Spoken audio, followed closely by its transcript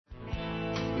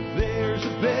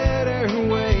better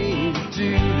way to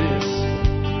do this.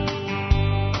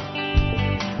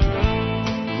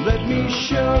 Let me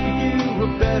show you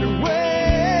a better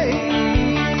way.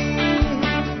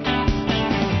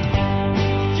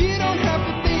 You don't have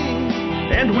to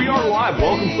think. And we are live.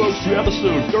 Welcome, folks, to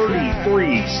episode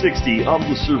 3360 of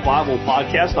the Survival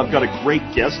Podcast. I've got a great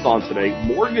guest on today,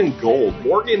 Morgan Gold.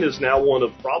 Morgan is now one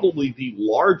of probably the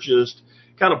largest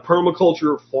kind of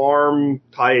permaculture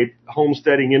farm-type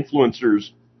homesteading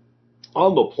influencers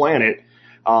on the planet.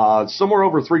 Somewhere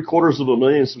over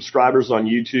 750,000 subscribers on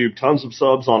YouTube, tons of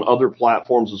subs on other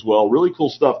platforms as well. Really cool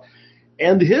stuff.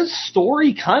 And his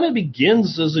story kind of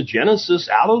begins as a genesis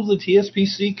out of the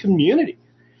TSPC community.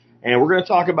 And we're going to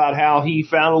talk about how he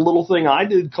found a little thing I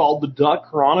did called the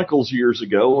Duck Chronicles years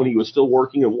ago when he was still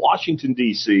working in Washington,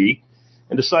 D.C.,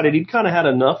 and decided he'd kind of had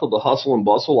enough of the hustle and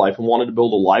bustle life and wanted to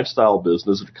build a lifestyle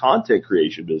business, a content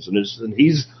creation business, and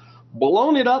he's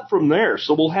blown it up from there.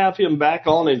 So we'll have him back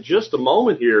on in just a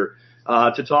moment here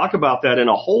to talk about that and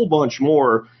a whole bunch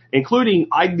more, including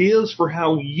ideas for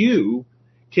how you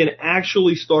can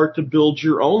actually start to build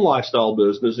your own lifestyle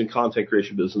business and content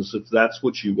creation business if that's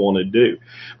what you want to do.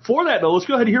 For that, though, let's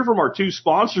go ahead and hear from our two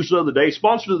sponsors of the day.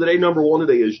 Sponsor of the day number one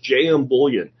today is JM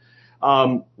Bullion.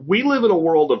 We live in a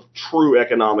world of true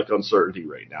economic uncertainty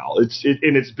right now.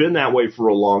 It's been that way for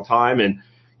a long time. And,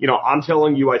 you know, I'm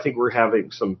telling you, I think we're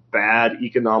having some bad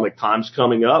economic times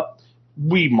coming up.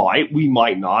 We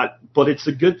might not, but it's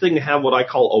a good thing to have what I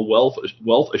call a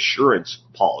wealth assurance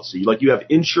policy. Like you have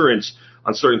insurance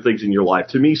on certain things in your life.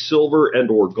 To me, silver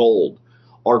and or gold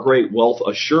are great wealth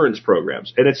assurance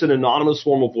programs. And it's an anonymous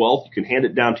form of wealth. You can hand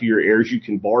it down to your heirs. You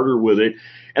can barter with it.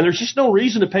 And there's just no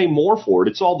reason to pay more for it.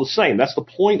 It's all the same. That's the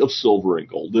point of silver and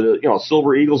gold. A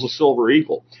silver eagle's a silver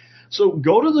eagle. So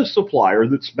go to the supplier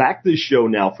that's backed this show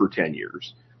now for 10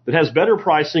 years, that has better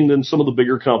pricing than some of the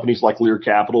bigger companies like Lear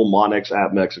Capital, Monex,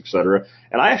 AppMex, et cetera.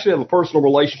 And I actually have a personal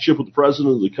relationship with the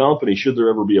president of the company should there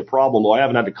ever be a problem, though I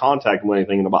haven't had to contact him or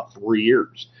anything in about 3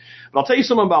 years. But I'll tell you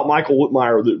something about Michael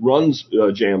Whitmire that runs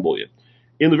JM Bullion.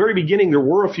 In the very beginning, there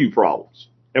were a few problems.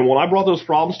 And when I brought those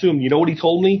problems to him, you know what he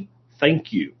told me?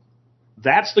 Thank you.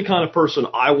 That's the kind of person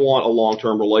I want a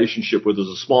long-term relationship with as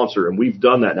a sponsor, and we've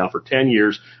done that now for 10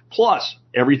 years. Plus,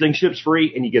 everything ships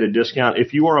free, and you get a discount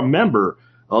if you are a member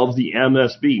of the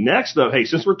MSB. Next up, hey,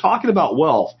 since we're talking about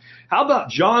wealth, how about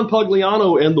John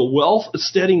Pugliano and the Wealth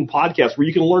Steading Podcast, where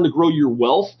you can learn to grow your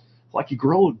wealth like you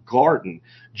grow a garden.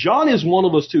 John is one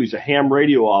of us, too. He's a ham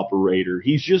radio operator.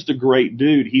 He's just a great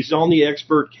dude. He's on the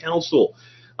expert council.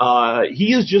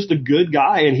 He is just a good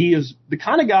guy, and he is the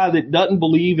kind of guy that doesn't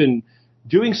believe in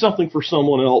doing something for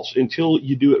someone else until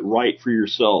you do it right for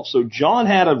yourself. So John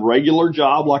had a regular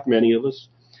job like many of us.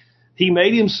 He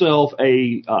made himself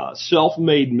a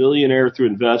self-made millionaire through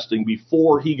investing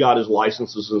before he got his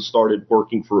licenses and started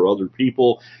working for other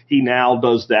people. He now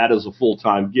does that as a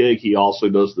full-time gig. He also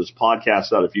does this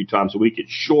podcast out a few times a week.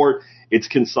 It's short. It's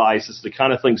concise. It's the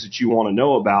kind of things that you want to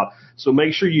know about. So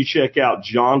make sure you check out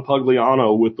John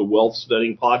Pugliano with the Wealth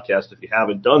Steading Podcast if you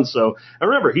haven't done so. And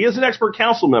remember, he is an expert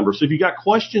council member. So if you got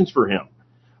questions for him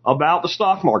about the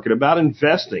stock market, about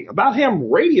investing, about ham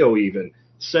radio even,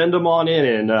 send them on in,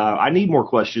 and I need more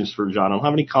questions for John. I don't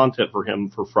have any content for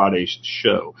him for Friday's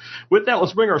show. With that,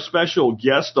 let's bring our special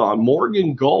guest on,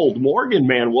 Morgan Gold. Morgan,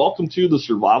 man, welcome to the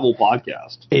Survival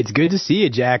Podcast. It's good to see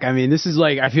you, Jack. I mean, this is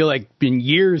like, I feel like been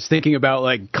years thinking about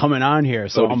like coming on here,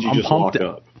 so I'm pumped.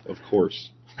 Up? Of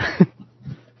course.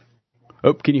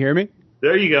 Oh, can you hear me?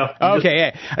 There you go.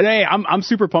 Okay, hey, I'm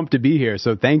super pumped to be here,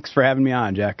 so thanks for having me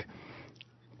on, Jack.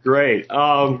 Great.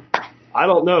 I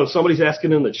don't know. Somebody's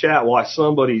asking in the chat why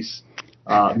somebody's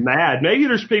mad. Maybe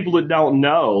there's people that don't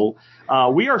know.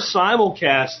 We are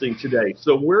simulcasting today.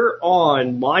 So we're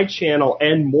on my channel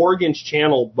and Morgan's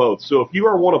channel both. So if you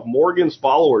are one of Morgan's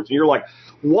followers and you're like,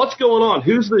 what's going on?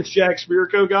 Who's this Jack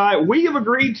Spirko guy? We have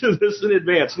agreed to this in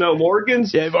advance. No,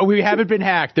 Morgan's. Yeah, but we haven't been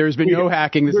hacked. There's been no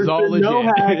hacking. This is all legit. No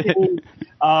hacking.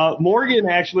 Morgan,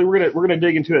 actually, we're gonna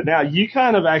dig into it now. You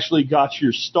kind of actually got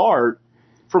your start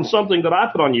from something that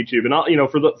I put on YouTube.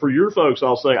 And for your folks,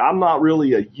 I'll say I'm not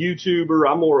really a YouTuber.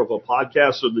 I'm more of a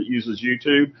podcaster that uses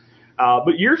YouTube.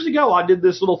 But years ago, I did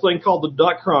this little thing called the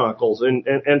Duck Chronicles,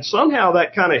 and somehow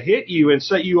that kind of hit you and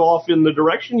set you off in the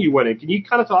direction you went in. Can you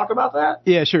kind of talk about that?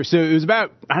 Yeah, sure. So it was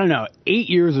about, 8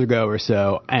 years ago or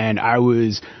so, and I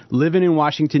was living in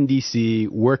Washington, D.C.,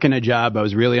 working a job I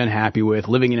was really unhappy with,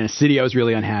 living in a city I was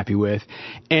really unhappy with,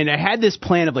 and I had this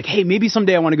plan of like, hey, maybe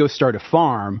someday I want to go start a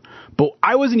farm, but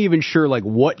I wasn't even sure like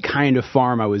what kind of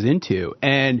farm I was into.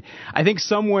 And I think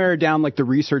somewhere down like the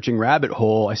researching rabbit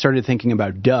hole, I started thinking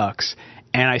about ducks.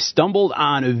 and I stumbled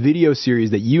on a video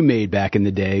series that you made back in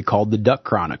the day called the Duck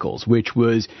Chronicles, which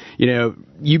was,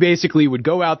 you basically would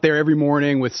go out there every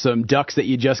morning with some ducks that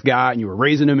you just got and you were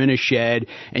raising them in a shed,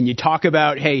 and you talk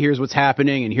about, hey, here's what's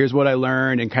happening and here's what I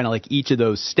learned, and kind of like each of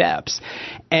those steps.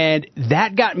 And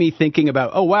that got me thinking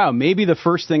about, oh wow, maybe the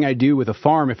first thing I do with a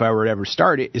farm, if I were to ever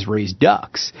start it, is raise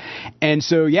ducks. And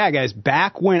so, yeah, guys,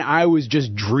 back when I was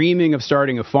just dreaming of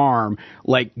starting a farm,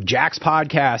 like Jack's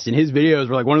podcast and his videos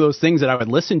were like one of those things that I would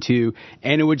listen to,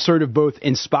 and it would sort of both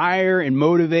inspire and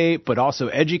motivate, but also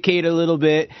educate a little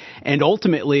bit. And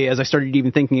ultimately, as I started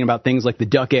even thinking about things like the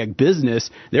duck egg business,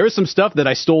 there was some stuff that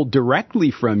I stole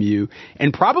directly from you.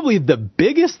 And probably the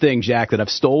biggest thing, Jack, that I've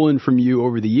stolen from you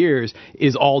over the years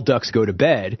is all ducks go to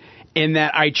bed. In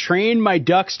that I trained my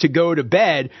ducks to go to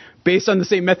bed based on the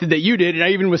same method that you did. And I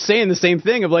even was saying the same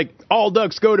thing of like, all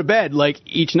ducks go to bed like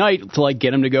each night to like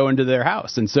get them to go into their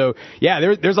house. And so,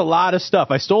 yeah, there's a lot of stuff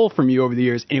I stole from you over the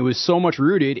years, and it was so much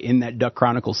rooted in that Duck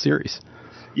Chronicles series.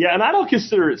 Yeah, and I don't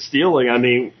consider it stealing. I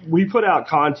mean, we put out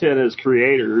content as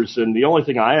creators, and the only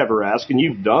thing I ever ask, and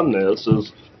you've done this,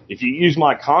 is if you use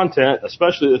my content,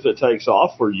 especially if it takes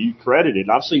off for you, credit it.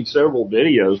 And I've seen several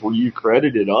videos where you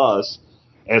credited us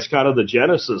as kind of the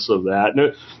genesis of that.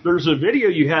 And there's a video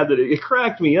you had that it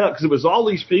cracked me up because it was all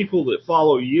these people that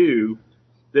follow you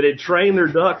that had trained their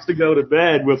ducks to go to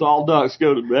bed with all ducks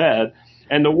go to bed.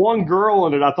 And the one girl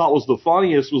in it I thought was the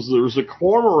funniest was there was a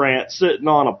cormorant sitting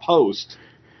on a post.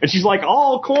 And she's like,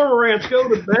 all cormorants go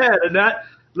to bed. And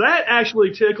that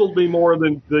actually tickled me more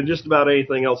than just about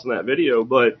anything else in that video.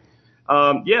 But,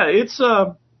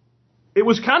 it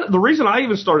was kind of the reason I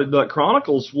even started Duck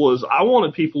Chronicles was I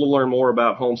wanted people to learn more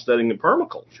about homesteading and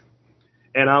permaculture.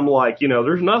 And I'm like,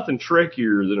 there's nothing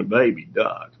trickier than a baby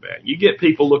duck, man. You get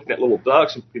people looking at little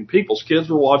ducks, and people's kids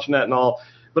were watching that and all.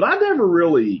 But I never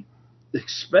really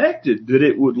expected that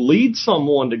it would lead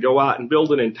someone to go out and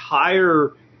build an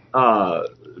entire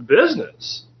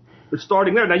business. But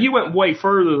starting there. Now, you went way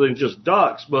further than just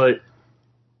ducks, but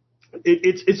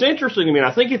it's interesting. I mean,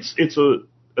 I think it's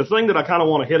a thing that I kind of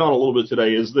want to hit on a little bit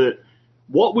today is that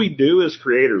what we do as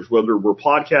creators, whether we're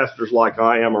podcasters like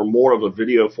I am or more of a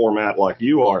video format like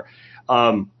you are,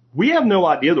 we have no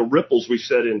idea the ripples we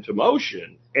set into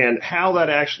motion and how that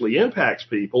actually impacts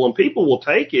people. And people will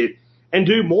take it and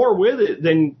do more with it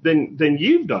than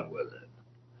you've done with it.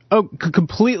 Oh,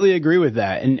 completely agree with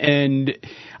that. And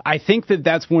I think that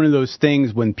that's one of those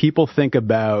things when people think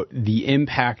about the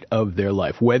impact of their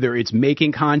life, whether it's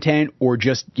making content or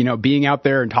just, being out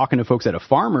there and talking to folks at a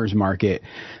farmer's market,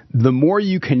 the more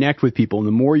you connect with people and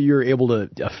the more you're able to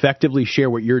effectively share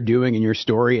what you're doing and your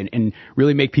story and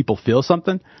really make people feel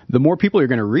something, the more people you're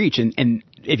going to reach. And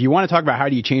if you want to talk about how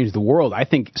do you change the world, I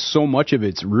think so much of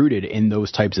it's rooted in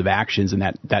those types of actions and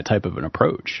that type of an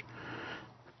approach.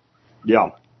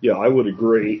 Yeah, I would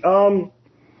agree.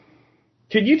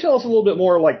 Could you tell us a little bit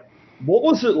more, like, what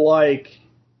was it like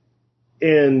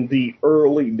in the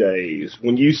early days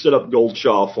when you set up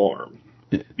Goldshaw Farm?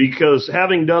 Because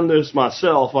having done this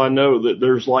myself, I know that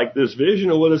there's like this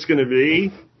vision of what it's going to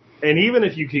be. And even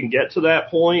if you can get to that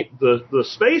point, the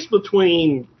space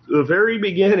between the very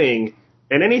beginning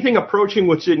and anything approaching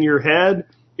what's in your head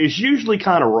is usually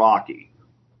kind of rocky.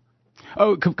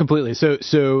 Oh, completely.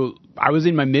 So I was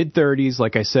in my mid-30s,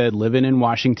 like I said, living in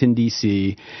Washington,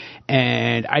 D.C.,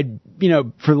 and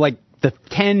for like the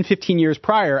 10, 15 years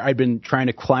prior, I'd been trying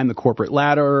to climb the corporate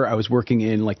ladder. I was working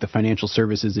in like the financial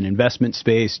services and investment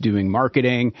space, doing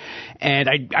marketing, and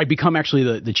I'd become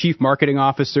actually the chief marketing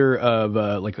officer of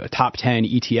like a top 10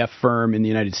 ETF firm in the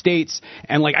United States,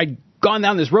 and like I'd gone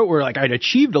down this road where like I'd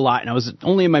achieved a lot and I was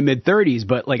only in my mid-30s,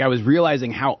 but like I was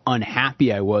realizing how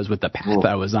unhappy I was with the path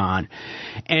I was on.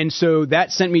 And so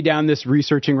that sent me down this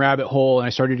researching rabbit hole, and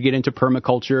I started to get into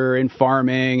permaculture and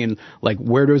farming and like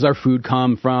where does our food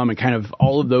come from and kind of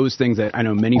all of those things that I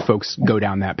know many folks go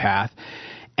down that path.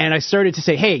 And I started to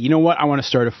say, hey, you know what? I want to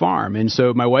start a farm. And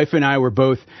so my wife and I were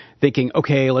both thinking,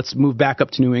 okay, let's move back up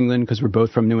to New England because we're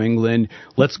both from New England.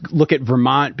 Let's look at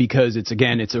Vermont because it's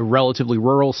a relatively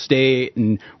rural state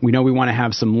and we know we want to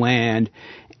have some land.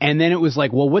 And then it was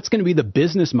like, well, what's going to be the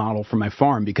business model for my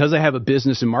farm? Because I have a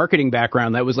business and marketing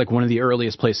background, that was like one of the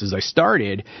earliest places I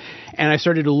started. And I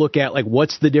started to look at like,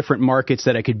 what's the different markets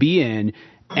that I could be in?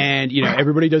 And,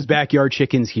 everybody does backyard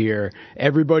chickens here.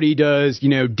 Everybody does,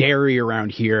 dairy around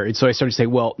here. And so I started to say,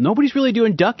 well, nobody's really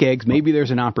doing duck eggs. Maybe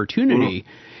there's an opportunity.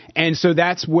 And so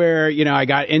that's where, I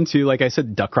got into, like I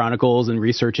said, Duck Chronicles and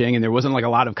researching. And there wasn't like a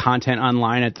lot of content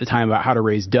online at the time about how to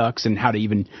raise ducks and how to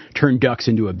even turn ducks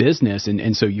into a business.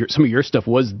 And so some of your stuff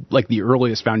was like the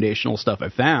earliest foundational stuff I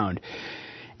found.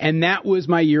 And that was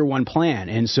my year one plan.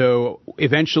 And so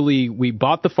eventually we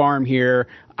bought the farm here.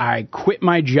 I quit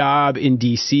my job in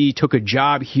DC, took a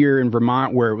job here in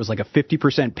Vermont where it was like a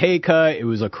 50% pay cut. It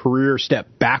was a career step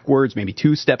backwards, maybe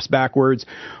 2 steps backwards,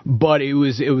 but it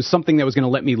was something that was going to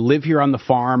let me live here on the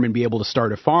farm and be able to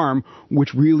start a farm,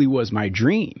 which really was my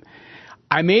dream.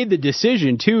 I made the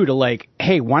decision too to like,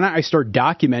 hey, why not I start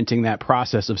documenting that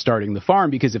process of starting the farm?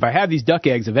 Because if I have these duck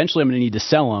eggs, eventually I'm going to need to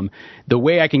sell them. The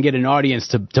way I can get an audience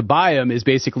to buy them is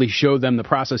basically show them the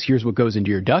process. Here's what goes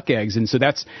into your duck eggs. And so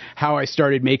that's how I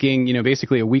started making,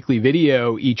 basically a weekly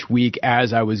video each week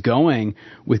as I was going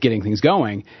with getting things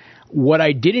going. What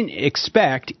I didn't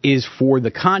expect is for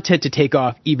the content to take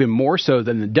off even more so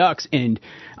than the ducks. And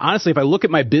honestly, if I look at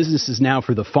my businesses now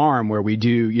for the farm where we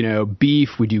do,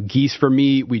 beef, we do geese for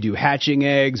meat, we do hatching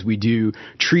eggs, we do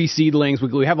tree seedlings,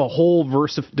 we have a whole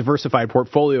diversified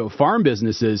portfolio of farm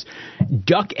businesses.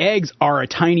 Duck eggs are a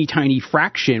tiny, tiny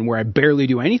fraction where I barely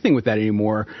do anything with that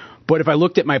anymore. But if I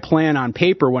looked at my plan on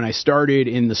paper when I started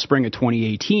in the spring of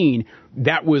 2018,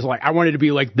 that was like, I wanted to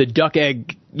be like the duck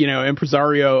egg,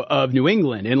 impresario of New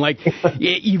England. And like,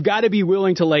 you've got to be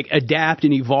willing to like adapt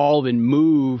and evolve and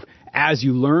move as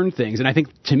you learn things. And I think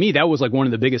to me, that was like one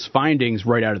of the biggest findings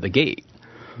right out of the gate.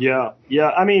 Yeah.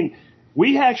 I mean,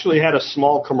 we actually had a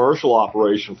small commercial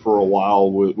operation for a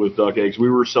while with duck eggs. We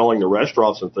were selling to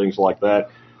restaurants and things like that.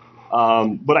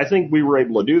 But I think we were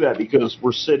able to do that because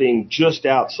we're sitting just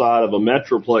outside of a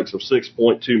metroplex of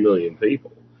 6.2 million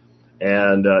people.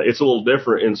 And it's a little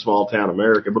different in small town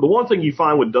America. But the one thing you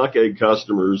find with duck egg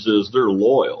customers is they're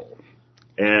loyal.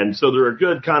 And so they're a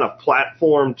good kind of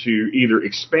platform to either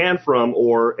expand from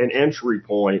or an entry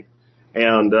point.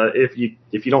 And if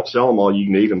you don't sell them all, you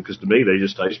can eat them because to me, they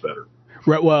just taste better.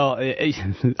 Right. Well,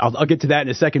 I'll get to that in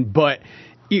a second. But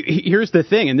here's the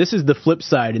thing, and this is the flip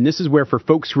side, and this is where for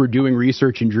folks who are doing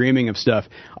research and dreaming of stuff,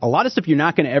 a lot of stuff you're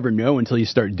not going to ever know until you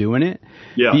start doing it.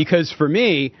 Yeah. Because for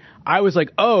me, I was like,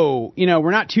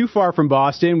 we're not too far from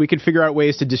Boston. We could figure out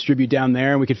ways to distribute down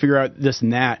there, and we could figure out this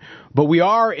and that. But we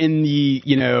are in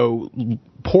the,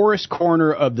 poorest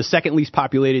corner of the second least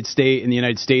populated state in the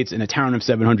United States in a town of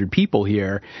 700 people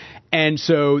here. And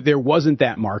so there wasn't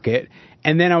that market.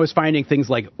 And then I was finding things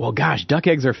like, well, gosh, duck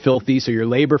eggs are filthy, so your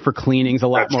labor for cleaning is a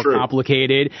lot more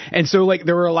complicated. And so, like,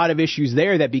 there were a lot of issues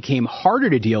there that became harder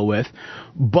to deal with.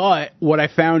 But what I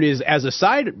found is, as a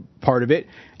side part of it,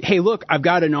 hey, look, I've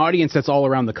got an audience that's all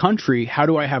around the country. How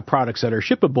do I have products that are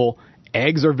shippable?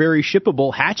 Eggs are very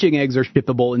shippable. Hatching eggs are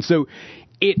shippable. And so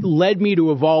it led me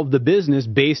to evolve the business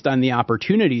based on the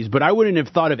opportunities, but I wouldn't have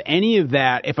thought of any of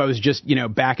that if I was just,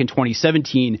 back in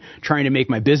 2017 trying to make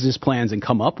my business plans and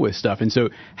come up with stuff. And so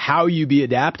how you be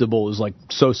adaptable is like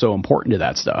so important to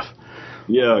that stuff.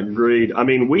 Yeah, agreed. I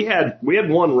mean, we had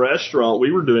one restaurant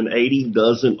we were doing 80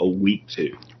 dozen a week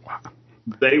to. Wow.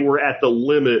 They were at the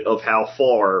limit of how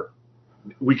far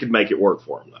we could make it work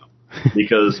for them, though.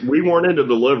 Because we weren't into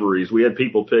deliveries. We had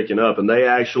people picking up, and they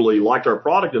actually liked our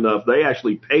product enough. They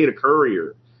actually paid a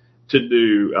courier to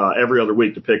do every other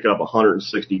week to pick up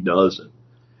 160 dozen.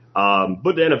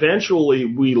 But then eventually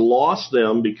we lost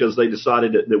them because they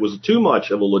decided that it was too much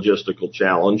of a logistical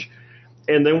challenge.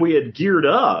 And then we had geared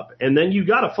up, and then you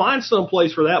got to find some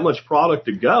place for that much product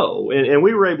to go. And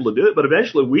we were able to do it, but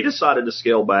eventually we decided to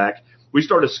scale back. We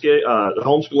started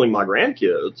homeschooling my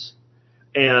grandkids.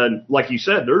 And like you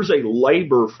said, there's a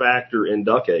labor factor in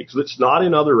duck eggs that's not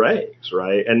in other eggs,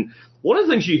 right? And one of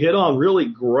the things you hit on really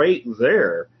great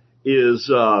there is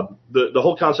the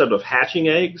whole concept of hatching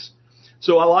eggs.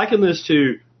 So I liken this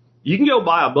to, you can go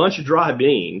buy a bunch of dry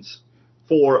beans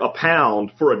for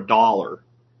 £1 for $1.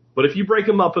 But if you break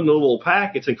them up into little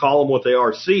packets and call them what they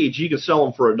are, seeds, you can sell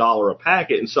them for $1 a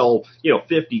packet and sell,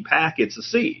 50 packets of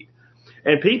seed.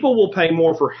 And people will pay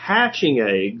more for hatching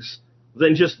eggs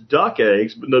than just duck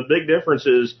eggs. But the big difference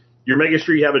is you're making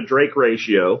sure you have a Drake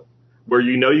ratio where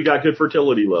you got good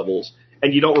fertility levels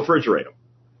and you don't refrigerate them,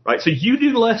 right? So you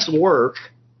do less work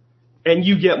and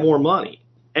you get more money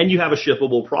and you have a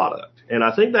shippable product. And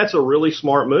I think that's a really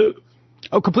smart move.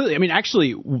 Oh, completely. I mean,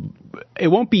 actually, it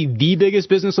won't be the biggest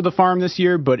business of the farm this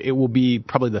year, but it will be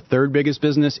probably the third biggest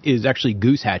business is actually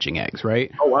goose hatching eggs,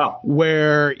 right? Oh, wow.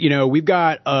 Where, we've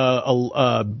got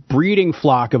a breeding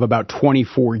flock of about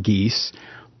 24 geese,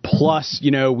 plus,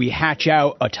 we hatch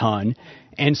out a ton.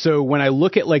 And so when I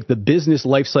look at like the business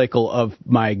life cycle of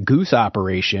my goose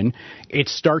operation, it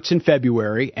starts in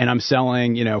February and I'm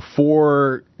selling,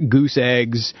 4 goose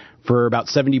eggs for about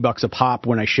 $70 a pop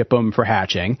when I ship them for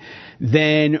hatching.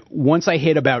 Then once I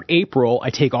hit about April, I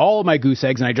take all of my goose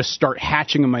eggs and I just start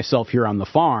hatching them myself here on the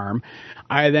farm.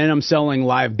 I'm selling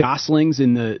live goslings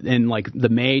in like the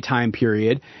May time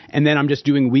period, and then I'm just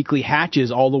doing weekly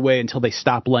hatches all the way until they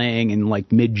stop laying in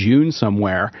like mid-June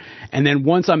somewhere. And then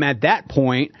once I'm at that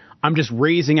point, I'm just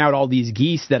raising out all these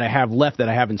geese that I have left that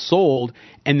I haven't sold,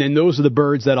 and then those are the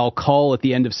birds that I'll cull at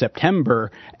the end of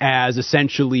September as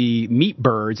essentially meat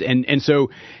birds. And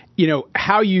so, you know,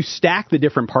 how you stack the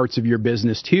different parts of your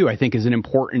business too, I think is an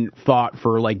important thought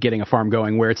for like getting a farm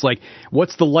going, where it's like,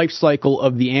 what's the life cycle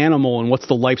of the animal and what's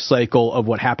the life cycle of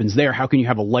what happens there? How can you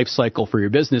have a life cycle for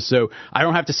your business? So I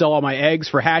don't have to sell all my eggs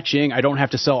for hatching. I don't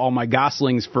have to sell all my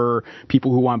goslings for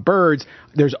people who want birds.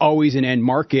 There's always an end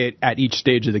market at each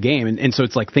stage of the game. And so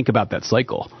it's like, think about that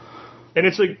cycle. And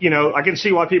it's like, you know, I can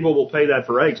see why people will pay that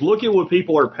for eggs. Look at what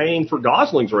people are paying for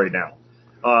goslings right now.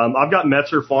 I've got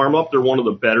Metzer Farm up. They're one of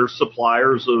the better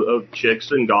suppliers of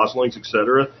chicks and goslings, et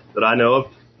cetera, that I know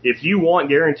of. If you want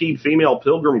guaranteed female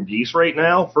pilgrim geese right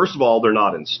now, first of all, they're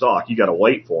not in stock. You got to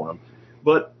wait for them.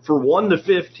 But for 1 to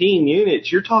 15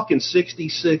 units, you're talking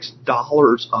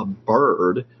 $66 a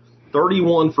bird,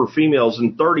 31 for females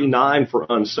and 39 for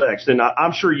unsexed. And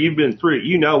I'm sure you've been through it.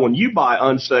 You know, when you buy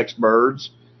unsexed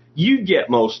birds, you get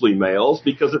mostly males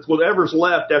because it's whatever's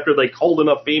left after they culled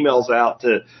enough females out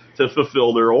to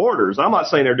fulfill their orders. I'm not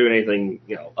saying they're doing anything,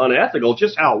 you know, unethical,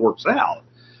 just how it works out.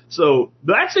 So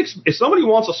that's if somebody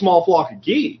wants a small flock of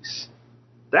geese,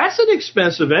 that's an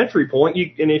expensive entry point.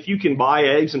 And if you can buy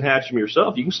eggs and hatch them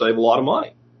yourself, you can save a lot of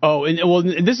money. Oh,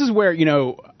 and this is where, you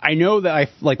know, I know that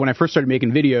when I first started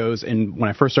making videos and when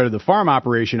I first started the farm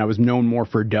operation, I was known more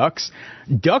for ducks.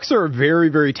 Ducks are a very,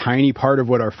 very tiny part of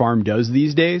what our farm does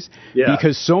these days. Yeah.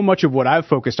 Because so much of what I've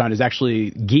focused on is actually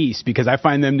geese, because I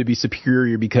find them to be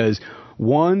superior because,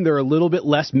 one, they're a little bit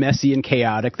less messy and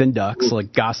chaotic than ducks,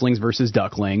 like goslings versus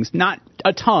ducklings. Not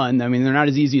a ton. I mean, they're not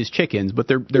as easy as chickens, but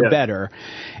they're better.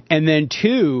 And then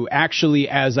two, actually,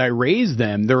 as I raise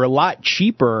them, they're a lot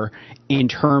cheaper in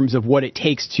terms of what it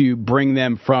takes to bring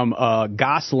them from a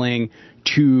gosling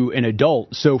to an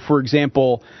adult. So, for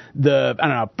example,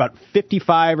 about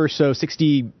 55 or so,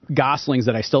 60 goslings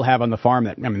that I still have on the farm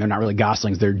that, I mean, they're not really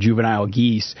goslings, they're juvenile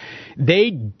geese.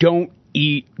 They don't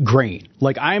eat grain.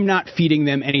 Like, I'm not feeding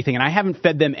them anything, and I haven't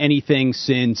fed them anything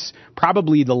since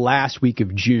probably the last week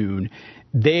of June.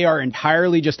 They are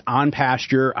entirely just on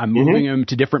pasture. I'm moving them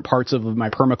to different parts of my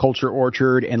permaculture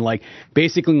orchard and like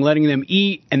basically letting them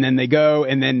eat, and then they go,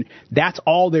 and then that's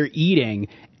all they're eating.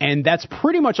 And that's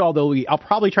pretty much all they'll eat. I'll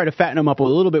probably try to fatten them up a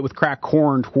little bit with cracked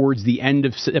corn towards the end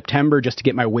of September just to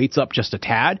get my weights up just a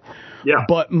tad. Yeah.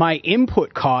 But my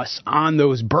input costs on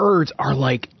those birds are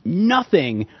like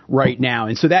nothing right now.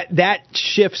 And so that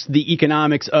shifts the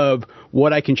economics of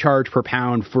what I can charge per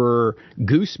pound for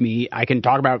goose meat. I can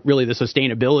talk about really the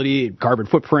sustainability, carbon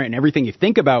footprint, and everything you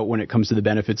think about when it comes to the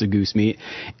benefits of goose meat.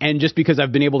 And just because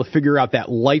I've been able to figure out that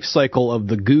life cycle of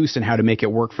the goose and how to make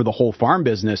it work for the whole farm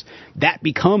business, that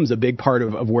becomes a big part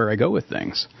of where I go with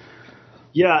things.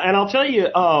 Yeah, and I'll tell you,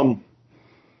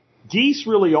 geese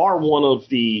really are one of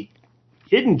the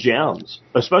hidden gems,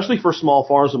 especially for small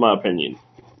farms, in my opinion.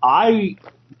 I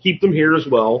keep them here as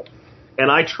well, and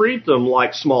I treat them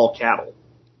like small cattle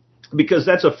because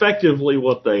that's effectively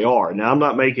what they are. Now, I'm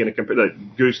not making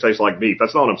that goose tastes like beef.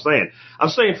 That's not what I'm saying. I'm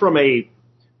saying from a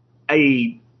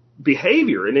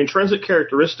behavior, an intrinsic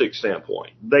characteristic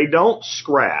standpoint, they don't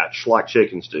scratch like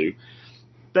chickens do.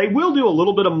 They will do a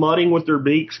little bit of mudding with their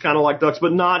beaks, kind of like ducks,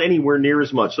 but not anywhere near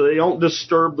as much. So they don't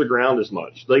disturb the ground as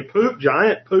much. They poop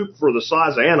giant poop for the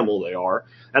size animal they are.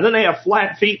 And then they have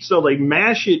flat feet, so they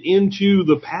mash it into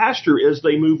the pasture as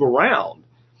they move around.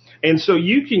 And so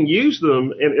you can use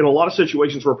them in a lot of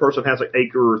situations where a person has an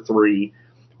acre or three,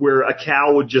 where a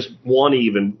cow would just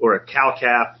or a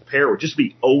cow-calf pair would just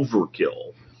be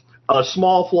overkill. A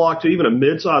small flock to even a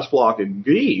mid-sized flock of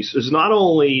geese is not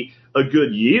only a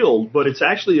good yield, but it's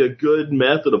actually a good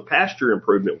method of pasture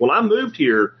improvement. When I moved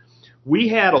here, we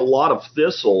had a lot of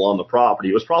thistle on the property.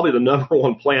 It was probably the number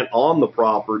one plant on the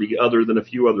property other than a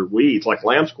few other weeds like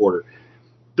lamb's quarter.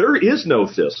 There is no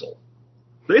thistle.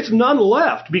 There's none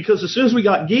left because as soon as we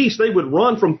got geese, they would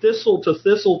run from thistle to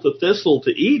thistle to thistle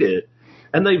to eat it.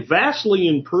 And they vastly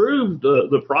improved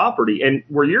the property. And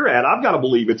where you're at, I've got to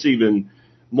believe it's even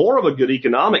more of a good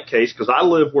economic case because I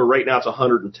live where right now it's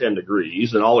 110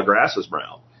 degrees and all the grass is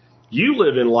brown. You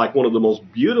live in like one of the most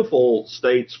beautiful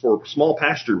states for small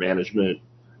pasture management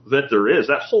that there is.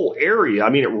 That whole area, I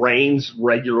mean, it rains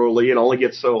regularly. It only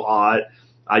gets so hot.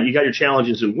 You got your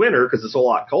challenges in winter because it's a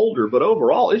lot colder. But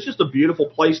overall, it's just a beautiful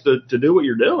place to do what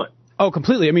you're doing. Oh,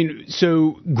 completely. I mean,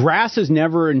 so grass is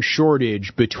never in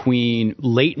shortage between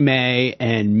late May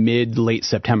and late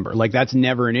September. Like, that's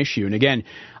never an issue. And again,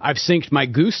 I've synced my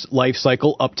goose life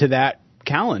cycle up to that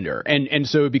calendar. And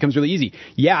so it becomes really easy.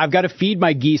 Yeah, I've got to feed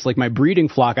my geese, like my breeding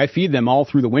flock. I feed them all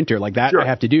through the winter. Like that I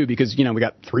have to do because, we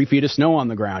got 3 feet of snow on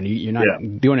the ground. You're not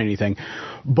doing anything.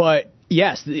 But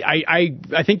yes,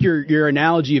 I think your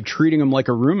analogy of treating them like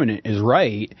a ruminant is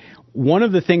right. One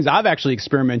of the things I've actually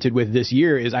experimented with this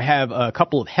year is I have a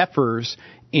couple of heifers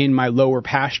in my lower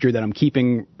pasture that I'm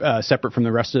keeping separate from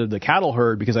the rest of the cattle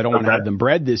herd because I don't want to have them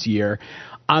bred this year.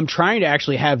 I'm trying to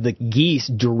actually have the geese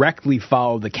directly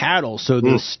follow the cattle. So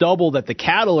the stubble that the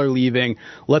cattle are leaving,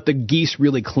 let the geese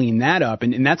really clean that up.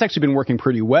 And that's actually been working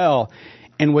pretty well.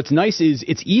 And what's nice is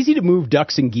it's easy to move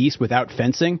ducks and geese without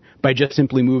fencing by just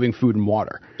simply moving food and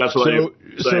water. That's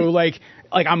what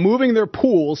like I'm moving their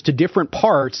pools to different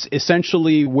parts,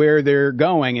 essentially where they're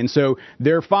going. And so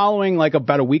they're following like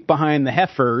about a week behind the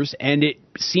heifers, and it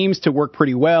seems to work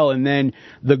pretty well. And then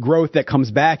the growth that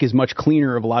comes back is much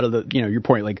cleaner of a lot of the, your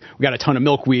point, like we got a ton of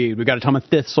milkweed, we got a ton of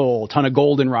thistle, a ton of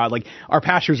goldenrod. Like our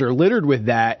pastures are littered with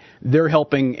that. They're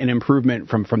helping an improvement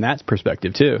from that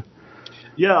perspective too.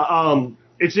 Yeah.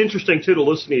 It's interesting too to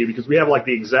listen to you because we have like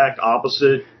the exact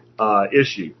opposite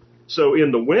issue. So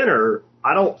in the winter,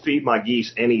 I don't feed my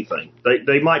geese anything.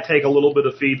 They might take a little bit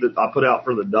of feed that I put out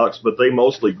for the ducks, but they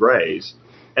mostly graze.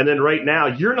 And then right now,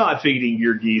 you're not feeding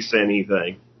your geese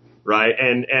anything, right?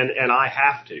 And I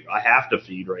have to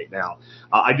feed right now.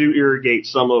 I do irrigate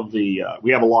some of the.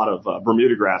 We have a lot of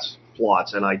Bermuda grass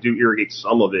plots, and I do irrigate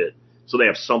some of it so they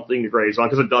have something to graze on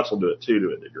because the ducks will do it too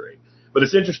to a degree. But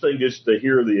it's interesting just to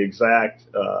hear the exact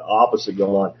opposite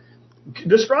going on.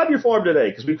 Describe your farm today,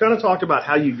 because we've kind of talked about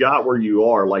how you got where you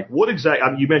are. Like, what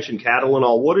exactly, you mentioned cattle and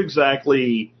all. What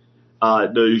exactly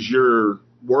does your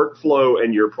workflow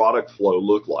and your product flow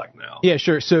look like now? Yeah,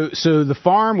 sure. So the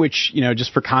farm, which,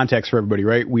 just for context for everybody,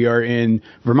 right? We are in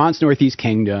Vermont's Northeast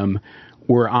Kingdom.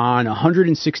 We're on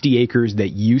 160 acres that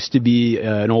used to be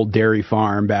an old dairy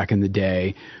farm back in the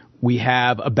day. We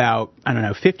have about,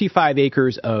 55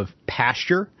 acres of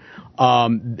pasture.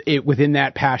 Within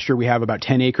that pasture, we have about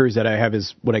 10 acres that I have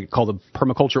is what I call the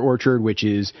permaculture orchard, which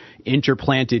is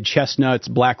interplanted chestnuts,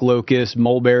 black locust,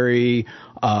 mulberry,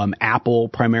 apple,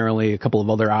 primarily a couple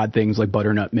of other odd things like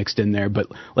butternut mixed in there, but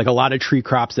like a lot of tree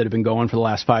crops that have been going for the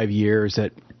last 5 years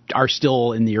that are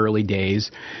still in the early days.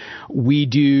 We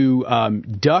do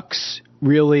ducks,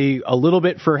 really a little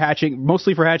bit for hatching,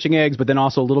 mostly for hatching eggs, but then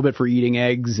also a little bit for eating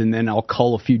eggs. And then I'll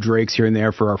cull a few drakes here and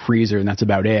there for our freezer, and that's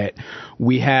about it.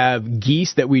 We have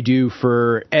geese that we do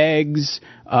for eggs,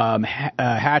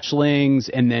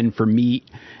 hatchlings, and then for meat.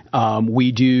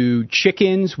 We do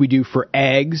chickens, we do for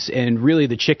eggs, and really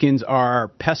the chickens are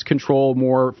pest control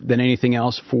more than anything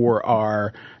else for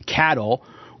our cattle.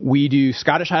 We do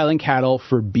Scottish Highland cattle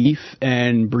for beef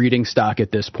and breeding stock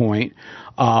at this point.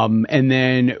 And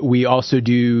then we also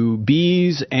do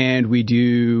bees, and we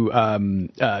do,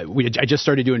 I just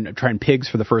started trying pigs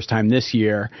for the first time this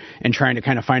year and trying to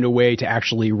kind of find a way to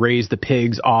actually raise the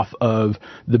pigs off of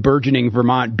the burgeoning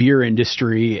Vermont beer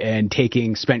industry and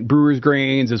taking spent brewer's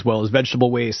grains as well as vegetable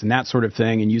waste and that sort of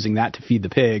thing and using that to feed the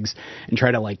pigs and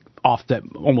try to offset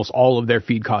almost all of their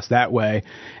feed costs that way.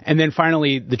 And then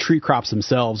finally, the tree crops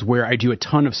themselves, where I do a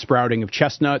ton of sprouting of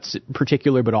chestnuts in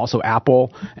particular, but also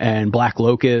apple and black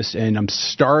locust, and I'm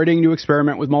starting to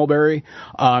experiment with mulberry.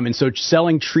 And so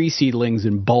selling tree seedlings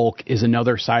in bulk is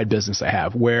another side business I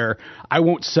have, where I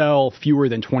won't sell fewer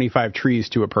than 25 trees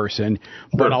to a person,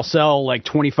 but I'll sell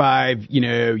 25,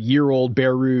 year-old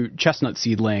bare root chestnut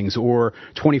seedlings or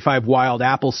 25 wild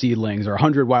apple seedlings or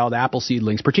 100 wild apple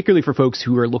seedlings, particularly for folks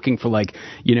who are looking for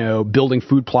building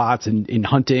food plots and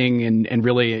hunting and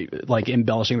really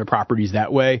embellishing their properties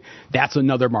that way. That's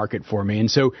another market for me.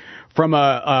 And so from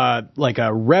a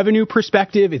revenue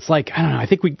perspective, it's I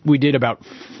think we did about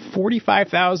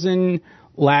 45,000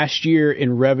 last year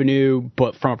in revenue,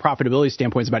 but from a profitability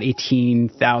standpoint, it's about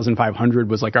 18,500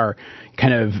 was our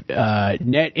kind of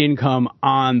net income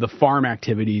on the farm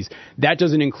activities. That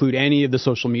doesn't include any of the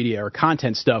social media or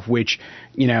content stuff, which,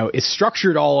 is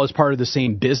structured all as part of the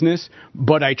same business,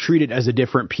 but I treat it as a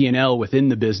different P&L within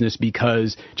the business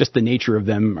because just the nature of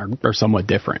them are somewhat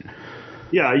different.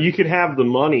 Yeah, you could have the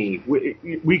money.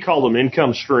 We call them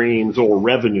income streams or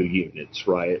revenue units,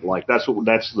 right? That's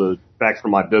the back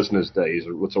from my business days.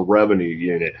 What's a revenue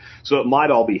unit? So it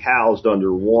might all be housed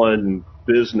under one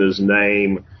business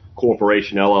name,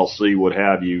 corporation, LLC, what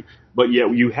have you. But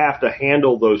yet you have to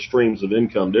handle those streams of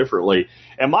income differently.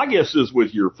 And my guess is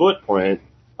with your footprint,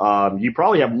 you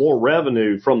probably have more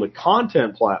revenue from the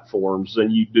content platforms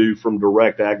than you do from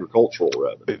direct agricultural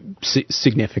revenue.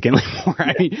 Significantly more.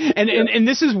 I mean, and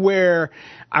this is where,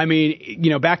 I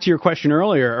mean, back to your question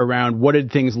earlier around what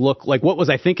did things look like? What was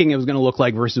I thinking it was going to look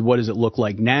like versus what does it look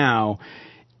like now?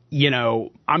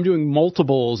 I'm doing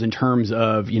multiples in terms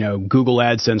of, Google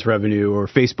AdSense revenue or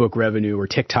Facebook revenue or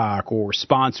TikTok or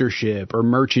sponsorship or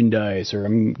merchandise, or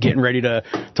I'm getting ready to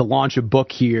launch a book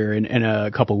here in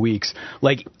a couple weeks.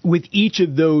 Like with each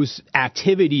of those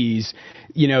activities,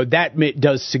 that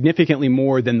does significantly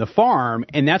more than the farm.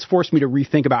 And that's forced me to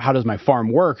rethink about how does my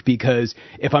farm work? Because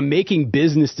if I'm making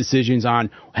business decisions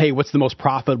on, hey, what's the most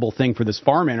profitable thing for this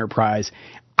farm enterprise?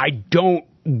 I don't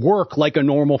work like a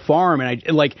normal farm. And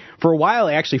for a while,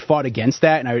 I actually fought against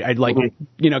that. And I'd kind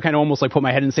of almost like put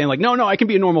my head in the sand, like, no, I can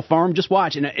be a normal farm. Just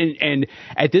watch. And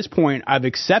at this point, I've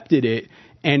accepted it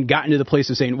and gotten to the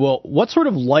place of saying, well, what sort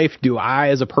of life do I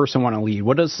as a person want to lead?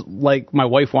 What does my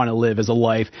wife want to live as a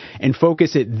life, and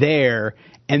focus it there,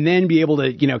 and then be able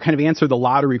to, kind of answer the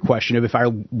lottery question of if I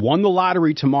won the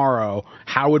lottery tomorrow,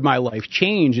 how would my life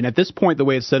change? And at this point, the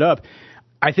way it's set up,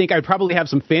 I think I'd probably have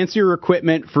some fancier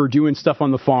equipment for doing stuff on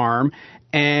the farm,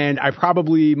 and I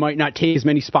probably might not take as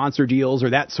many sponsor deals or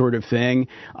that sort of thing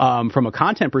from a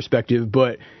content perspective,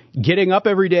 but getting up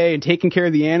every day and taking care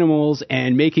of the animals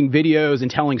and making videos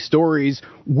and telling stories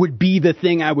would be the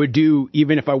thing I would do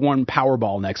even if I won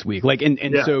Powerball next week.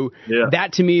 So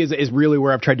that to me is really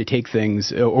where I've tried to take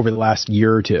things over the last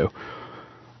year or two.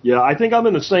 Yeah, I think I'm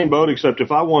in the same boat, except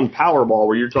if I won Powerball,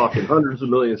 where you're talking hundreds of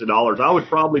millions of dollars, I would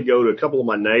probably go to a couple of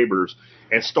my neighbors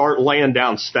and start laying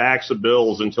down stacks of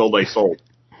bills until they sold.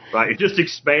 Right? Just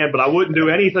expand, but I wouldn't do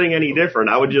anything any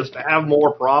different. I would just have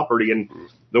more property. And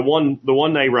the one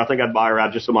neighbor, I think I'd buy her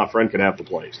out just so my friend could have the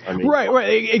place. I mean,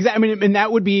 right, exactly. I mean, and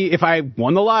that would be, if I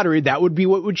won the lottery, that would be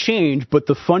what would change. But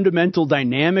the fundamental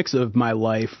dynamics of my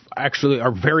life actually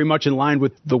are very much in line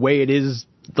with the way it is.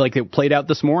 Like it played out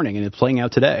this morning and it's playing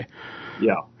out today.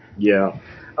 Yeah.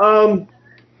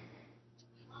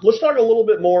 Let's talk a little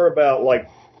bit more about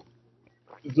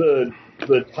the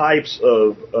types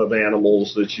of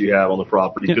animals that you have on the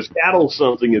property, because cattle is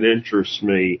something that interests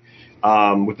me.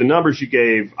 With the numbers you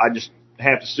gave, I just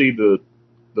have to see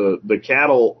the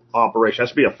cattle operation has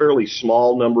to be a fairly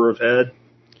small number of head.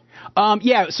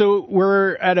 So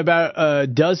we're at about a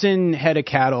dozen head of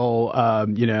cattle,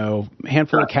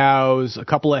 handful of cows, a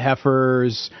couple of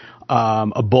heifers,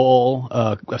 a bull,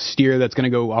 a steer that's going to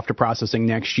go off to processing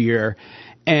next year.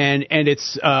 And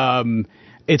it's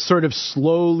sort of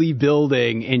slowly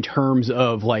building in terms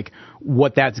of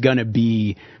what that's going to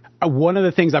be. One of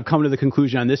the things I've come to the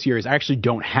conclusion on this year is I actually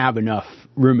don't have enough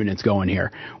ruminants going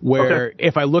here, where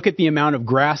if I look at the amount of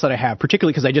grass that I have,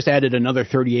 particularly because I just added another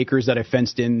 30 acres that I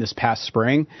fenced in this past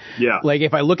spring. Yeah.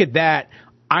 If I look at that,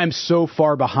 I'm so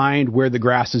far behind where the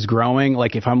grass is growing.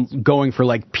 If I'm going for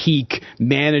peak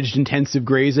managed intensive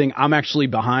grazing, I'm actually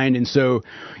behind. And so,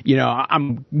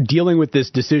 I'm dealing with this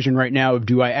decision right now of,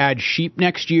 do I add sheep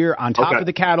next year on top of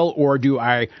the cattle, or do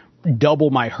I double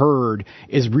my herd,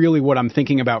 is really what I'm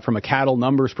thinking about from a cattle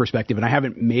numbers perspective. And I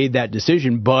haven't made that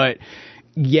decision, but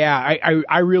yeah,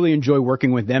 I really enjoy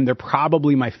working with them. They're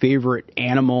probably my favorite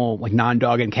animal,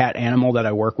 non-dog and cat animal that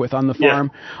I work with on the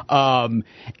farm. Yeah.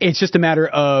 It's just a matter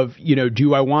of,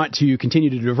 do I want to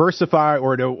continue to diversify,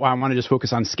 or do I want to just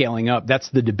focus on scaling up? That's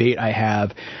the debate I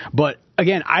have. But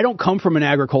again, I don't come from an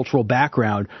agricultural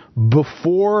background.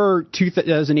 Before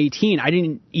 2018, I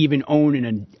didn't even own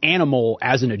an animal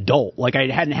as an adult.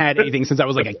 I hadn't had anything since I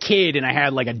was a kid, and I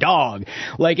had a dog.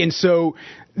 And so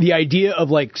the idea of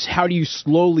how do you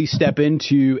slowly step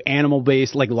into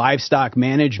animal-based livestock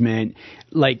management,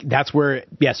 that's where,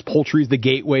 yes, poultry is the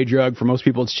gateway drug. For most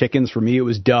people, it's chickens. For me, it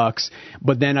was ducks.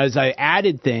 But then as I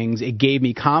added things, it gave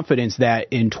me confidence that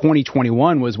in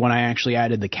 2021 was when I actually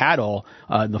added the cattle,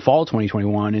 in the fall of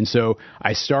 2021. And so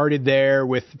I started there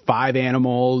with 5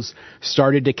 animals,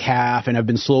 started to calf, and I've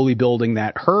been slowly building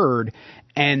that herd.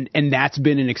 And that's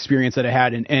been an experience that I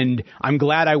had. And I'm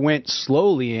glad I went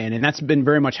slowly in, and that's been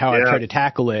very much how I try to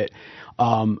tackle it.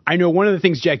 I know one of the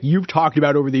things, Jack, you've talked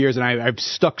about over the years, and I've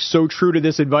stuck so true to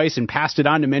this advice and passed it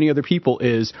on to many other people,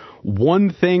 is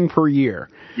one thing per year.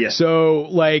 Yeah. So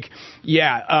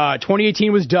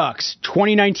 2018 was ducks.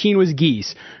 2019 was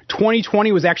geese.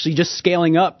 2020 was actually just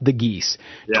scaling up the geese.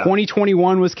 Yeah.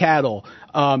 2021 was cattle.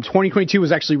 2022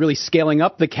 was actually really scaling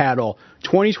up the cattle.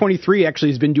 2023 actually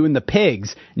has been doing the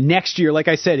pigs. Next year, like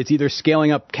I said, it's either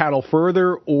scaling up cattle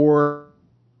further or...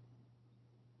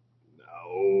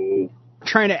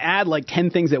 trying to add like 10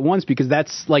 things at once, because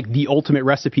that's like the ultimate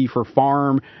recipe for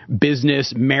farm,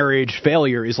 business, marriage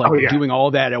failure, is like doing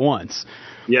all that at once.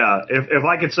 Yeah, if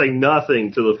I could say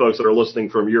nothing to the folks that are listening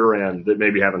from your end that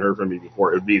maybe haven't heard from me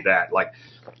before, it would be that. Like,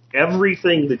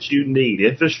 everything that you need,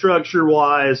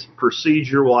 infrastructure-wise,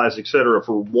 procedure-wise, et cetera,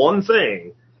 for one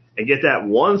thing, and get that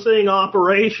one thing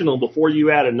operational before you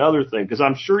add another thing. Because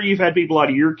I'm sure you've had people out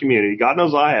of your community, God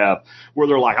knows I have, where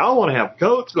they're like, I want to have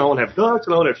goats, and I want to have ducks,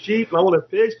 and I want to have sheep, and I want to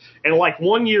have pigs. And like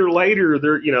 1 year later,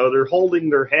 they're holding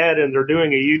their head and they're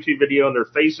doing a YouTube video and their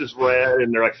face is red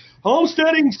and they're like,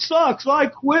 homesteading sucks, I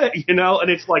quit, And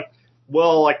it's like,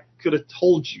 well, I could have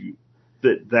told you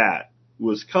that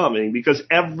was coming, because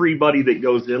everybody that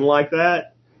goes in like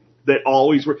that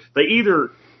always, they either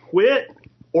quit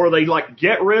or they like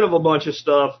get rid of a bunch of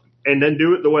stuff and then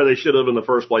do it the way they should have in the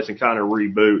first place and kind of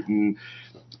reboot. And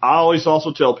I always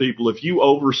also tell people, if you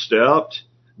overstepped,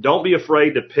 don't be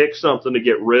afraid to pick something to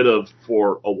get rid of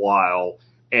for a while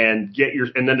and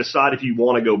and then decide if you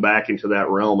want to go back into that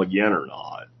realm again or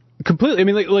not. Completely. I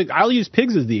mean, like I'll use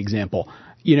pigs as the example.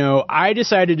 I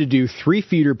decided to do 3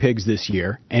 feeder pigs this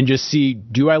year and just see,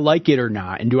 do I like it or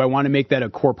not? And do I want to make that a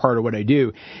core part of what I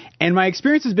do? And my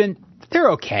experience has been,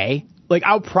 they're okay. Like,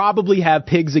 I'll probably have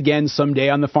pigs again someday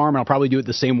on the farm, and I'll probably do it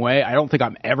the same way. I don't think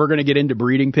I'm ever going to get into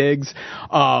breeding pigs.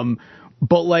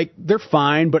 But like, they're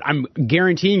fine, but I'm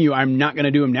guaranteeing you I'm not going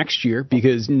to do them next year,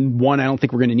 because 1, I don't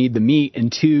think we're going to need the meat,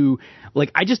 and 2,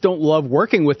 like, I just don't love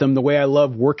working with them the way I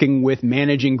love working with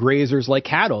managing grazers like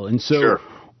cattle. And so, sure.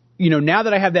 Now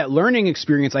that I have that learning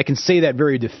experience, I can say that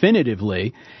very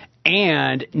definitively.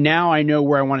 And now I know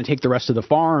where I want to take the rest of the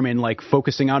farm, and like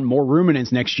focusing on more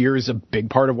ruminants next year is a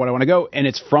big part of what I want to go. And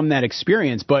it's from that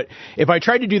experience. But if I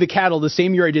tried to do the cattle the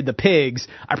same year I did the pigs,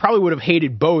 I probably would have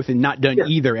hated both and not done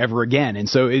either ever again. And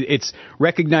so it's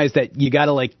recognized that you got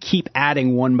to like keep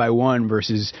adding one by one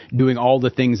versus doing all the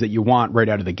things that you want right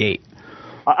out of the gate.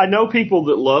 I know people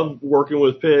that love working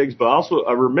with pigs, but also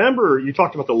I remember you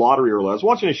talked about the lottery earlier. I was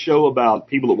watching a show about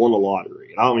people that won the lottery,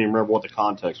 and I don't even remember what the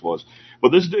context was. But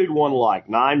this dude won like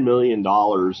 $9 million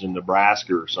in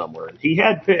Nebraska or somewhere, and he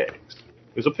had pigs.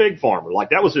 He was a pig farmer. Like,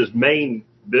 that was his main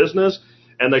business.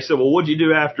 And they said, well, what'd you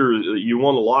do after you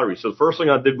won the lottery? So the first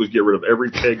thing I did was get rid of every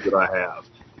pig that I have.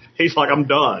 He's like, I'm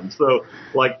done. So,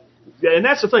 like, and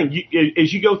that's the thing.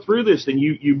 As you go through this, then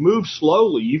you move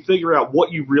slowly. You figure out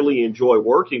what you really enjoy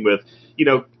working with.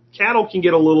 Cattle can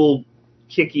get a little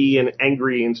kicky and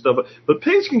angry and stuff, but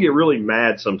pigs can get really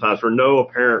mad sometimes for no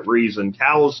apparent reason.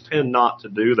 Cows tend not to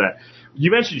do that.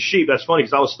 You mentioned sheep. That's funny,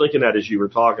 because I was thinking that as you were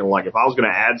talking, like, if I was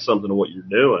going to add something to what you're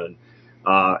doing,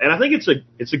 and I think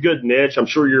it's a good niche. I'm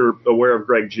sure you're aware of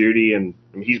Greg Judy, and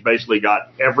he's basically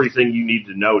got everything you need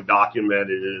to know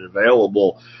documented and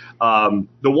available.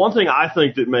 The one thing I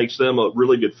think that makes them a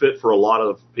really good fit for a lot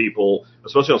of people,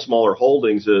 especially on smaller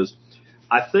holdings, is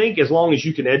I think as long as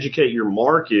you can educate your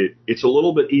market, it's a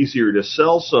little bit easier to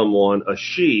sell someone a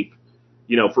sheep,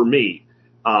 for meat,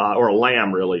 or a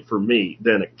lamb really for meat,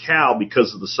 than a cow,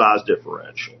 because of the size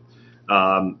differential.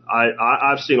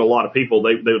 I've seen a lot of people,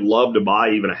 they would love to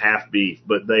buy even a half beef,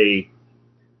 but they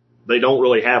don't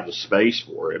really have the space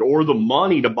for it or the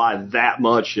money to buy that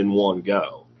much in one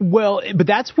go. Well, but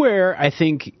that's where I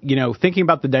think, thinking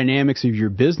about the dynamics of your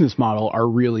business model are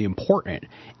really important,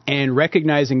 and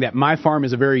recognizing that my farm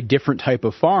is a very different type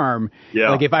of farm. Yeah.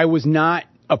 Like, if I was not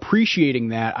appreciating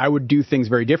that, I would do things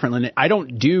very differently. And I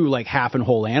don't do like half and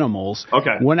whole animals.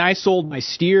 Okay. When I sold my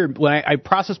steer, when I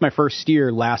processed my first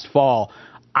steer last fall,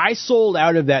 I sold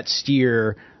out of that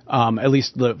steer, so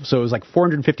it was like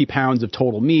 450 pounds of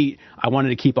total meat. I wanted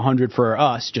to keep 100 for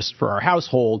us, just for our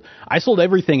household. I sold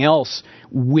everything else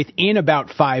within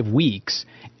about 5 weeks.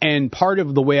 And part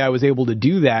of the way I was able to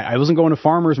do that, I wasn't going to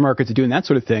farmers markets and doing that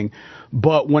sort of thing.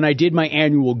 But when I did my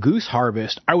annual goose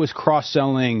harvest, I was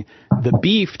cross-selling the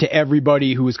beef to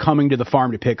everybody who was coming to the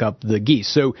farm to pick up the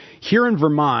geese. So here in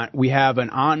Vermont, we have an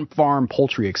on-farm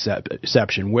poultry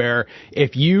exception where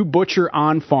if you butcher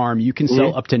on-farm, you can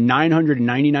sell up to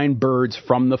 999 birds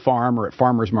from the farm or at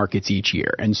farmers markets each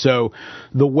year. And so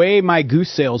the way my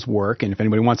goose sales work, and if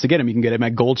anybody wants to get them, you can get them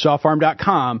at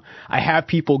goldshawfarm.com. I have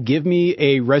people give me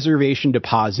a reservation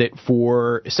deposit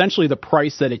for essentially the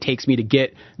price that it takes me to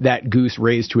get that goose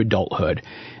raised to adulthood.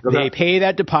 Okay. They pay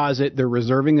that deposit. They're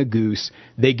reserving a goose.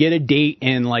 They get a date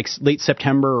in like late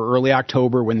September or early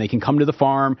October when they can come to the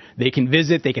farm. They can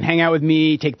visit. They can hang out with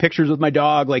me, take pictures with my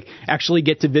dog, like actually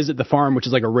get to visit the farm, which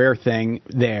is like a rare thing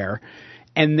there.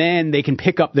 and then they can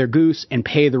pick up their goose and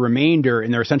pay the remainder,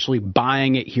 and they're essentially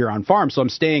buying it here on farm. So I'm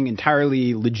staying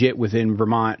entirely legit within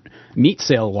Vermont meat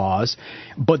sale laws.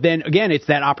 But then again, it's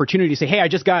that opportunity to say, hey, I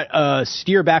just got a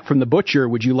steer back from the butcher.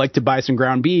 Would you like to buy some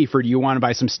ground beef, or do you want to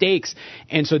buy some steaks?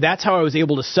 And so that's how I was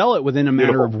able to sell it within a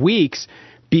matter of weeks,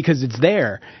 because it's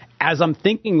there. As I'm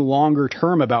thinking longer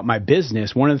term about my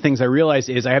business, one of the things I realized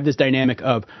is I have this dynamic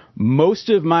of most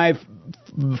of my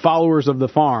followers of the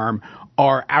farm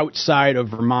are outside of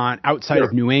Vermont, outside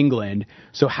of New England.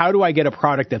 So how do I get a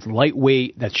product that's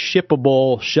lightweight, that's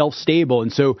shippable, shelf stable?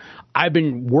 And so I've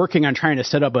been working on trying to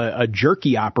set up a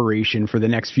jerky operation for the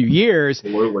next few years.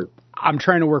 Absolutely. I'm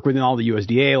trying to work within all the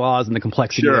USDA laws and the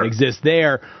complexity that exists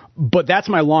there. But that's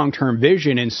my long-term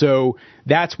vision. And so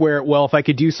that's where, well, if I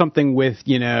could do something with,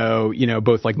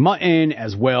 both like mutton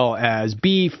as well as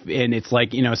beef, and it's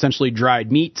like, essentially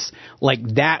dried meats,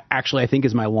 like that actually I think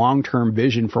is my long-term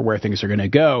vision for where things are going to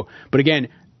go. But again,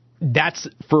 that's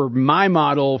for my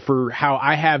model for how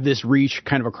I have this reach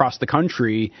kind of across the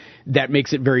country. That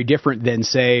makes it very different than,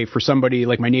 say, for somebody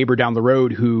like my neighbor down the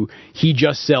road who he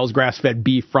just sells grass-fed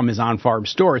beef from his on-farm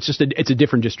store. It's just it's a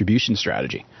different distribution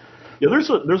strategy. Yeah,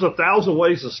 there's 1,000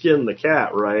 ways to skin the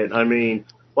cat, right? I mean,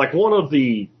 like one of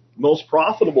the most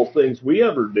profitable things we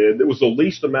ever did that was the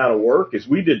least amount of work is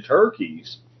we did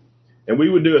turkeys, and we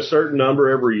would do a certain number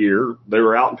every year. They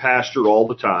were out in pasture all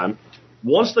the time.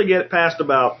 Once they get past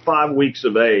about 5 weeks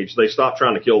of age, they stop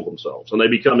trying to kill themselves, and they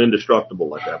become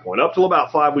indestructible at that point. Up till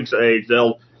about 5 weeks of age,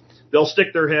 they'll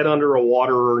stick their head under a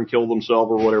waterer and kill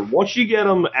themselves or whatever. Once you get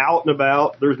them out and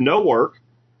about, there's no work.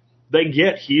 They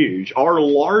get huge. Our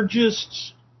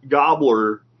largest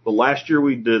gobbler, the last year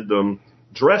we did them,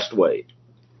 dressed weight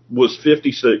was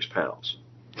 56 pounds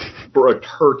for a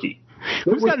turkey.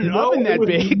 Who's got an oven that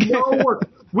big? No work.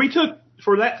 We took,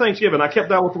 for that Thanksgiving, I kept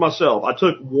that one for myself. I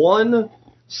took one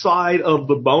side of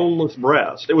the boneless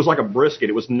breast. It was like a brisket.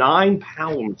 It was 9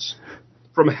 pounds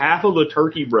from half of the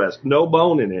turkey breast, no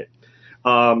bone in it.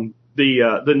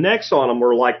 The necks on them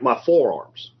were like my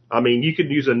forearms. I mean, you could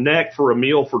use a neck for a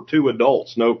meal for 2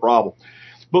 adults, no problem.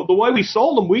 But the way we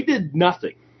sold them, we did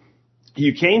nothing.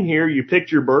 You came here, you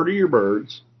picked your bird or your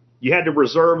birds. You had to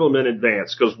reserve them in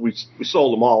advance because we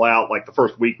sold them all out like the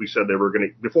first week we said they were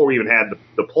going to, before we even had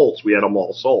the pulse, we had them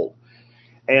all sold.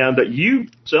 And you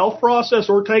self-process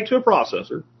or take to a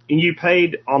processor, and you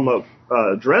paid on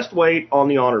the dressed weight on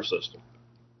the honor system.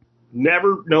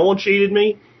 No one cheated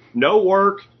me, no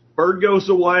work, bird goes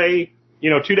away.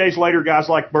 2 days later, guys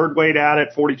like bird weighed out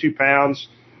at 42 pounds,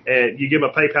 and you give them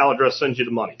a PayPal address, sends you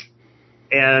the money.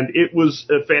 And it was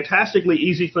a fantastically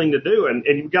easy thing to do. And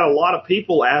you've got a lot of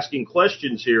people asking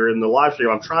questions here in the live stream.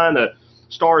 I'm trying to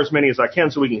star as many as I can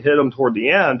so we can hit them toward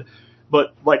the end.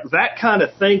 But like that kind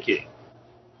of thinking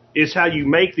is how you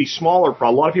make these smaller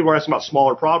a lot of people are asking about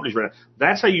smaller properties right now.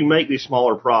 That's how you make these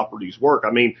smaller properties work.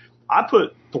 I mean, I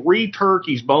put 3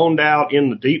 turkeys boned out in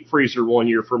the deep freezer one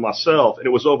year for myself, and it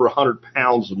was over 100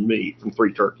 pounds of meat from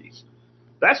 3 turkeys.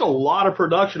 That's a lot of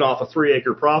production off a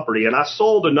 3-acre property, and I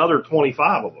sold another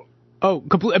 25 of them. Oh,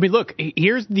 completely. I mean, look,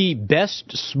 here's the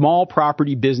best small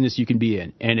property business you can be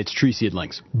in, and it's tree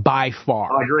seedlings by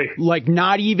far. I agree. Like,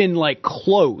 not even like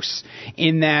close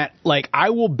in that, like, I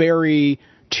will bury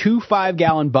 2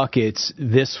 5-gallon buckets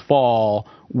this fall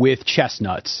with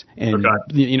chestnuts and,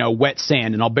 wet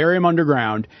sand, and I'll bury them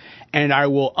underground, and I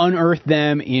will unearth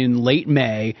them in late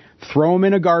May, throw them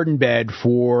in a garden bed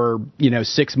for,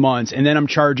 6 months, and then I'm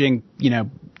charging,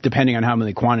 depending on how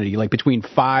many quantity, like between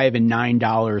 $5 and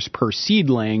 $9 per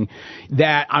seedling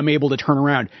that I'm able to turn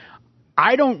around.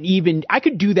 I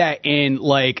could do that in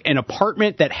like an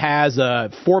apartment that has a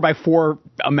 4x4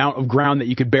 amount of ground that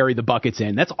you could bury the buckets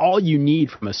in. That's all you need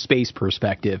from a space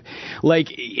perspective. Like,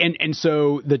 and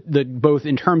so the both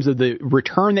in terms of the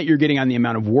return that you're getting on the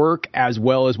amount of work as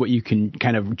well as what you can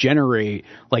kind of generate,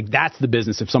 like that's the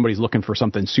business if somebody's looking for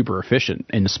something super efficient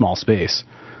in a small space.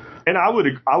 And I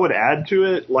would add to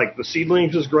it, like the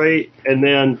seedlings is great. And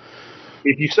then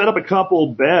if you set up a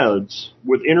couple beds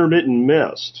with intermittent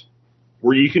mist,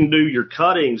 where you can do your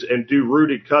cuttings and do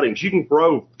rooted cuttings. You can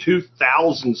grow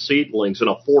 2,000 seedlings in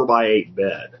a 4x8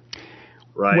 bed,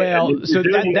 right? Well, so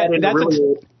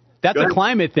that's a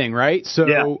climate thing, right?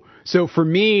 So for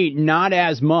me, not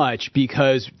as much,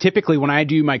 because typically when I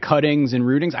do my cuttings and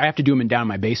rootings, I have to do them down in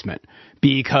my basement.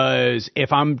 Because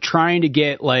if I'm trying to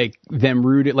get like them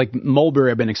rooted, like mulberry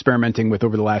I've been experimenting with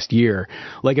over the last year,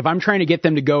 like if I'm trying to get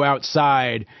them to go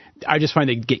outside, I just find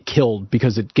they get killed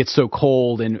because it gets so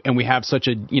cold and we have such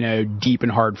a, deep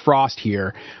and hard frost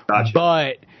here. Gotcha.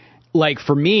 But like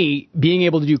for me, being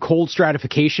able to do cold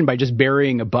stratification by just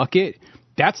burying a bucket,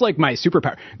 that's like my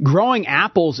superpower. Growing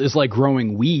apples is like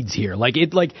growing weeds here. Like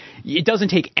it doesn't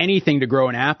take anything to grow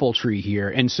an apple tree here.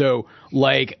 And so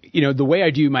like, the way I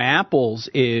do my apples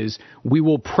is we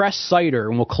will press cider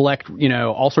and we'll collect,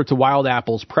 all sorts of wild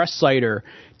apples, press cider,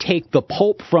 take the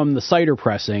pulp from the cider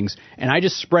pressings, and I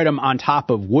just spread them on top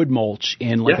of wood mulch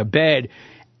in like a bed.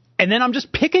 And then I'm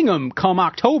just picking them come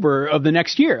October of the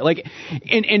next year. Like,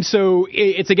 and so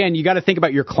it's again, you got to think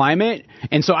about your climate.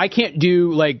 And so I can't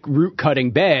do like root cutting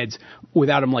beds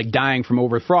without them like dying from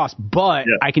overfrost, but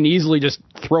I can easily just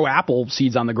throw apple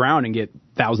seeds on the ground and get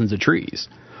thousands of trees.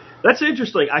 That's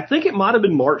interesting. I think it might have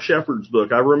been Mark Shepard's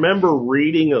book. I remember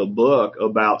reading a book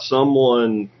about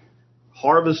someone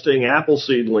harvesting apple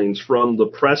seedlings from the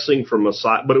pressing from a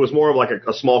site, but it was more of like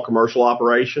a small commercial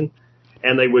operation.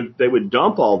 And they would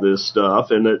dump all this stuff,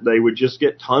 and they would just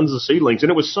get tons of seedlings. And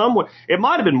it was it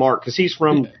might have been Mark, because he's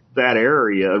from that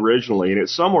area originally, and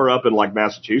it's somewhere up in like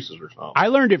Massachusetts or something. I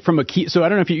learned it from so I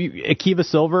don't know if Akiva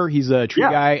Silver, he's a tree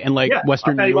guy in like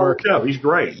Western New York. He's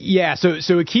great. Yeah, so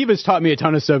Akiva's taught me a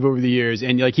ton of stuff over the years,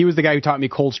 and like he was the guy who taught me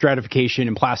cold stratification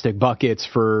in plastic buckets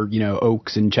for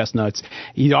oaks and chestnuts.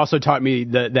 He also taught me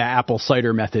the apple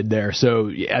cider method there. So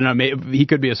I don't know, he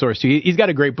could be a source too. He's got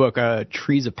a great book,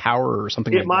 Trees of Power or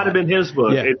something. It might have been his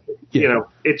book. I've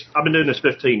been doing this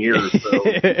 15 years, so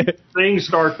things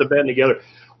start to bend together.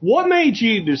 What made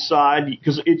you decide,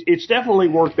 because it's definitely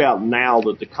worked out now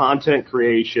that the content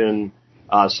creation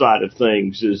side of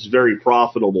things is very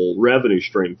profitable revenue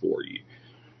stream for you.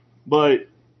 But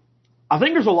I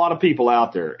think there's a lot of people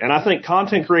out there, and I think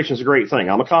content creation is a great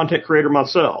thing. I'm a content creator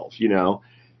myself,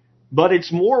 but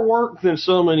it's more work than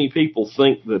so many people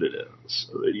think that it is.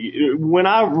 When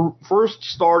I first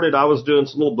started, I was doing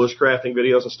some little bushcrafting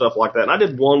videos and stuff like that, and I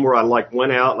did one where I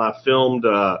went out and I filmed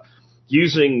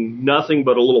using nothing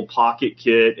but a little pocket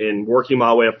kit and working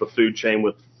my way up the food chain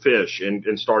with fish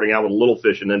and starting out with little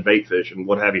fish and then bait fish and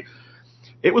what have you.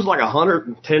 It was like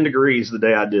 110 degrees the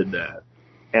day I did that.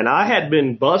 And I had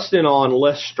been busting on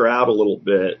Les Stroud a little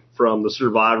bit from the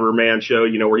Survivor Man show,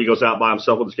 where he goes out by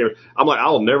himself with his camera. I'm like,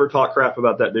 I'll never talk crap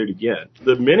about that dude again.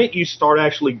 The minute you start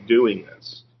actually doing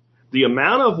this, the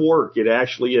amount of work it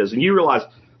actually is, and you realize,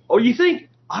 you think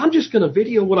I'm just going to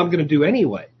video what I'm going to do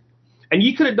anyway. And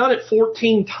you could have done it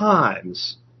 14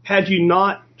 times had you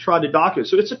not tried to document.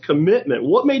 So it's a commitment.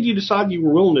 What made you decide you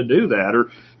were willing to do that?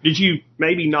 Or did you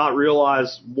maybe not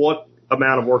realize what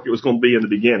amount of work it was going to be in the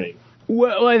beginning?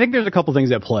 Well, I think there's a couple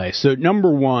things at play. So number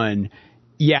one,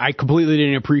 I completely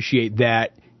didn't appreciate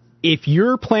that. If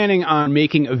you're planning on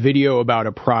making a video about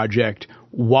a project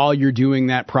while you're doing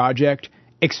that project,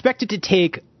 expect it to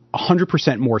take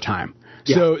 100% more time.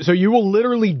 Yeah. So you will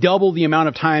literally double the amount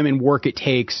of time and work it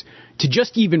takes to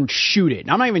just even shoot it.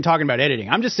 Now, I'm not even talking about editing.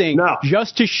 I'm just saying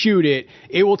just to shoot it,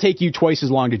 it will take you twice as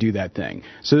long to do that thing.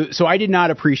 So I did not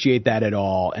appreciate that at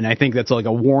all. And I think that's like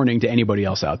a warning to anybody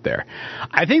else out there.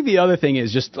 I think the other thing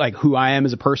is just like who I am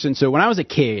as a person. So when I was a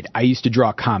kid, I used to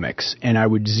draw comics, and I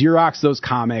would Xerox those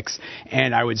comics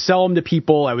and I would sell them to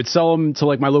people. I would sell them to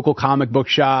like my local comic book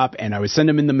shop, and I would send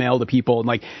them in the mail to people. And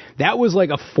like that was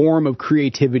like a form of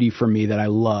creativity for me that I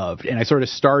loved. And I sort of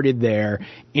started there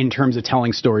in terms of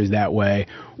telling stories that way.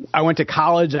 I went to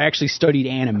college. I actually studied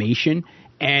animation,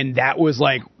 and that was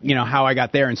like, how I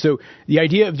got there. And so the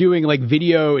idea of doing like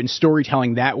video and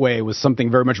storytelling that way was something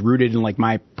very much rooted in like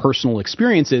my personal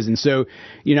experiences. And so,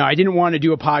 I didn't want to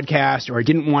do a podcast, or I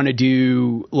didn't want to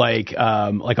do like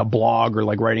a blog or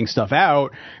like writing stuff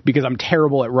out, because I'm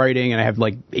terrible at writing and I have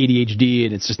like ADHD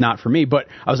and it's just not for me. But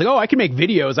I was like, I can make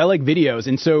videos. I like videos.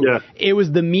 And so it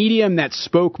was the medium that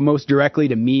spoke most directly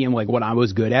to me and like what I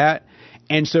was good at.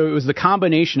 And so it was the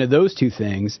combination of those two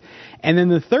things. And then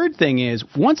the third thing is,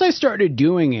 once I started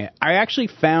doing it, I actually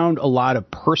found a lot of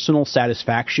personal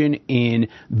satisfaction in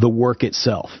the work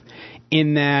itself,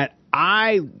 in that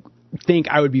I think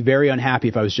I would be very unhappy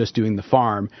if I was just doing the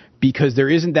farm, because there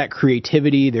isn't that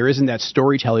creativity, there isn't that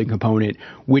storytelling component,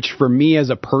 which for me as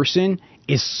a person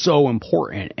is so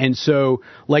important. And so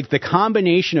like the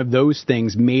combination of those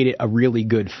things made it a really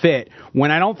good fit,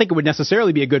 when I don't think it would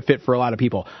necessarily be a good fit for a lot of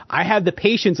people. I have the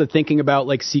patience of thinking about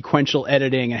like sequential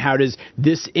editing and how does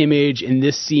this image in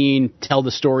this scene tell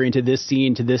the story into this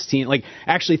scene to this scene, like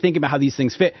actually thinking about how these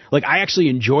things fit. Like I actually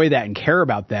enjoy that and care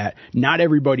about that. Not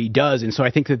everybody does. And so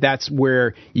I think that that's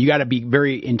where you got to be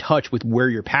very in touch with where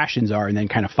your passions are and then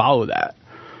kind of follow that.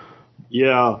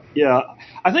 Yeah.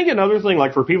 I think another thing,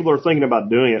 like for people that are thinking about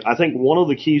doing it, I think one of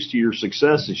the keys to your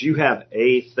success is you have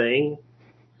a thing,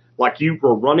 like you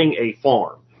are running a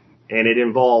farm, and it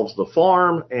involves the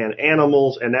farm and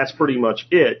animals, and that's pretty much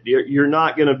it. You're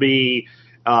not going to be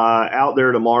out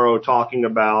there tomorrow talking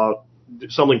about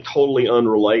something totally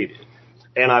unrelated.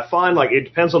 And I find like it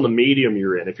depends on the medium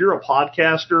you're in. If you're a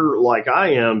podcaster like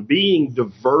I am, being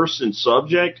diverse in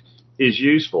subject is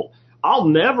useful. I'll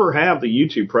never have the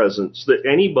YouTube presence that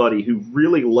anybody who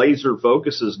really laser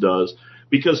focuses does,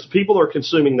 because people are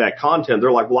consuming that content.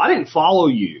 They're like, well, I didn't follow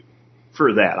you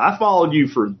for that. I followed you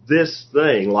for this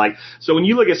thing. Like, so when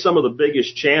you look at some of the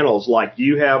biggest channels, like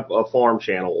you have a farm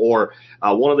channel, or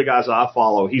one of the guys I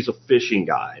follow, he's a fishing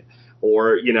guide.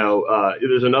 Or,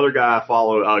 there's another guy I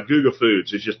follow, Guga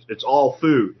Foods. It's all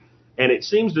food. And it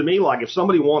seems to me like if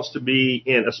somebody wants to be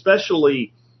in,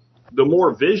 especially the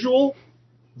more visual,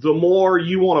 the more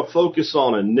you want to focus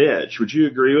on a niche. Would you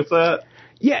agree with that?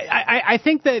 Yeah, I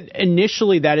think that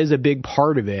initially that is a big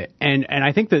part of it. And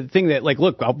I think the thing that, like,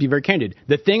 look, I'll be very candid.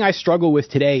 The thing I struggle with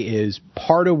today is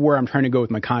part of where I'm trying to go with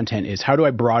my content is how do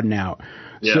I broaden out?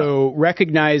 Yeah. So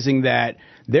recognizing that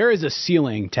there is a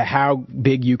ceiling to how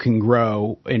big you can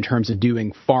grow in terms of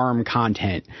doing farm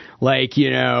content. Like,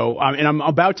 and I'm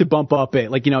about to bump up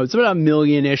it. Like, it's about 1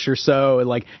 million-ish or so. And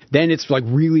like, then it's like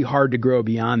really hard to grow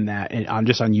beyond that. And I'm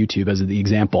just on YouTube as the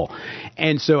example.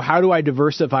 And so how do I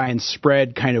diversify and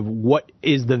spread kind of what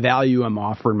is the value I'm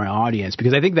offering my audience?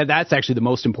 Because I think that that's actually the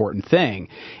most important thing.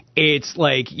 It's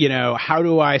like, how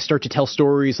do I start to tell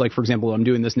stories? Like, for example, I'm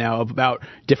doing this now about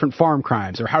different farm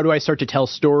crimes, or how do I start to tell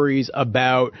stories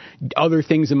about other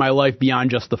things in my life beyond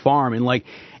just the farm? And like,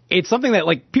 it's something that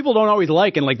like people don't always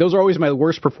like. And like, those are always my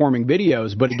worst performing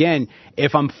videos. But again,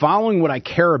 if I'm following what I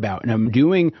care about and I'm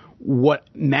doing what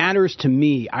matters to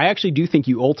me, I actually do think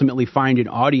you ultimately find an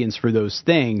audience for those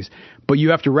things, but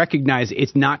you have to recognize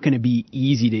it's not going to be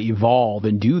easy to evolve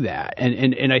and do that.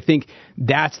 And I think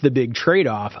that's the big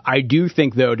trade-off. I do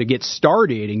think, though, to get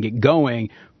started and get going,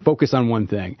 focus on one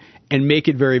thing and make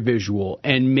it very visual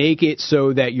and make it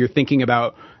so that you're thinking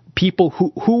about people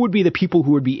who would be the people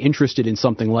who would be interested in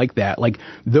something like that. Like,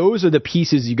 those are the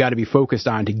pieces you got to be focused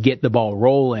on to get the ball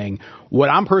rolling. What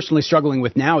I'm personally struggling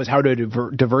with now is how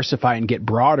to diversify and get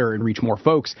broader and reach more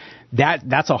folks.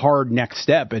 That's a hard next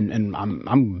step, and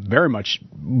I'm very much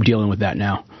dealing with that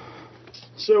now.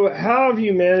 So how have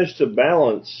you managed to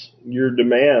balance your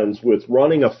demands with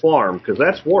running a farm, because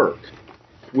that's work,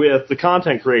 with the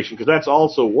content creation, because that's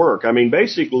also work? I mean,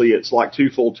 basically, it's like 2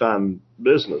 full-time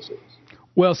businesses.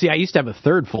 Well, see, I used to have a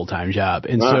third full-time job.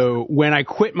 And so when I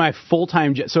quit my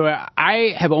full-time job, so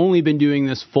I have only been doing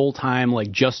this full-time,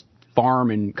 like just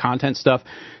farm and content stuff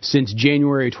since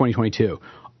January 2022.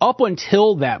 Up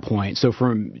until that point, so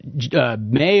from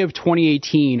May of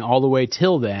 2018 all the way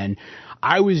till then,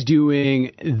 I was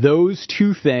doing those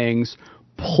 2 things.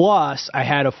 Plus, I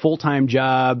had a full-time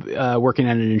job working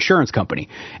at an insurance company.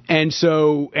 And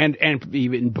so, and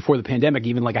even before the pandemic,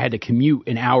 even like I had to commute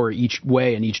an hour each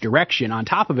way in each direction on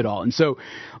top of it all. And so,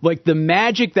 like, the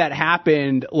magic that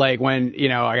happened, like when,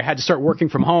 I had to start working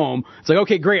from home, it's like,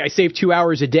 okay, great, I saved 2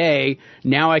 hours a day.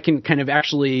 Now I can kind of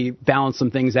actually balance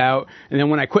some things out. And then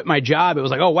when I quit my job, it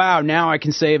was like, oh, wow, now I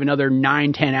can save another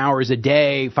 9-10 hours a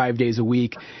day, 5 days a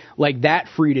week. Like, that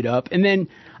freed it up. And then,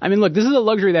 I mean, look, this is a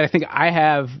luxury that I think I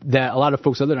have that a lot of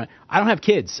folks other than I don't have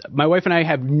kids. My wife and I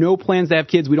have no plans to have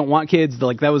kids. We don't want kids.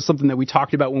 Like, that was something that we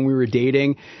talked about when we were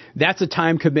dating. That's a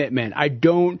time commitment. I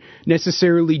don't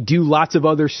necessarily do lots of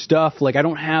other stuff. Like, I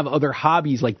don't have other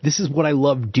hobbies. Like, this is what I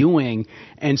love doing.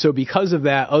 And so because of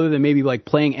that, other than maybe like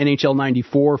playing NHL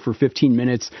 94 for 15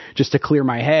 minutes just to clear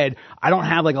my head, I don't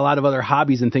have like a lot of other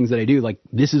hobbies and things that I do. Like,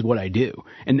 this is what I do.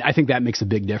 And I think that makes a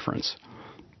big difference.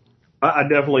 I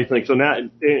definitely think so. Now,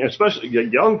 especially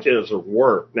young kids are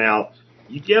work. Now,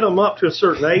 you get them up to a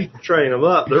certain age, train them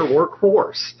up, they're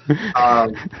workhorse.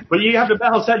 But you have to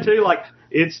balance that too. Like,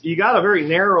 you got a very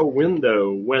narrow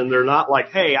window when they're not like,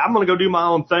 hey, I'm going to go do my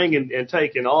own thing and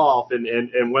taking off,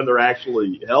 and when they're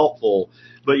actually helpful.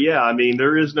 But yeah, I mean,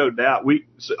 there is no doubt.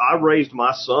 I raised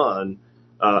my son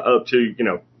up to,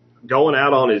 going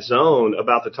out on his own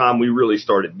about the time we really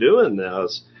started doing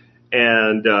this.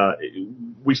 And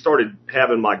we started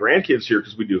having my grandkids here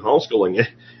because we do homeschooling. And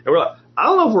we're like, I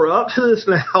don't know if we're up to this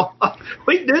now.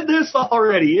 We did this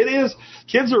already.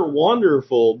 Kids are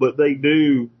wonderful, but they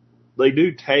do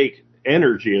take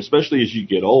energy, especially as you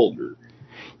get older.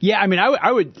 Yeah, I mean,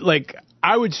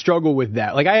 I would struggle with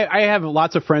that. Like, I have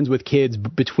lots of friends with kids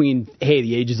between,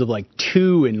 the ages of like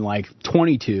 2 and like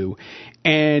 22.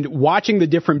 And watching the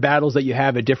different battles that you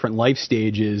have at different life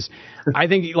stages, I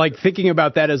think like thinking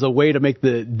about that as a way to make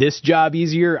this job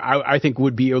easier, I think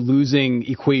would be a losing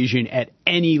equation at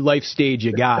any life stage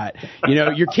you got. You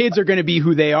know, your kids are going to be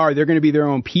who they are. They're going to be their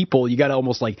own people. You got to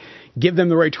almost like give them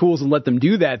the right tools and let them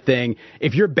do that thing.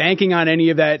 If you're banking on any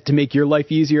of that to make your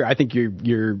life easier, I think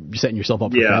you're setting yourself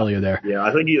up for failure there. Yeah,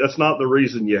 I think that's not the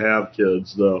reason you have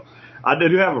kids, though. I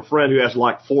do have a friend who has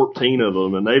like 14 of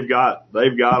them, and they've got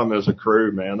them as a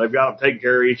crew, man. They've got them taking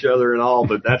care of each other and all,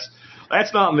 but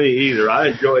that's not me either. I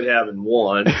enjoyed having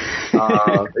one.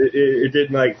 It did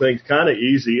make things kind of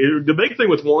easy. The big thing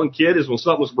with one kid is when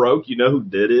something's broke, you know who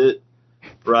did it,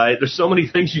 right? There's so many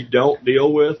things you don't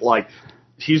deal with, like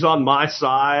she's on my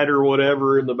side or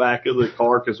whatever in the back of the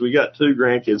car, because we got 2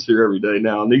 grandkids here every day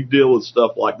now, and they deal with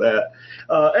stuff like that.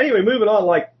 Anyway, moving on,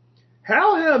 like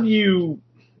how have you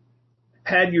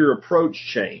had your approach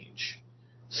change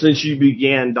since you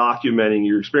began documenting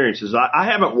your experiences? I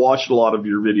haven't watched a lot of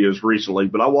your videos recently,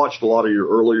 but I watched a lot of your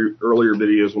earlier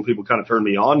videos when people kind of turned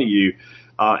me on to you.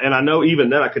 And I know even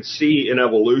then I could see an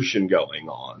evolution going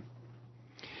on.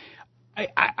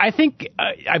 I think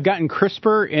I've gotten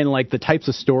crisper in like the types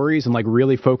of stories and like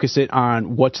really focus it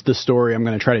on what's the story I'm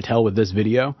going to try to tell with this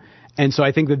video. And so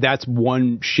I think that's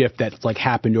one shift that's like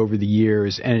happened over the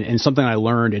years and something I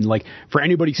learned. And like for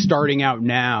anybody starting out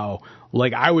now,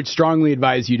 like I would strongly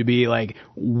advise you to be like,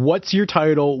 what's your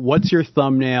title? What's your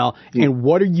thumbnail? And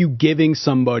what are you giving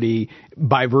somebody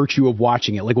by virtue of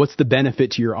watching it? Like what's the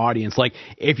benefit to your audience? Like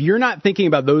if you're not thinking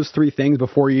about those 3 things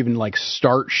before you even like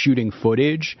start shooting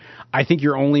footage, I think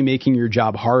you're only making your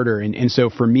job harder. And so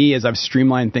for me, as I've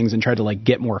streamlined things and tried to like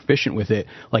get more efficient with it,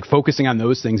 like focusing on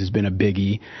those things has been a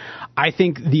biggie. I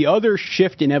think the other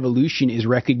shift in evolution is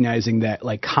recognizing that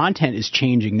like content is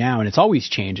changing now, and it's always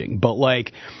changing, but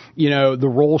like, you know, the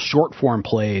role short form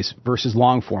plays versus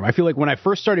long form. I feel like when I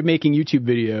first started making YouTube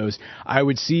videos, I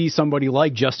would see somebody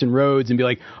like Justin Rhodes and be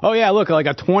like, oh yeah, look, like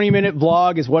a 20-minute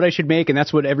vlog is what I should make, and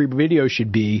that's what every video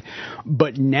should be.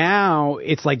 But now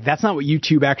it's like, that's not what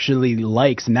YouTube actually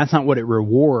likes, and that's not what it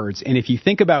rewards. And if you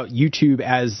think about YouTube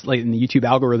as like in the YouTube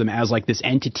algorithm as like this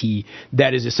entity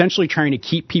that is essentially trying to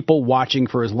keep people watching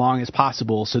for as long as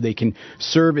possible so they can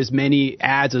serve as many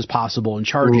ads as possible and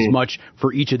charge as much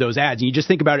for each of those ads. And you just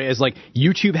think about it as like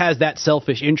YouTube has that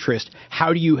selfish interest.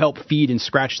 How do you help feed and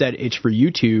scratch that itch for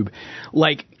YouTube?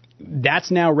 Like that's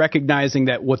now recognizing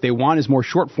that what they want is more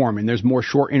short form and there's more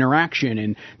short interaction,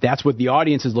 and that's what the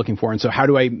audience is looking for. And so how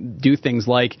do I do things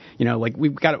like, you know, like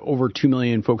we've got over 2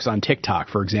 million folks on TikTok,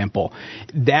 for example.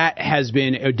 That has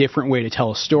been a different way to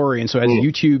tell a story. And so as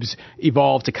YouTube's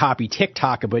evolved to copy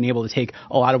TikTok, I've been able to take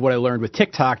a lot of what I learned with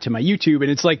TikTok to my YouTube.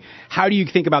 And it's like, how do you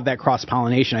think about that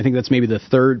cross-pollination? I think that's maybe the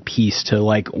third piece to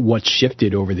like what's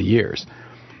shifted over the years.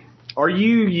 Are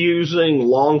you using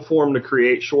long form to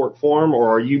create short form, or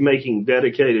are you making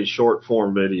dedicated short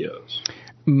form videos?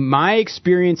 My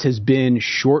experience has been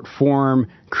short form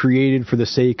created for the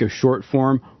sake of short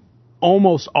form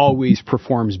almost always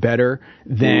performs better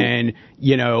than,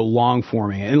 you know, long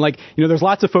forming. And like, you know, there's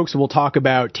lots of folks who will talk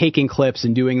about taking clips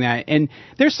and doing that. And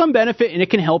there's some benefit and it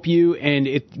can help you. And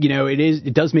it, you know,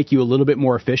 it does make you a little bit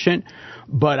more efficient.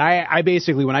 But I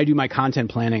basically, when I do my content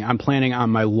planning, I'm planning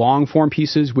on my long form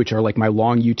pieces, which are like my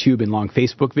long YouTube and long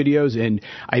Facebook videos. And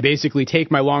I basically take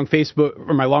my long Facebook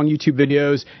or my long YouTube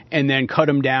videos and then cut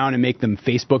them down and make them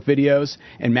Facebook videos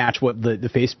and match what the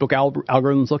Facebook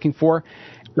algorithm is looking for.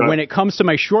 When it comes to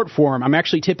my short form, I'm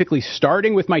actually typically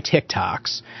starting with my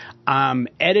TikToks. I'm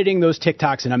editing those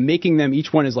TikToks and I'm making them,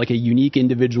 each one is like a unique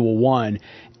individual one.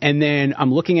 And then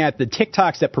I'm looking at the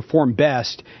TikToks that perform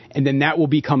best, and then that will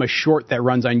become a short that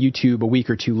runs on YouTube a week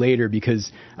or two later,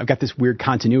 because I've got this weird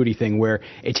continuity thing where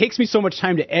it takes me so much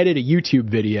time to edit a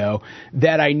YouTube video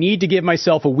that I need to give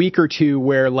myself a week or two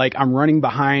where like I'm running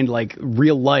behind like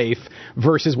real life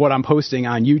versus what I'm posting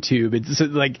on YouTube. It's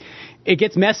like, it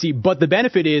gets messy, but the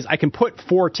benefit is I can put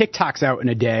 4 TikToks out in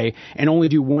a day and only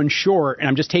do 1 short, and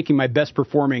I'm just taking my best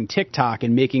performing TikTok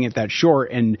and making it that short,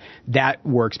 and that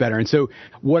works better. And so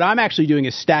what I'm actually doing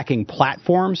is stacking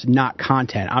platforms, not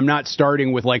content. I'm not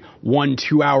starting with like 1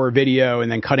 2-hour video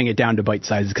and then cutting it down to bite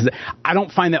sizes, because I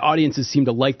don't find that audiences seem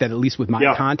to like that, at least with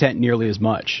my content, nearly as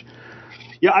much.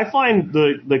 Yeah, I find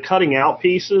the cutting out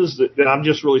pieces that I've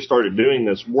just really started doing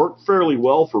this work fairly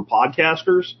well for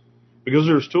podcasters, because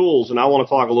there's tools, and I want to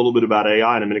talk a little bit about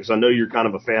AI in a minute, because I know you're kind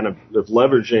of a fan of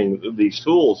leveraging these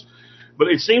tools. But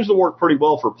it seems to work pretty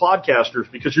well for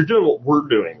podcasters because you're doing what we're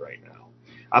doing right now.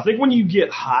 I think when you get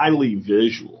highly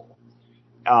visual,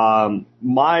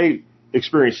 my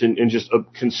experience in just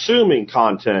consuming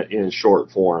content in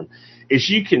short form is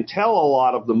you can tell a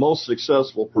lot of the most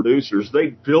successful producers, they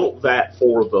built that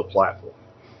for the platform.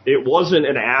 It wasn't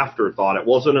an afterthought. It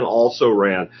wasn't an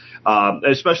also-ran,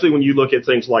 especially when you look at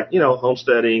things like,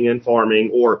 homesteading and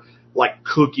farming or like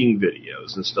cooking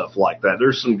videos and stuff like that.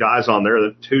 There's some guys on there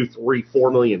that 2, 3,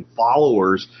 4 million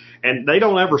followers, and they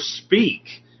don't ever speak.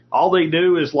 All they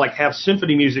do is like have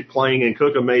symphony music playing and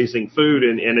cook amazing food,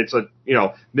 and it's a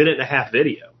minute and a half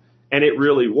video, and it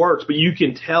really works. But you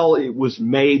can tell it was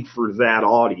made for that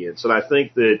audience, and I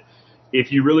think that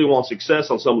if you really want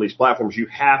success on some of these platforms, you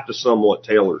have to somewhat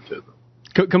tailor to them.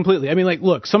 Completely. I mean, like,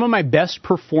 look, some of my best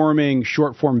performing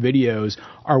short form videos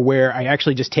are where I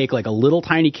actually just take like a little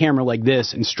tiny camera like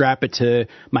this and strap it to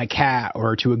my cat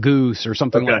or to a goose or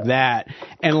something like that.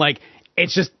 And like,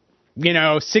 it's just,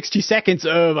 60 seconds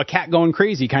of a cat going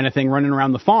crazy kind of thing running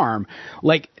around the farm.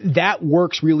 Like, that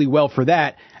works really well for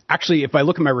that. Actually, if I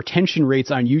look at my retention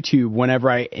rates on YouTube, whenever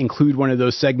I include one of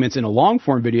those segments in a long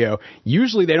form video,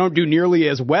 usually they don't do nearly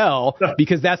as well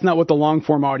because that's not what the long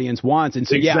form audience wants. And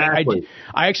so, exactly.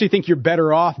 I actually think you're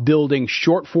better off building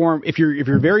short form. If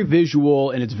you're very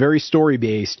visual and it's very story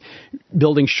based,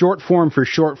 building short form for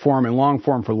short form and long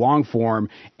form for long form,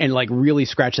 and like really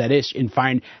scratch that itch and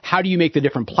find how do you make the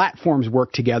different platforms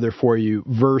work together for you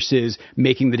versus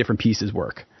making the different pieces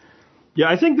work. Yeah,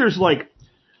 I think there's like,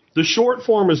 the short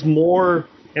form is more,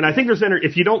 and I think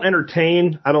if you don't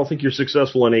entertain, I don't think you're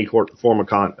successful in any form of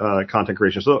content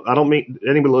creation. So I don't mean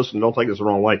anybody listening, don't take this the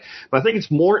wrong way, but I think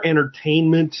it's more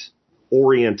entertainment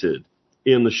oriented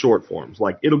in the short forms.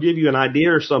 Like, it'll give you an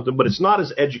idea or something, but it's not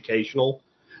as educational.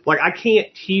 Like, I can't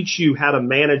teach you how to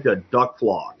manage a duck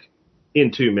flock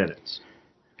in 2 minutes,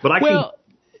 but I can.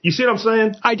 You see what I'm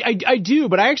saying? I do,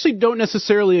 but I actually don't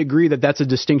necessarily agree that that's a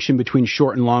distinction between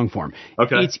short and long form.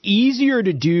 Okay. It's easier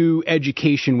to do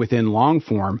education within long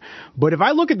form, but if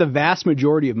I look at the vast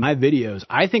majority of my videos,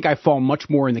 I think I fall much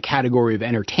more in the category of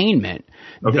entertainment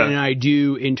than I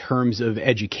do in terms of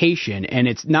education. And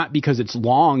it's not because it's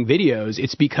long videos,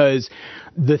 it's because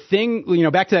the thing,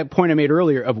 back to that point I made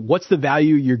earlier of what's the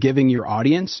value you're giving your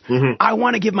audience. Mm-hmm. I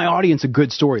want to give my audience a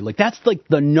good story. Like, that's like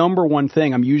the number one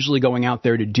thing I'm usually going out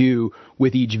there to do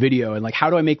with each video. And like, how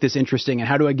do I make this interesting and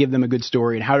how do I give them a good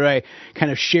story and how do I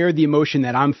kind of share the emotion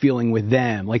that I'm feeling with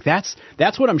them? Like, that's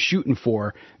what I'm shooting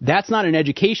for. That's not an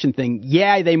education thing.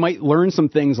 Yeah, they might learn some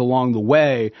things along the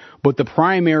way, but the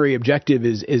primary objective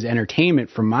is entertainment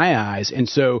from my eyes. And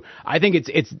so I think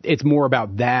it's more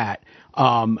about that.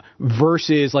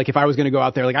 Versus like if I was going to go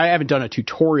out there, like I haven't done a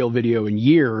tutorial video in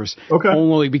years,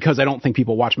 only because I don't think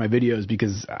people watch my videos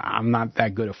because I'm not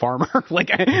that good a farmer.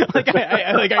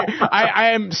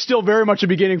 I am still very much a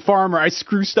beginning farmer. I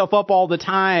screw stuff up all the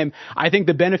time. I think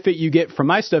the benefit you get from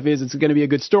my stuff is it's going to be a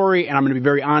good story and I'm going to be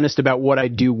very honest about what I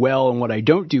do well and what I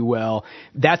don't do well.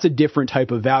 That's a different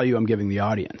type of value I'm giving the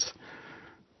audience.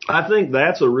 I think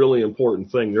that's a really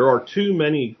important thing. There are too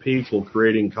many people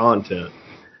creating content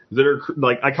that are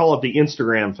like, I call it the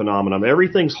Instagram phenomenon.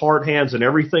 Everything's hard hands and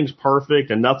everything's perfect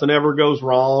and nothing ever goes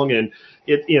wrong. And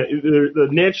the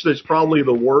niche that's probably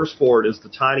the worst for it is the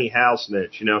tiny house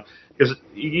niche, because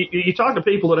you talk to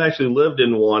people that actually lived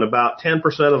in one, about 10%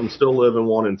 of them still live in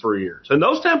one in 3 years. And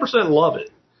those 10% love it.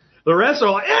 The rest are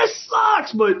like, it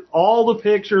sucks, but all the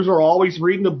pictures are always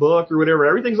reading a book or whatever.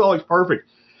 Everything's always perfect.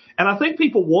 And I think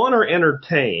people, one, are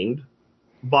entertained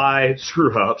by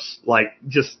screw-ups,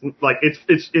 it's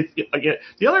again,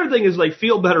 the other thing is they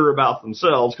feel better about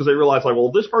themselves because they realize, like,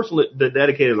 well, this person that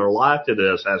dedicated their life to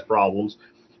this has problems,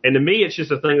 and to me, it's just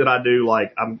a thing that I do,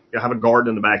 like, I have a garden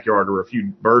in the backyard or a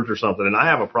few birds or something, and I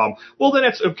have a problem. Well, then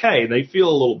it's okay. They feel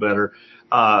a little better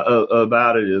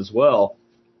about it as well.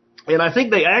 And I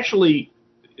think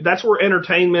that's where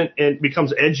entertainment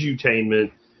becomes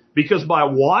edutainment, because by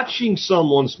watching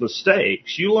someone's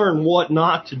mistakes, you learn what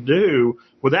not to do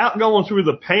without going through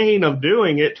the pain of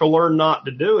doing it to learn not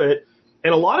to do it.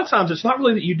 And a lot of times it's not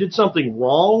really that you did something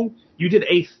wrong. You did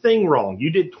a thing wrong.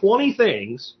 You did 20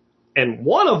 things, and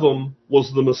one of them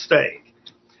was the mistake.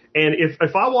 And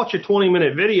if I watch a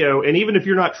 20-minute video, and even if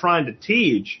you're not trying to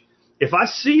teach, if I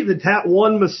see that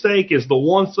one mistake is the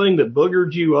one thing that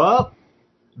boogered you up,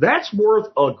 that's worth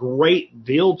a great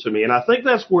deal to me. And I think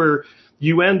that's where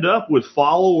you end up with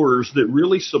followers that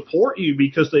really support you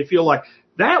because they feel like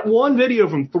that one video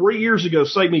from 3 years ago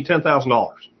saved me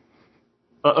 $10,000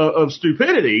 of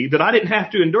stupidity that I didn't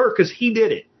have to endure because he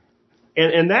did it.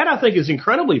 And that, I think, is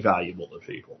incredibly valuable to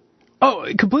people. Oh,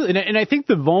 completely. And I think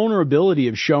the vulnerability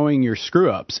of showing your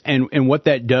screw-ups and what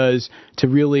that does to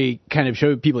really kind of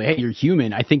show people, hey, you're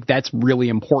human, I think that's really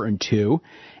important too.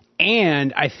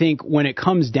 And I think when it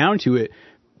comes down to it,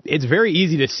 it's very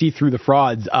easy to see through the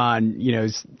frauds on,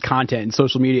 content and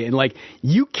social media. And like,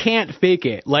 you can't fake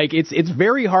it. Like, it's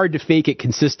very hard to fake it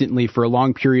consistently for a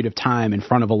long period of time in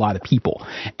front of a lot of people.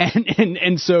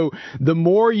 And so the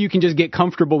more you can just get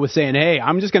comfortable with saying, hey,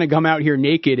 I'm just going to come out here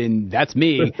naked and that's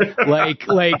me.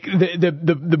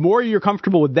 the more you're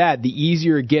comfortable with that, the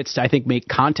easier it gets to, I think, make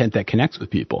content that connects with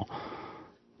people.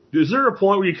 Is there a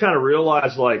point where you kind of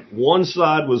realize like one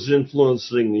side was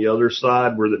influencing the other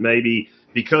side, where that maybe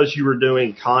because you were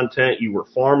doing content, you were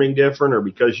farming different, or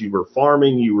because you were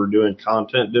farming, you were doing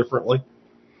content differently?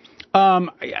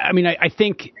 I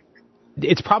think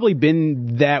it's probably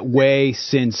been that way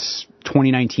since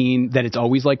 2019, that it's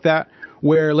always like that.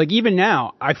 Where, like, even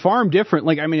now, I farm different.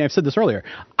 Like, I've said this earlier.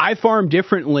 I farm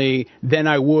differently than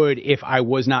I would if I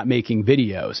was not making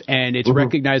videos. And it's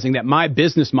recognizing that my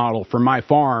business model for my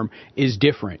farm is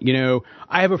different.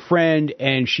 I have a friend,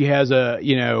 and she has a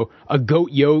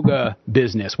goat yoga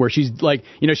business where she's like,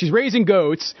 she's raising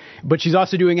goats, but she's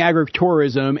also doing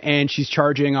agritourism, and she's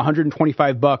charging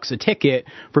 $125 a ticket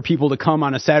for people to come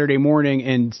on a Saturday morning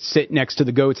and sit next to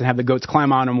the goats and have the goats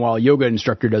climb on them while a yoga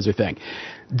instructor does her thing.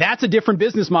 That's a different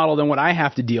business model than what I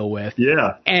have to deal with.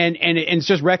 Yeah. And it's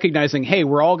just recognizing, hey,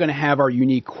 we're all going to have our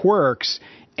unique quirks,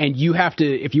 and you have to,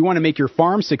 if you want to make your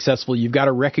farm successful, you've got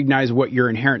to recognize what your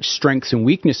inherent strengths and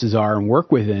weaknesses are and work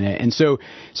within it. And so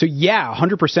yeah,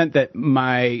 100% that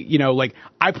my,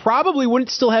 I probably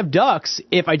wouldn't still have ducks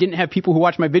if I didn't have people who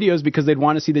watch my videos because they'd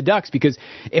want to see the ducks. Because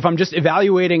if I'm just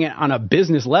evaluating it on a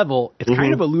business level, it's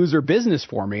kind of a loser business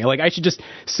for me. Like, I should just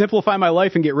simplify my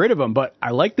life and get rid of them. But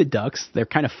I like the ducks. They're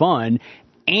kind of fun.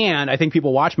 And I think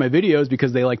people watch my videos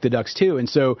because they like the ducks too. And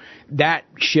so that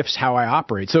shifts how I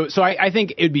operate. So I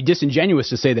think it would be disingenuous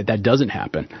to say that doesn't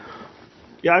happen.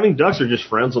 Yeah, ducks are just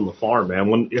friends on the farm,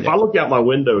 man. If I look out my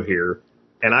window here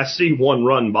and I see one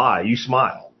run by, you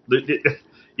smile. But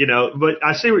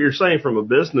I see what you're saying from a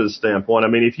business standpoint.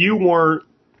 If you weren't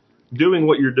doing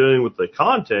what you're doing with the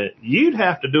content, you'd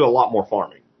have to do a lot more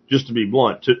farming, just to be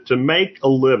blunt, to make a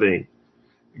living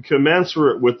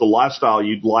commensurate with the lifestyle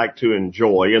you'd like to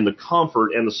enjoy and the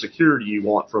comfort and the security you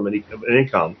want from an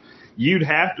income. You'd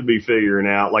have to be figuring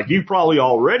out, like, you probably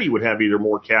already would have either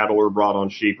more cattle or brought on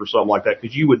sheep or something like that,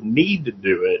 because you would need to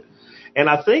do it. And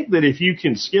I think that if you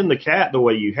can skin the cat the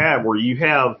way you have, where you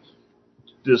have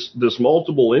this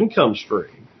multiple income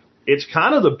stream, it's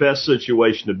kind of the best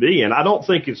situation to be in. I don't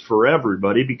think it's for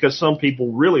everybody, because some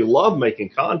people really love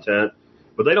making content,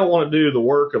 but they don't want to do the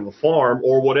work of a farm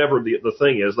or whatever the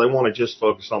thing is. They want to just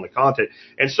focus on the content.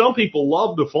 And some people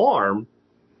love to farm,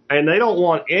 and they don't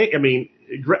want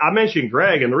I mentioned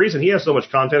Greg, and the reason he has so much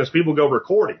content is people go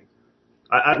recording.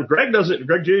 Greg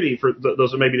Judy, for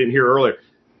those that maybe didn't hear earlier,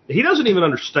 he doesn't even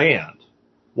understand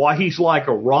why he's like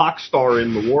a rock star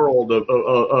in the world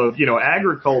of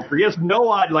agriculture. He has no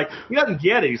idea. Like, he doesn't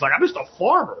get it. He's like, I'm just a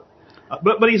farmer.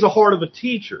 But he's a heart of a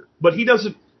teacher. But he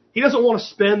doesn't want to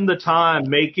spend the time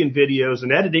making videos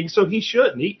and editing, so he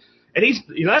shouldn't.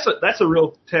 That's a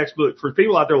real textbook for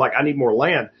people out there like, I need more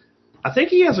land. I think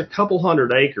he has a couple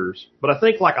hundred acres, but I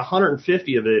think like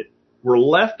 150 of it were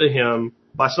left to him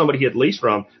by somebody he had leased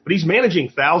from. But he's managing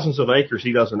thousands of acres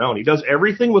he doesn't own. He does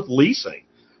everything with leasing.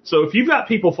 So if you've got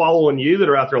people following you that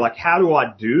are out there like, how do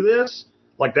I do this?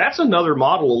 Like, that's another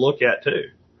model to look at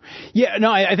too. Yeah,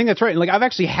 no, I think that's right. And like, I've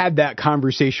actually had that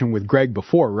conversation with Greg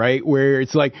before, right? Where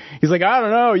it's like, he's like, I don't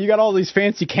know, you got all these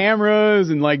fancy cameras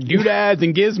and like doodads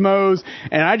and gizmos,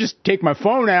 and I just take my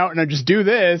phone out and I just do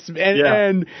this.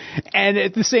 And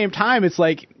at the same time, it's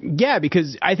like, yeah,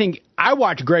 because I think I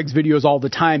watch Greg's videos all the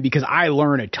time because I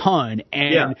learn a ton.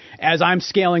 And as I'm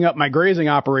scaling up my grazing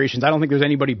operations, I don't think there's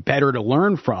anybody better to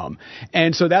learn from.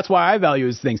 And so that's why I value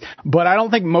his things. But I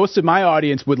don't think most of my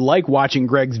audience would like watching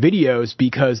Greg's videos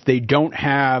because they don't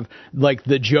have like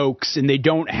the jokes, and they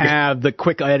don't have the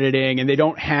quick editing, and they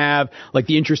don't have like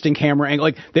the interesting camera angle.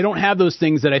 Like, they don't have those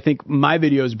things that I think my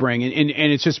videos bring. And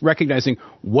it's just recognizing,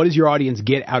 what does your audience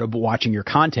get out of watching your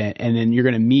content? And then you're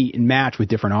going to meet and match with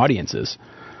different audiences.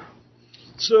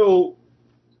 So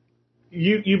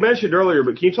you mentioned earlier,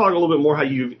 but can you talk a little bit more how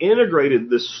you've integrated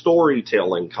this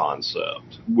storytelling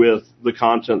concept with the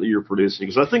content that you're producing?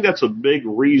 Because I think that's a big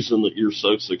reason that you're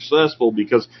so successful,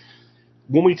 because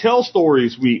when we tell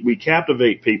stories, we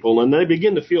captivate people, and they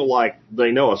begin to feel like they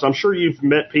know us. I'm sure you've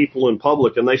met people in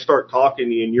public, and they start talking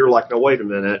to you, and you're like, no, wait a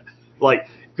minute. Like,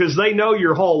 because they know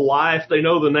your whole life. They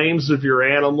know the names of your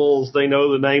animals. They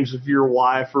know the names of your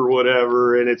wife or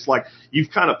whatever. And it's like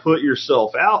you've kind of put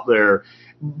yourself out there.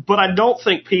 But I don't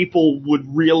think people would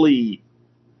really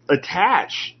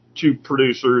attach to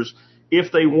producers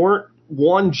if they weren't,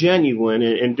 one, genuine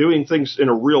and doing things in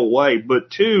a real way,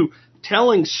 but two,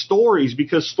 telling stories,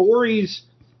 because stories,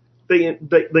 they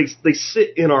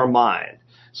sit in our mind.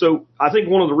 So I think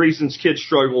one of the reasons kids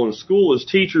struggle in school is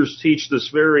teachers teach this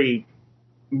very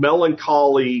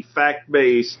melancholy,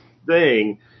 fact-based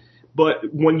thing.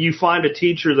 But when you find a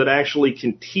teacher that actually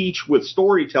can teach with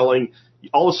storytelling,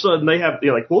 all of a sudden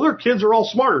they're like, well, their kids are all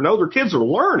smarter. No, their kids are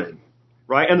learning,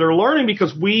 right? And they're learning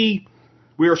because we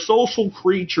are social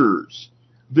creatures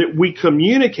that we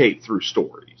communicate through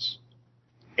stories.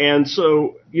 And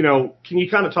so, can you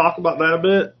kind of talk about that a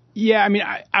bit? Yeah, I mean,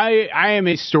 I am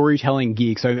a storytelling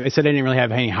geek, so I said I didn't really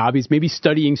have any hobbies. Maybe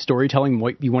studying storytelling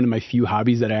might be one of my few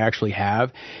hobbies that I actually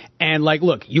have. And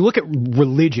look, you look at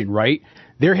religion, right?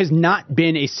 There has not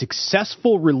been a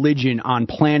successful religion on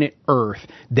planet Earth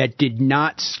that did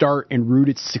not start and root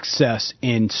its success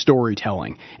in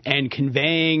storytelling and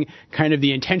conveying kind of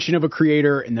the intention of a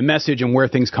creator and the message and where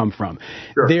things come from.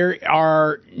 Sure. There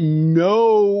are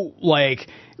no,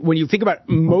 when you think about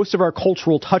most of our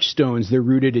cultural touchstones, they're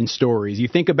rooted in stories. You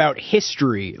think about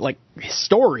history,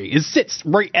 story sits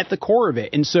right at the core of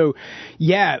it. And so,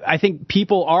 yeah, I think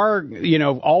people are,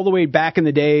 all the way back in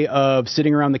the day of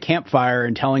sitting around the campfire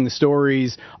and telling the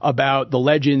stories about the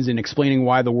legends and explaining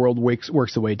why the world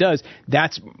works the way it does.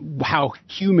 That's how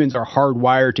humans are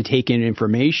hardwired to take in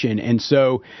information. And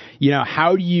so,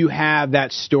 how do you have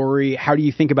that story? How do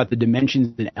you think about the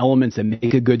dimensions and elements that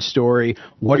make a good story?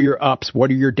 What are your ups?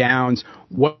 What are your downs?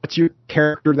 What's your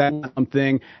character that wants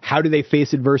something? How do they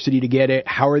face adversity to get it?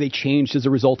 How are they changed as a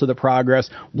result of the progress?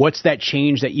 What's that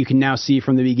change that you can now see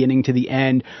from the beginning to the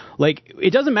end?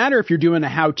 It doesn't matter if you're doing a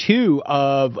how-to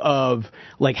of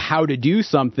how to do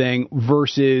something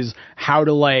versus how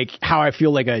I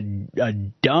feel like a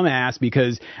dumbass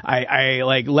because I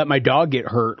let my dog get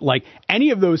hurt.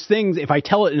 Any of those things, if I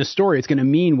tell it in a story, it's going to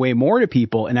mean way more to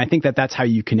people. And I think that that's how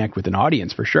you connect with an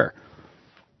audience for sure.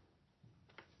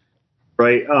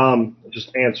 Right.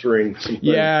 Just answering some things.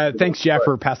 Yeah. Thanks, Jeff,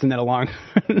 for passing that along.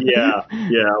 Yeah.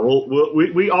 Well,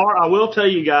 we are. I will tell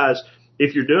you guys,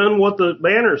 if you're doing what the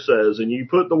banner says and you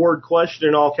put the word question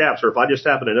in all caps, or if I just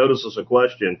happen to notice it's a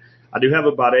question, I do have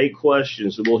about 8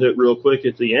 questions that we'll hit real quick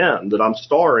at the end that I'm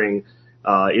starring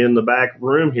in the back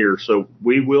room here. So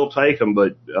we will take them,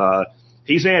 but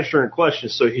he's answering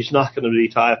questions, so he's not going to be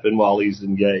typing while he's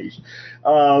engaged.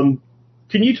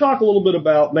 Can you talk a little bit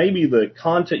about maybe the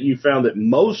content you found that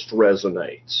most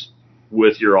resonates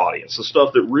with your audience? The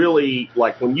stuff that really,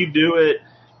 when you do it,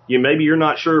 maybe you're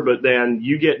not sure, but then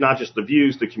you get not just the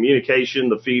views, the communication,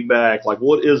 the feedback.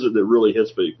 What is it that really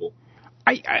hits people?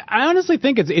 I honestly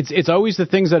think it's always the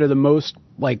things that are the most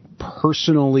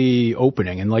personally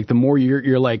opening, and the more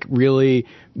you're really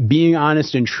being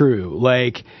honest and true.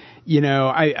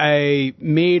 I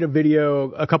made a video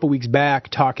a couple weeks back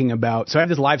talking about, so I have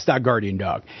this livestock guardian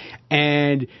dog,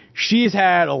 and she's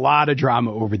had a lot of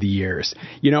drama over the years.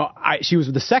 She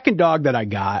was the second dog that I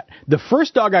got. The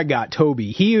first dog I got,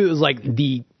 Toby, he was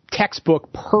the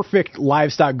textbook perfect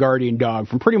livestock guardian dog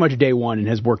from pretty much day one and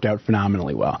has worked out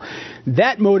phenomenally well.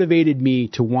 That motivated me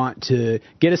to want to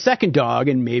get a second dog,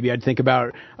 and maybe I'd think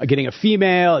about getting a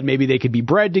female, and maybe they could be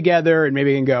bred together, and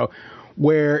maybe I can go,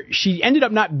 where she ended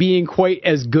up not being quite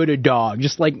as good a dog,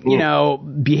 just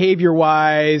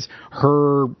behavior-wise,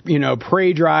 her,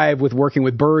 prey drive with working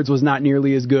with birds was not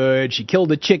nearly as good. She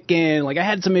killed a chicken. I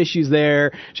had some issues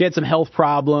there. She had some health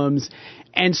problems.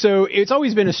 And so it's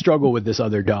always been a struggle with this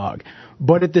other dog.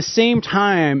 But at the same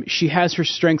time, she has her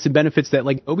strengths and benefits that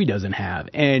Obi doesn't have.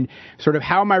 And sort of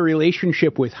how my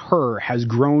relationship with her has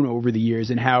grown over the years,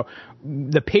 and how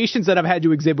the patience that I've had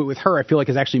to exhibit with her, I feel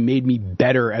has actually made me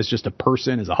better as just a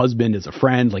person, as a husband, as a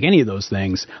friend, any of those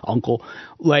things, uncle.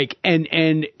 I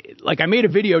made a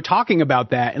video talking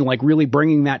about that and really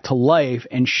bringing that to life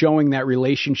and showing that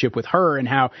relationship with her, and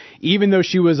how even though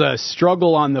she was a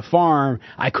struggle on the farm,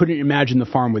 I couldn't imagine the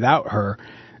farm without her.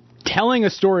 Telling a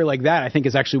story like that, I think,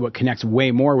 is actually what connects way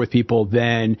more with people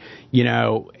than,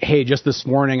 hey, just this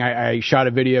morning I shot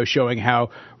a video showing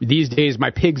how these days my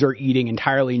pigs are eating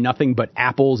entirely nothing but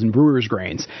apples and brewer's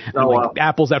grains. Wow.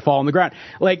 Apples that fall on the ground.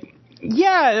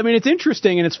 Yeah, I mean, it's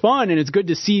interesting and it's fun and it's good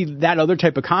to see that other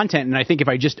type of content. And I think if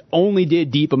I just only did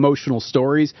deep emotional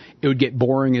stories, it would get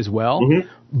boring as well. Mm-hmm.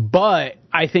 But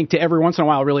I think to every once in a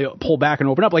while really pull back and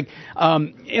open up.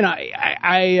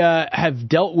 I have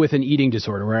dealt with an eating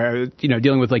disorder where I was,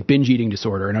 dealing with binge eating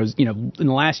disorder. And I was, in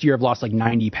the last year I've lost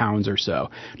 90 pounds or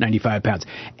so, 95 pounds.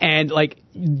 And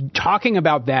talking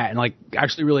about that and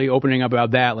actually really opening up about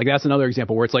that, that's another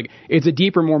example where it's it's a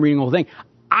deeper, more meaningful thing.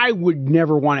 I would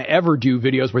never want to ever do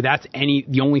videos where that's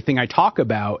the only thing I talk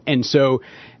about. And so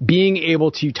being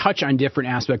able to touch on different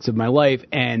aspects of my life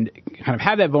and kind of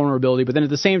have that vulnerability, but then at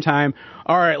the same time,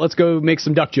 all right, let's go make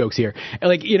some duck jokes here.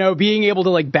 Like, being able to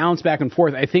like bounce back and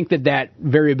forth, I think that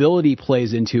variability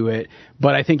plays into it.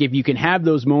 But I think if you can have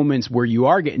those moments where you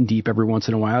are getting deep every once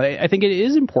in a while, I think it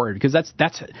is important, because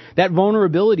that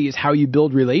vulnerability is how you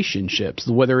build relationships,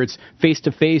 whether it's face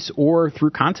to face or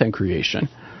through content creation.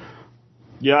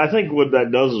 Yeah, I think what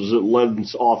that does is it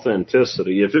lends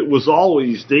authenticity. If it was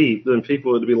always deep, then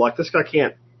people would be like, this guy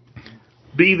can't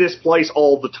be this place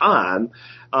all the time.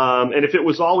 And if it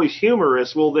was always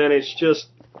humorous, well, then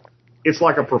it's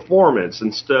like a performance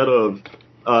instead of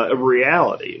a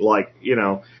reality. Like,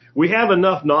 we have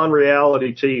enough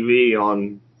non-reality TV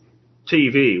on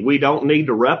TV. We don't need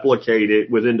to replicate it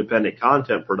with independent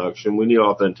content production. We need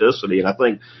authenticity. And I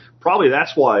think probably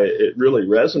that's why it really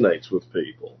resonates with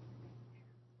people.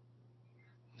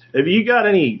 Have you got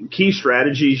any key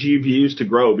strategies you've used to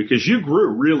grow? Because you grew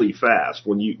really fast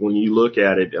when you look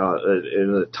at it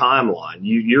in a timeline.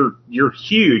 You're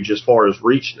huge as far as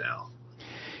reach now.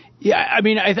 Yeah, I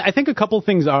mean, I think a couple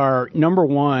things are, number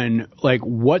one, like,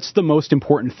 what's the most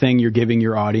important thing you're giving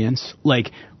your audience?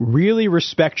 Like, really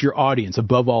respect your audience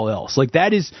above all else. Like,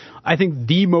 that is, I think,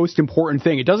 the most important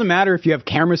thing. It doesn't matter if you have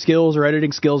camera skills or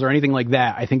editing skills or anything like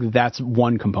that. I think that's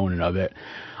one component of it.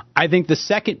 I think the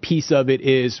second piece of it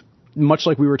is, much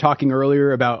like we were talking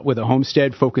earlier about with a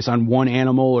homestead, focus on one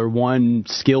animal or one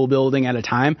skill building at a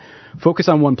time. Focus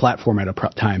on one platform at a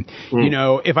time.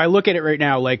 If I look at it right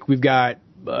now, like, we've got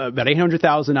about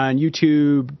 800,000 on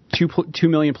YouTube, 2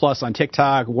 million plus on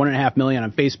TikTok, 1.5 million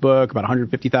on Facebook, about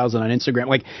 150,000 on Instagram.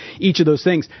 Like, each of those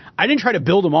things, I didn't try to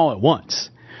build them all at once.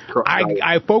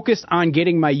 I focused on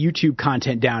getting my YouTube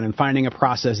content down and finding a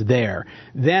process there.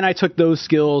 Then I took those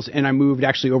skills and I moved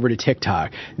actually over to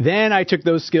TikTok. Then I took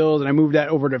those skills and I moved that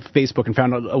over to Facebook and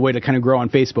found a way to kind of grow on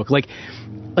Facebook. Like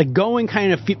going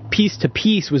kind of piece to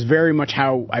piece was very much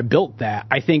how I built that.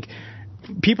 I think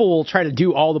people will try to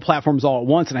do all the platforms all at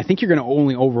once, and I think you're going to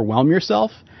only overwhelm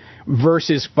yourself.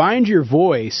 Versus find your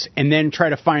voice and then try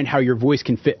to find how your voice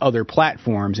can fit other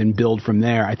platforms and build from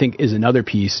there, I think, is another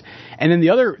piece. And then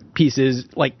the other piece is,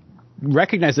 like,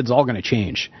 recognize that it's all going to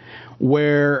change.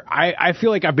 Where I feel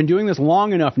like I've been doing this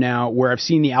long enough now where I've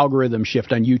seen the algorithm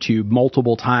shift on YouTube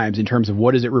multiple times in terms of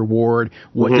what does it reward,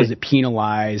 what does it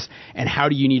penalize, and how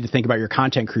do you need to think about your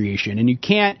content creation. And you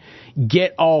can't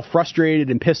get all frustrated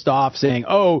and pissed off saying,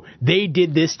 oh, they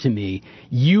did this to me.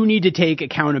 You need to take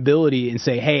accountability and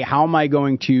say, hey, how am I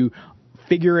going to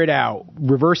figure it out,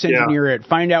 reverse engineer it,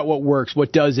 find out what works,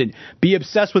 what doesn't, be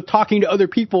obsessed with talking to other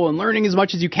people and learning as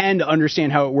much as you can to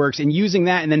understand how it works, and using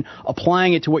that and then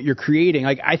applying it to what you're creating.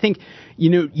 Like, I think,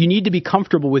 you need to be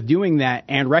comfortable with doing that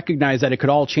and recognize that it could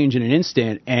all change in an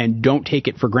instant, and don't take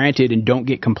it for granted and don't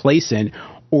get complacent,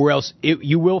 or else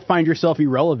you will find yourself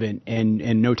irrelevant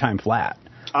in no time flat.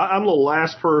 I'm the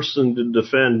last person to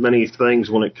defend many things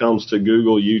when it comes to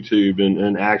Google, YouTube,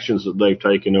 and actions that they've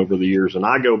taken over the years. And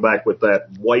I go back with that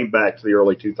way back to the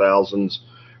early 2000s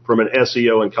from an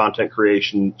SEO and content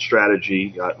creation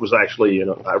strategy. It was actually,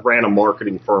 I ran a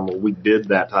marketing firm where we did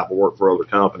that type of work for other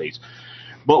companies.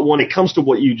 But when it comes to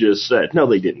what you just said, no,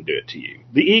 they didn't do it to you.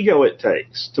 The ego it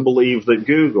takes to believe that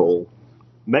Google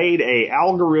made a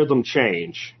algorithm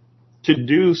change to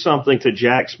do something to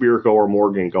Jack Spirko or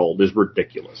Morgan Gold is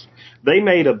ridiculous. They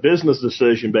made a business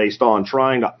decision based on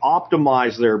trying to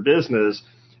optimize their business,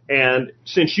 and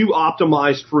since you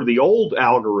optimized for the old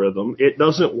algorithm, it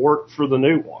doesn't work for the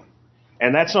new one.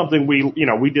 And that's something we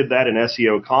did that in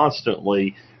SEO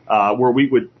constantly, where we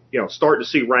would, start to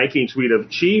see rankings we'd have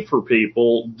achieved for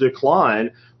people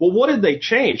decline. Well, what did they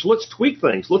change? Let's tweak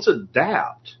things. Let's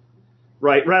adapt.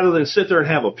 Right, rather than sit there and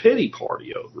have a pity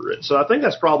party over it. So I think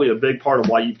that's probably a big part of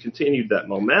why you've continued that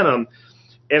momentum.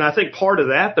 And I think part of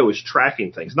that, though, is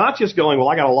tracking things. Not just going, well,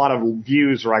 I got a lot of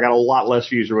views or I got a lot less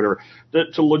views or whatever.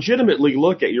 To legitimately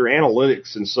look at your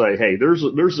analytics and say, hey, there's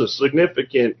a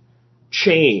significant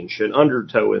change and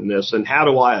undertow in this, and how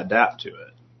do I adapt to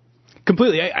it?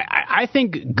 Completely. I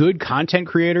think good content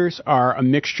creators are a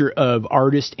mixture of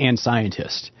artist and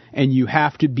scientist. And you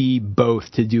have to be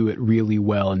both to do it really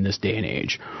well in this day and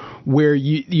age, where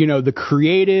the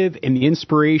creative and the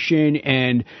inspiration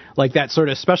and like that sort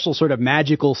of special sort of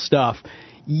magical stuff,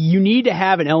 you need to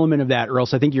have an element of that, or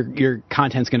else I think your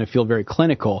content's going to feel very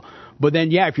clinical. But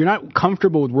then, yeah, if you're not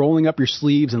comfortable with rolling up your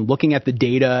sleeves and looking at the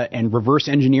data and reverse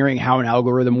engineering how an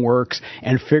algorithm works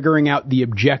and figuring out the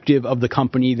objective of the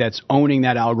company that's owning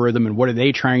that algorithm and what are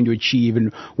they trying to achieve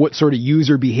and what sort of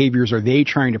user behaviors are they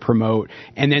trying to promote,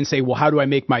 and then say, well, how do I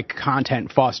make my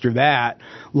content foster that?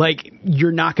 Like,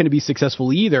 you're not going to be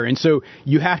successful either. And so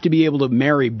you have to be able to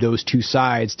marry those two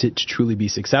sides to truly be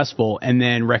successful, and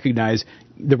then recognize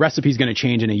the recipe's going to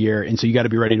change in a year, and so you got to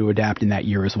be ready to adapt in that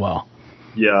year as well.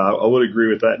 Yeah, I would agree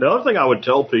with that. The other thing I would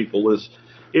tell people is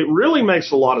it really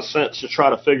makes a lot of sense to try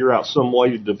to figure out some way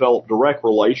to develop direct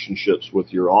relationships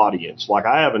with your audience. Like,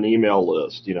 I have an email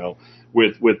list,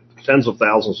 with tens of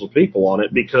thousands of people on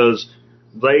it because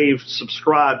they've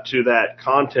subscribed to that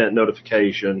content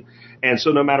notification. And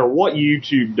so no matter what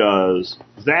YouTube does,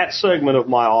 that segment of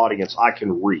my audience I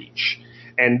can reach.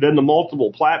 And then the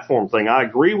multiple platform thing, I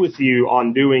agree with you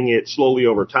on doing it slowly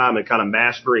over time and kind of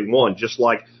mastering one, just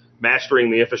like mastering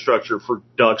the infrastructure for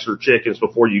ducks or chickens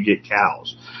before you get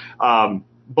cows.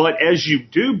 But as you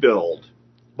do build,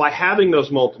 by having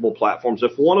those multiple platforms,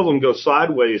 if one of them goes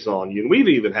sideways on you, and we've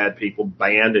even had people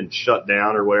banned and shut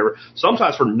down or whatever,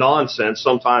 sometimes for nonsense,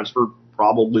 sometimes for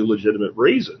probably legitimate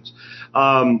reasons.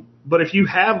 But if you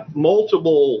have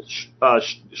multiple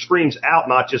streams out,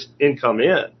 not just income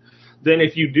in, then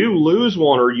if you do lose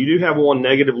one or you do have one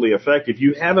negatively affected,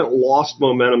 you haven't lost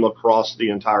momentum across the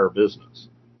entire business.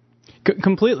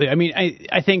 Completely. I mean,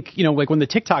 I think, like when the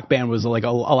TikTok ban was like a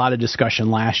lot of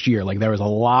discussion last year, like there was a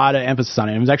lot of emphasis on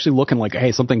it. It was actually looking like,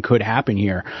 hey, something could happen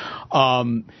here.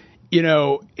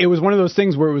 It was one of those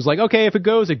things where it was like, okay, if it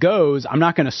goes, it goes. I'm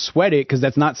not going to sweat it because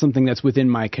that's not something that's within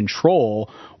my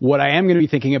control. What I am going to be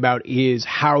thinking about is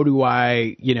how do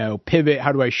I, pivot?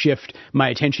 How do I shift my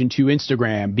attention to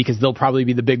Instagram? Because they'll probably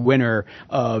be the big winner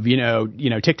of,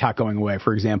 TikTok going away,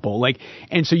 for example.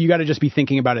 And so you got to just be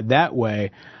thinking about it that way.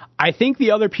 I think the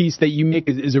other piece that you make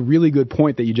is a really good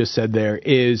point that you just said there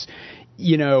is,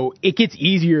 it gets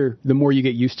easier the more you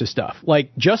get used to stuff. I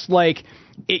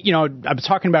was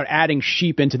talking about adding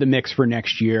sheep into the mix for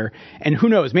next year, and who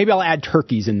knows, maybe I'll add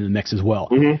turkeys into the mix as well.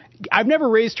 Mm-hmm. I've never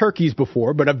raised turkeys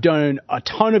before, but I've done a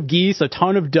ton of geese, a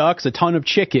ton of ducks, a ton of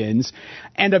chickens,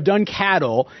 and I've done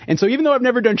cattle. And so even though I've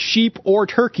never done sheep or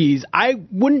turkeys, I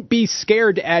wouldn't be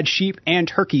scared to add sheep and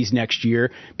turkeys next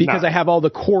year because I have all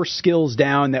the core skills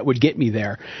down that would get me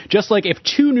there. Just like if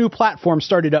 2 new platforms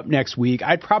started up next week,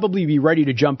 I'd probably be ready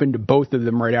to jump into both of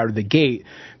them right out of the gate,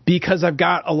 because I've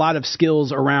got a lot of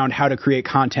skills around how to create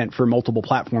content for multiple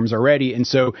platforms already. And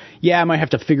so, yeah, I might have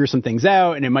to figure some things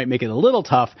out and it might make it a little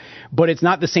tough, but it's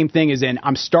not the same thing as in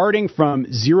I'm starting from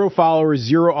 0 followers,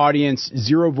 0 audience,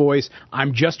 0 voice.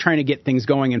 I'm just trying to get things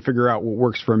going and figure out what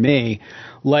works for me.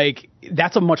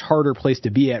 That's a much harder place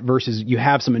to be at versus you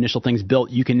have some initial things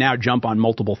built. You can now jump on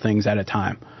multiple things at a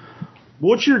time.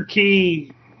 What's your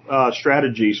key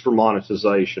strategies for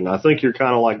monetization? I think you're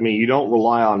kind of like me. You don't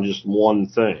rely on just one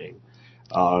thing.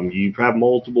 You have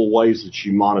multiple ways that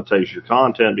you monetize your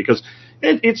content, because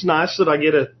it's nice that I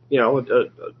get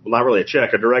not really a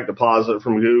check, a direct deposit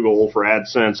from Google for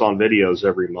AdSense on videos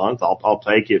every month. I'll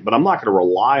take it, but I'm not going to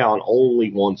rely on only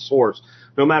one source.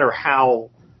 No matter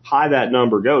how high that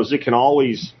number goes, it can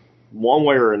always, one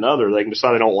way or another, they can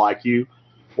decide they don't like you,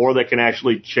 or they can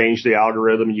actually change the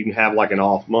algorithm and you can have like an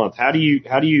off month. How do you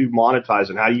monetize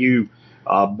it? How do you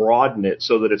broaden it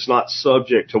so that it's not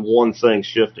subject to one thing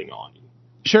shifting on you?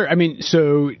 Sure. I mean,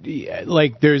 so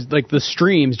there's the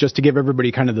streams, just to give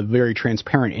everybody kind of the very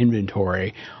transparent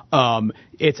inventory.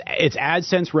 It's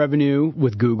AdSense revenue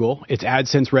with Google. It's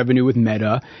AdSense revenue with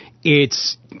Meta.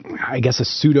 It's, I guess, a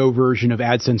pseudo version of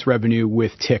AdSense revenue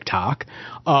with TikTok.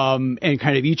 And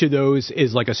kind of each of those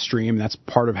is like a stream. That's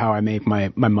part of how I make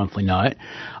my monthly nut.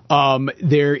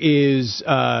 There is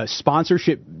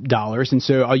sponsorship dollars. And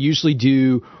so I'll usually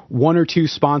do 1 or 2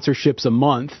 sponsorships a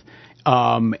month.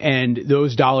 And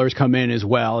those dollars come in as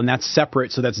well, and that's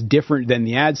separate, so that's different than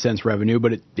the AdSense revenue,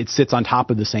 but it sits on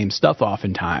top of the same stuff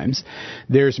oftentimes.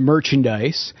 There's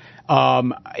merchandise,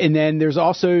 and then there's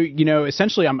also,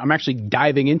 essentially I'm actually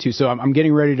diving into, so I'm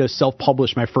getting ready to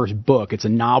self-publish my first book. It's a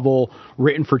novel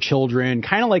written for children,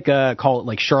 kind of like call it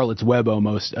like Charlotte's Web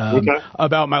almost,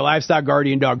 about my livestock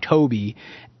guardian dog Toby,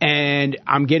 and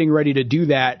I'm getting ready to do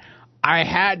that. I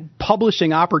had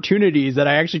publishing opportunities that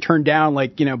I actually turned down,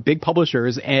 like, big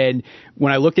publishers. And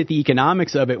when I looked at the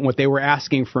economics of it and what they were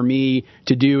asking for me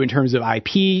to do in terms of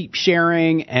IP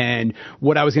sharing and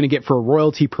what I was going to get for a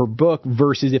royalty per book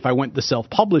versus if I went the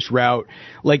self-published route,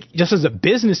 like, just as a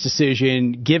business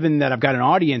decision, given that I've got an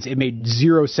audience, it made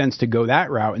zero sense to go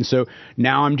that route. And so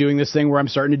now I'm doing this thing where I'm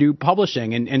starting to do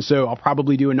publishing. And so I'll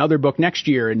probably do another book next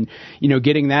year and,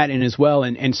 getting that in as well.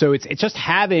 And so it's just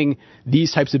having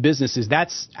these types of businesses.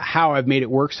 That's how I've made it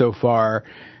work so far.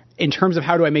 In terms of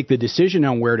how do I make the decision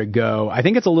on where to go, I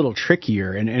think it's a little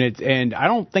trickier, and I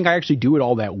don't think I actually do it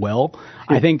all that well.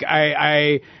 I think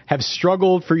I have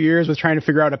struggled for years with trying to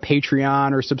figure out a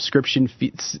Patreon or subscription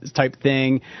type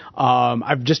thing.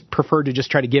 I've just preferred to just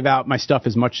try to give out my stuff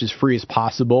as much as free as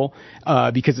possible,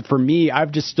 because for me,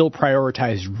 I've just still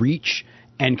prioritized reach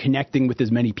and connecting with as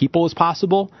many people as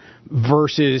possible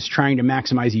versus trying to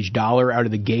maximize each dollar out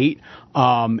of the gate.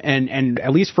 And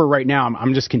at least for right now,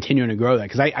 I'm just continuing to grow that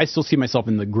because I still see myself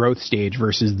in the growth stage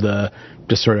versus the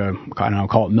just sort of, I don't know,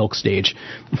 call it milk stage.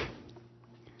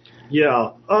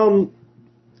 Yeah.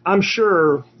 I'm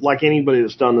sure, like anybody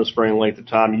that's done this for any length of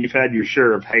time, you've had your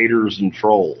share of haters and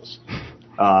trolls.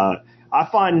 I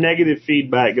find negative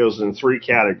feedback goes in three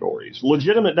categories.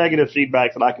 Legitimate negative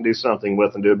feedback that I can do something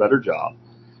with and do a better job.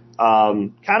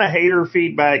 Kind of hater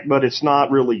feedback, but it's not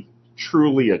really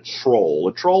truly a troll.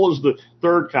 A troll is the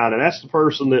third kind, and that's the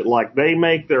person that, like, they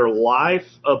make their life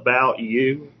about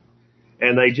you,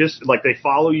 and they just, like, they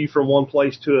follow you from one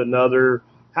place to another.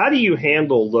 How do you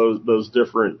handle those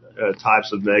different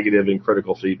types of negative and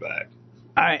critical feedback?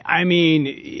 I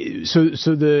mean, so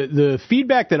the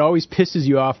feedback that always pisses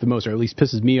you off the most, or at least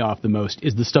pisses me off the most,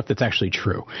 is the stuff that's actually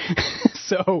true.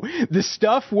 So the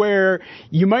stuff where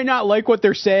you might not like what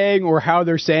they're saying or how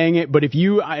they're saying it, but if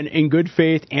you, in good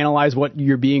faith, analyze what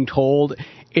you're being told,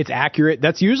 it's accurate.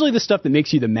 That's usually the stuff that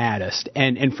makes you the maddest.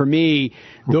 And for me,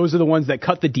 those are the ones that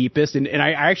cut the deepest. And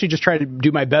I actually just try to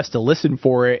do my best to listen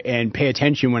for it and pay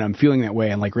attention when I'm feeling that way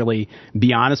and, like, really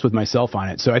be honest with myself on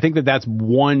it. So I think that that's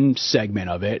one segment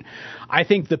of it. I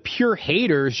think the pure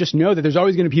haters just know that there's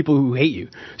always going to be people who hate you.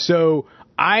 So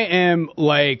I am,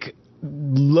 like,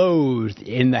 loathed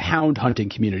in the hound hunting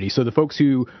community. So the folks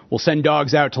who will send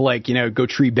dogs out to, like, go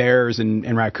tree bears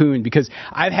and raccoon, because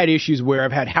I've had issues where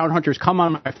I've had hound hunters come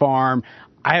on my farm.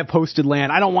 I have posted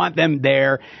land. I don't want them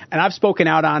there. And I've spoken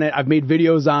out on it. I've made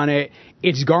videos on it.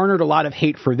 It's garnered a lot of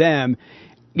hate for them.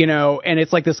 And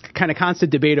it's like this kind of constant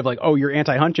debate of, like, oh, you're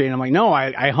anti-hunting. And I'm like, no,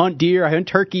 I hunt deer. I hunt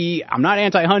turkey. I'm not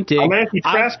anti-hunting. I'm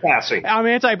anti-trespassing.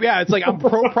 It's like I'm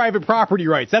pro-private property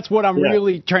rights. That's what I'm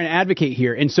really trying to advocate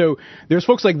here. And so there's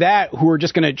folks like that who are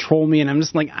just going to troll me. And I'm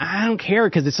just like, I don't care,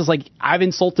 because it's just like I've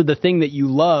insulted the thing that you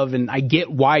love. And I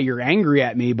get why you're angry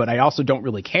at me, but I also don't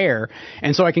really care.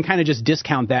 And so I can kind of just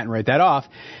discount that and write that off.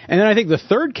 And then I think the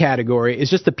third category is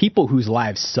just the people whose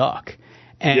lives suck.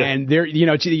 And they're,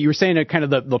 you were saying a kind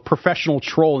of the professional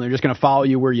troll, and they're just going to follow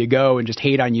you where you go and just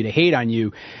hate on you to hate on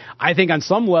you. I think on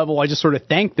some level, I just sort of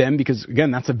thank them because, again,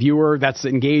 that's a viewer, that's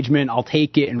engagement. I'll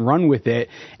take it and run with it.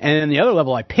 And on the other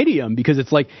level, I pity them because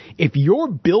it's like, if you're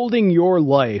building your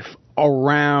life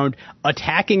around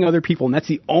attacking other people, and that's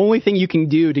the only thing you can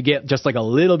do to get just like a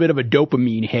little bit of a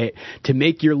dopamine hit to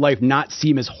make your life not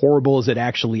seem as horrible as it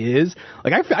actually is.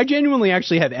 Like, I genuinely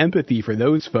actually have empathy for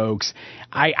those folks.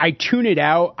 I tune it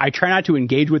out. I try not to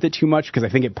engage with it too much because I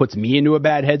think it puts me into a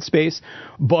bad headspace,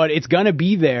 but it's going to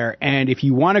be there. And if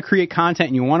you want to create content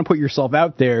and you want to put yourself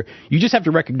out there, you just have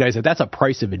to recognize that that's a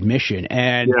price of admission.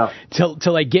 And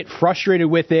to like get frustrated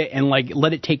with it and like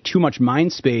let it take too much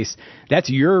mind space, that's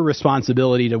your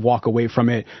responsibility to walk away from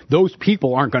it. Those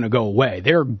people aren't going to go away.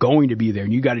 They're going to be there,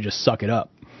 and you got to just suck it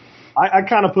up. I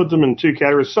kind of put them in two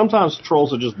categories. Sometimes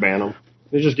trolls will just ban them.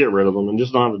 They just get rid of them and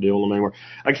just don't have to deal with them anymore.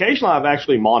 Occasionally, I've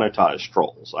actually monetized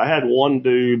trolls. I had one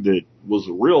dude that was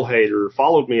a real hater,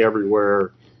 followed me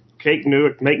everywhere, make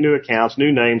new accounts,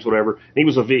 new names, whatever. And he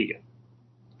was a vegan.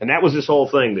 And that was this whole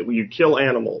thing that you kill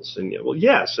animals. And, well,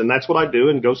 yes, and that's what I do,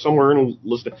 and go somewhere and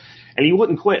listen. And he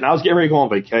wouldn't quit. And I was getting ready to go on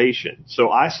vacation. So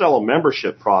I sell a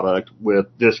membership product with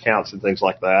discounts and things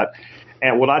like that.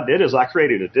 And what I did is I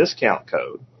created a discount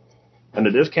code. And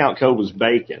the discount code was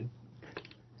bacon.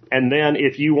 And then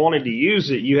if you wanted to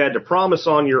use it, you had to promise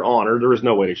on your honor, there was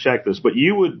no way to check this, but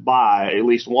you would buy at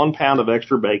least 1 pound of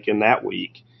extra bacon that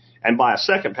week and buy a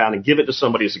second pound and give it to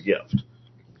somebody as a gift.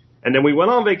 And then we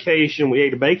went on vacation. We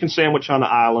ate a bacon sandwich on the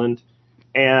island,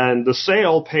 and the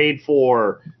sale paid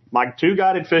for my 2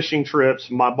 guided fishing trips,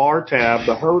 my bar tab,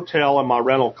 the hotel, and my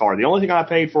rental car. The only thing I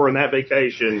paid for in that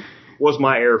vacation was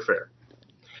my airfare.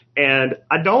 And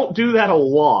I don't do that a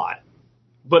lot.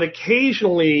 But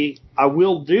occasionally I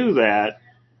will do that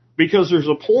because there's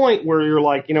a point where you're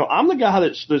like, I'm the guy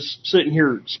that's sitting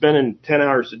here spending 10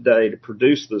 hours a day to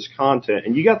produce this content,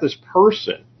 and you got this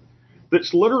person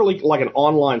that's literally like an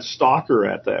online stalker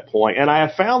at that point. And I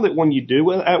have found that when you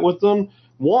do that with them,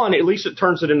 one, at least it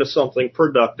turns it into something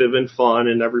productive and fun,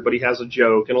 and everybody has a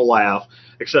joke and a laugh,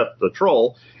 except the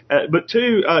troll. But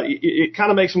two, it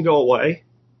kind of makes them go away.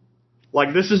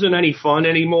 Like, this isn't any fun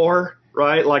anymore,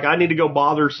 right? Like, I need to go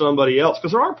bother somebody else.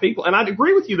 Because there are people, and I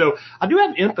agree with you, though, I do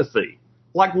have empathy.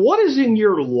 Like, what is in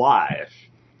your life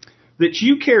that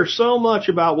you care so much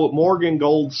about what Morgan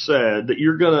Gold said that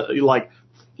you're going to, like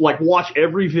watch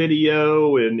every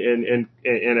video and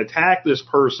attack this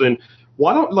person?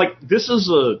 Why don't, this is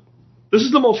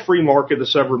the most free market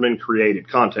that's ever been created,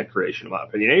 content creation, in my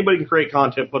opinion. Anybody can create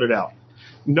content, put it out.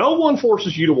 No one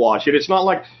forces you to watch it. It's not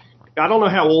like, I don't know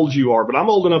how old you are, but I'm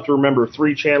old enough to remember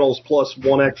 3 channels plus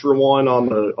one extra one on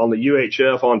the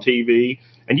UHF on TV,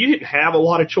 and you didn't have a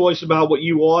lot of choice about what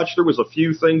you watched. There was a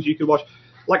few things you could watch.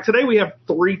 Like today we have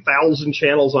 3,000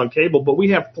 channels on cable, but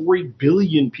we have 3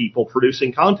 billion people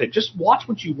producing content. Just watch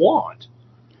what you want.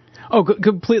 Oh,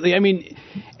 completely. I mean,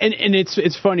 and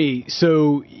it's funny.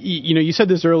 So, you said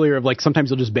this earlier of like sometimes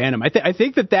they'll just ban them. I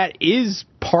think that is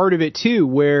part of it too,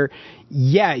 where,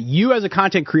 yeah, you as a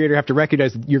content creator have to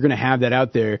recognize that you're going to have that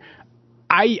out there.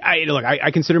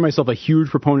 I consider myself a huge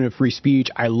proponent of free speech.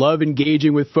 I love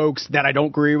engaging with folks that I don't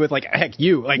agree with. Like, heck,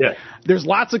 There's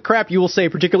lots of crap you will say,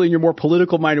 particularly in your more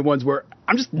political minded ones, where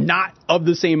I'm just not of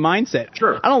the same mindset.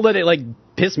 Sure. I don't let it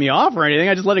piss me off or anything.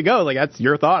 I just let it go. Like, that's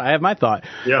your thought. I have my thought.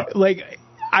 Yeah.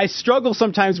 I struggle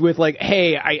sometimes with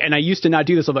hey, I used to not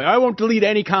do this. I'm like, I won't delete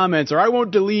any comments or I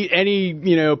won't delete any,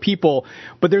 people.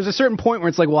 But there's a certain point where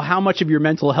it's like, well, how much of your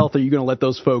mental health are you going to let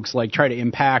those folks try to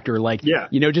impact or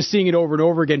just seeing it over and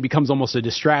over again becomes almost a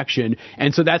distraction.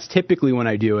 And so that's typically when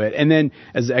I do it. And then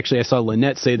as actually I saw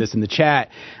Lynette say this in the chat,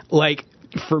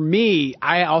 for me,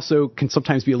 I also can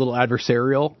sometimes be a little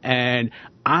adversarial, and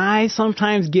I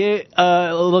sometimes get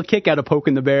a little kick out of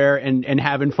poking the bear and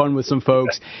having fun with some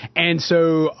folks. And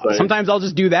so sometimes I'll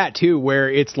just do that too,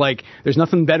 where it's like there's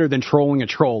nothing better than trolling a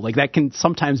troll. Like that can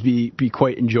sometimes be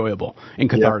quite enjoyable and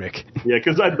cathartic. Yeah,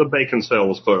 because the bacon sale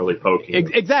was clearly poking.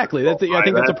 Exactly. I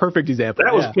think that's a perfect example.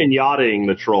 That was pinataing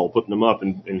the troll, putting them up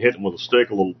and hitting them with a stick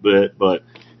a little bit, but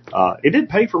it did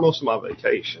pay for most of my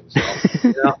vacations. So,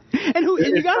 yeah. And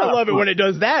you gotta love it when it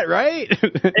does that, right?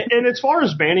 and as far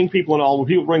as banning people and all, when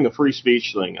people bring the free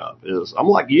speech thing up, I'm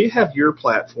like, you have your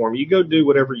platform, you go do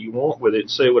whatever you want with it,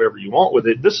 say whatever you want with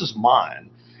it. This is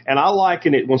mine, and I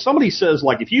liken it when somebody says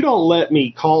if you don't let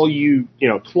me call you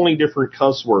 20 different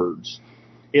cuss words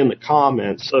in the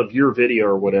comments of your video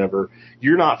or whatever,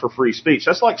 you're not for free speech.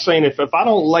 That's like saying if I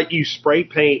don't let you spray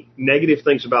paint negative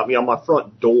things about me on my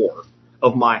front door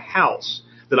of my house,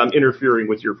 that I'm interfering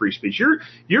with your free speech.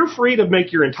 You're free to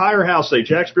make your entire house say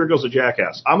Jack Spirgo's a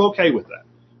jackass. I'm okay with that,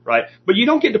 right? But you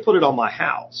don't get to put it on my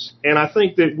house. And I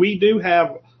think that we do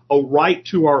have a right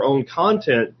to our own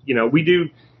content. We do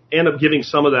end up giving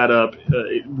some of that up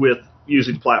with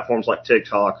using platforms like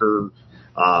TikTok or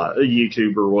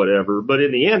YouTube or whatever. But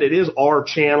in the end, it is our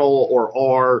channel or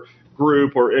our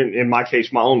group, or in my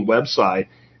case, my own website.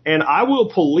 And I will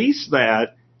police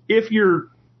that if you're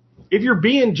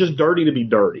being just dirty to be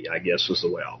dirty, I guess is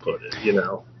the way I'll put it,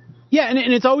 Yeah, and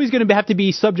it's always going to have to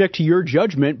be subject to your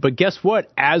judgment, but guess what?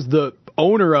 As the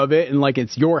owner of it, and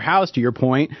it's your house, to your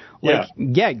point, go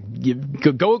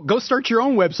start your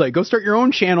own website, go start your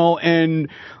own channel, and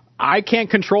I can't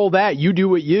control that. You do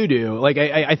what you do.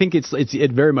 I think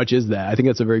it very much is that. I think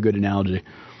that's a very good analogy.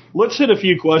 Let's hit a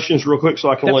few questions real quick so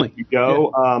I can let you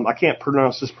go. Yeah. I can't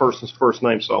pronounce this person's first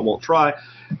name, so I won't try.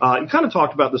 You kind of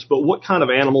talked about this, but what kind of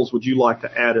animals would you like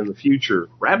to add in the future?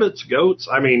 Rabbits, goats?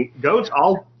 I mean, goats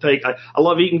I'll take. I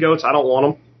love eating goats. I don't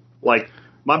want them.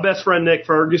 My best friend Nick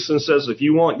Ferguson says if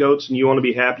you want goats and you want to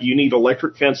be happy, you need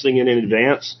electric fencing in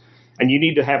advance, and you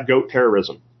need to have goat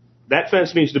terrorism. That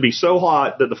fence needs to be so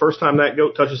hot that the first time that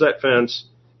goat touches that fence,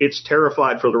 it's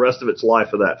terrified for the rest of its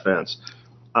life of that fence.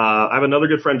 I have another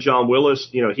good friend, John Willis.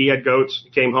 He had goats,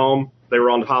 came home. They were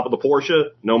on top of the Porsche.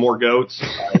 No more goats.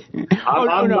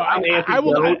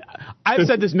 I've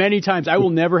said this many times. I will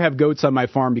never have goats on my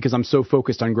farm because I'm so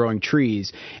focused on growing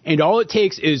trees. And all it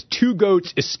takes is 2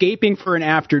 goats escaping for an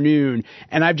afternoon,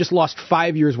 and I've just lost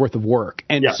 5 years worth of work.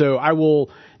 And so I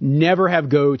will never have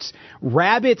goats.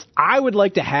 Rabbits, I would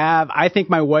like to have. I think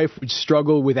my wife would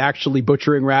struggle with actually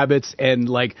butchering rabbits, and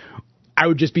I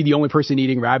would just be the only person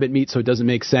eating rabbit meat, so it doesn't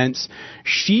make sense.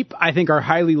 Sheep, I think, are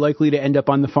highly likely to end up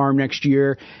on the farm next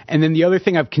year. And then the other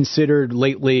thing I've considered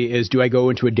lately is, do I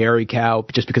go into a dairy cow,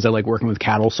 just because I like working with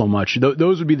cattle so much?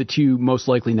 Those would be the two most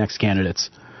likely next candidates.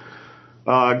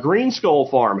 Green Skull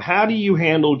Farm, how do you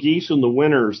handle geese in the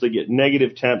winters that get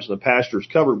negative temps and the pasture's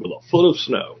covered with a foot of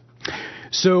snow?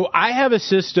 So I have a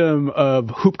system of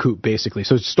hoop coop, basically.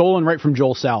 So it's stolen right from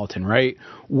Joel Salatin, right?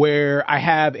 Where I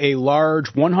have a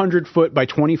large 100-foot by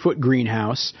 20-foot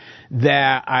greenhouse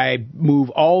that I move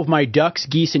all of my ducks,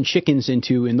 geese, and chickens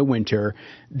into in the winter.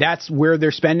 That's where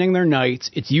they're spending their nights.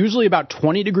 It's usually about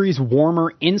 20 degrees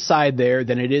warmer inside there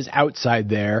than it is outside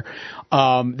there.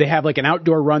 They have like an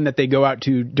outdoor run that they go out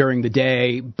to during the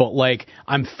day, but like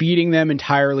I'm feeding them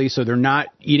entirely, so they're not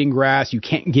eating grass. You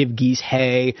can't give geese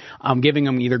hay. I'm giving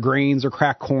them either grains or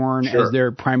cracked corn as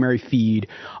their primary feed.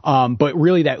 But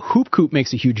really that hoop coop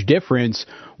makes a huge difference.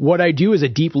 What I do is a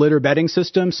deep litter bedding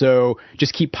system, so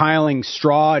just keep piling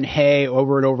straw and hay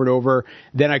over and over and over.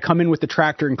 Then I come in with the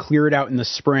tractor and clear it out in the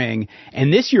spring.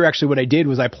 And this year, actually, what I did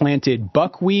was I planted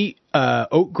buckwheat,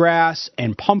 oatgrass,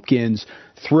 and pumpkins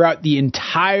throughout the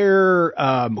entire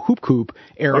hoop coop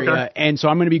area. Okay. And so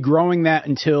I'm going to be growing that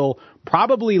until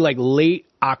probably like late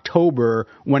October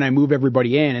when I move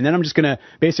everybody in. And then I'm just going to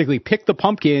basically pick the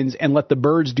pumpkins and let the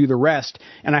birds do the rest.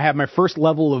 And I have my first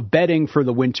level of bedding for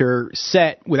the winter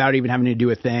set without even having to do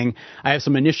a thing. I have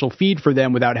some initial feed for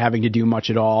them without having to do much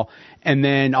at all. And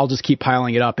then I'll just keep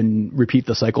piling it up and repeat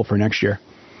the cycle for next year.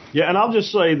 Yeah, and I'll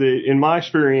just say that in my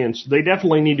experience, they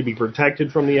definitely need to be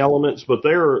protected from the elements, but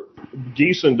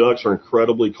geese and ducks are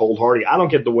incredibly cold hardy. I don't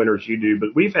get the winters you do, but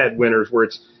we've had winters where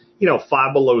it's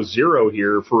 5 below zero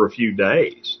here for a few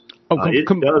days.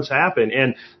 It does happen.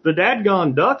 And the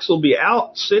dadgone ducks will be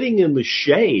out sitting in the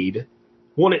shade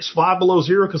when it's 5 below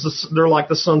zero because they're like,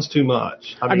 the sun's too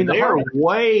much. I mean they are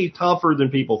way tougher than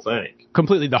people think.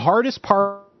 Completely. The hardest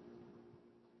part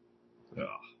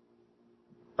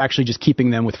actually just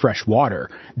keeping them with fresh water.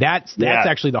 That's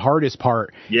actually the hardest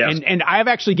part. Yes. And I've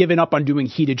actually given up on doing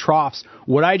heated troughs.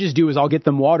 What I just do is I'll get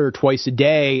them water twice a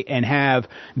day and have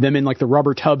them in like the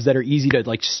rubber tubs that are easy to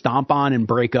like stomp on and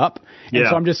break up. And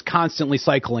so I'm just constantly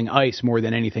cycling ice more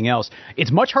than anything else.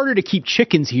 It's much harder to keep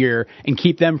chickens here and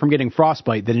keep them from getting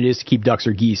frostbite than it is to keep ducks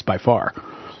or geese by far.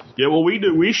 Yeah, well,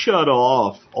 we shut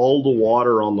off all the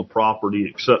water on the property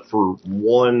except for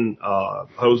one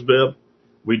hose bib.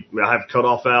 I have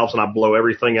cutoff valves, and I blow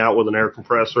everything out with an air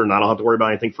compressor, and I don't have to worry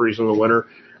about anything freezing in the winter.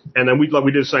 And then we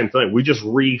do the same thing. We just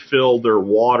refill their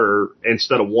water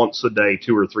instead of once a day,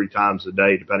 2 or 3 times a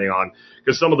day, depending on –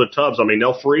 because some of the tubs, I mean,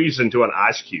 they'll freeze into an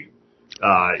ice cube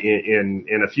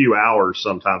in a few hours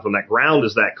sometimes when that ground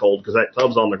is that cold because that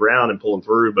tub's on the ground and pulling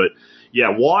through. But, yeah,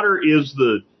 water is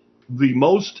the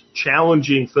most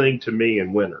challenging thing to me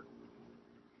in winter.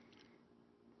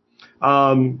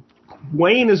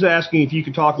 Wayne is asking if you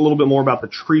could talk a little bit more about the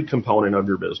tree component of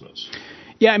your business.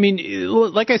 Yeah, I mean,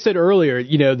 like I said earlier,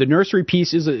 the nursery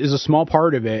piece is a small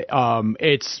part of it.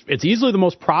 It's easily the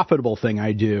most profitable thing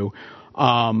I do.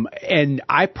 And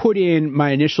I put in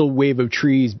my initial wave of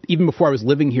trees even before I was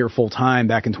living here full time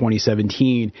back in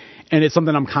 2017. And it's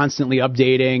something I'm constantly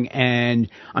updating, and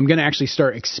I'm going to actually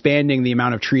start expanding the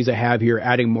amount of trees I have here,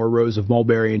 adding more rows of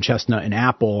mulberry and chestnut and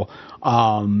apple.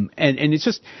 And it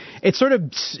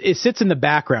sits in the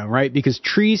background, right? Because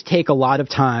trees take a lot of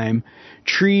time.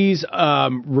 Trees,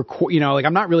 I'm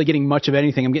not really getting much of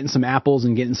anything. I'm getting some apples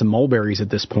and getting some mulberries at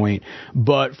this point.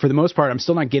 But for the most part, I'm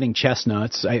still not getting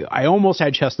chestnuts. I almost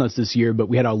had chestnuts this year, but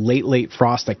we had a late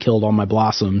frost that killed all my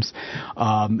blossoms.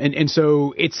 And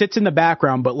so it sits in the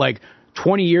background, but like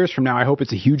 20 years from now, I hope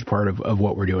it's a huge part of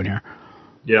what we're doing here.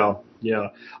 Yeah.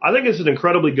 I think it's an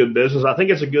incredibly good business. I think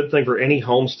it's a good thing for any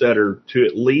homesteader to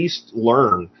at least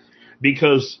learn.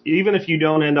 Because even if you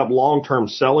don't end up long-term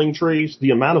selling trees, the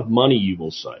amount of money you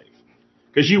will save.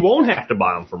 Because you won't have to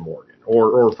buy them from Morgan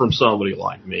or from somebody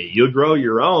like me. You'll grow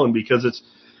your own because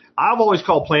I've always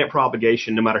called plant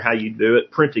propagation, no matter how you do it,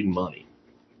 printing money.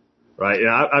 Right? And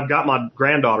I've got my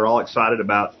granddaughter all excited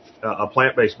about a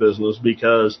plant-based business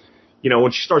because,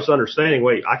 when she starts understanding,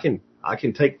 wait, I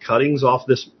can take cuttings off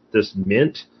this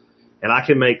mint and I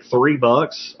can make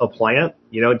 $3 a plant,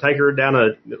 and take her down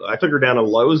I took her down to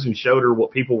Lowe's and showed her what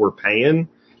people were paying,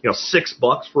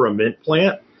 $6 for a mint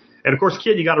plant. And of course,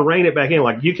 kid, you got to rein it back in.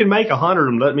 Like, you can make 100 of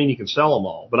them, doesn't mean you can sell them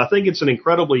all. But I think it's an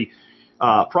incredibly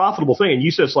profitable thing. And you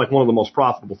said it's like one of the most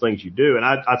profitable things you do. And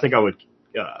I think I would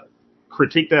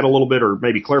critique that a little bit, or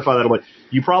maybe clarify that a little bit.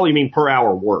 You probably mean per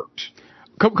hour worked.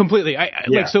 Completely.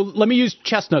 So let me use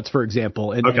chestnuts, for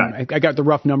example. And I got the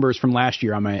rough numbers from last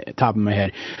year on my top of my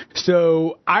head.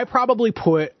 So I probably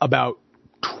put about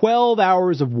 12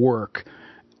 hours of work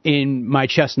in my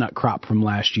chestnut crop from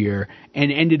last year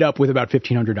and ended up with about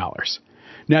 $1,500.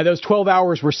 Now, those 12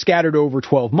 hours were scattered over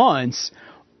 12 months,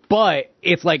 but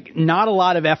it's like not a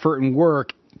lot of effort and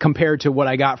work compared to what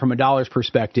I got from a dollar's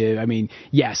perspective. I mean,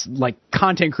 yes, like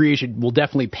content creation will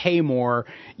definitely pay more,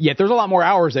 yet there's a lot more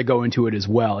hours that go into it as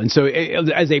well. And so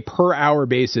as a per hour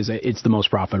basis, it's the most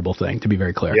profitable thing, to be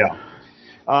very clear. Yeah.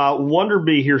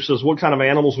 Wonderbee here says, what kind of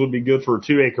animals would be good for a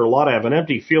 2-acre lot? I have an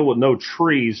empty field with no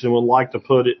trees and would like to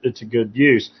put it to good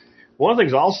use. One of the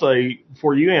things I'll say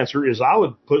before you answer is I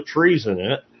would put trees in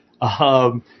it.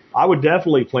 I would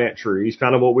definitely plant trees,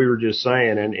 kind of what we were just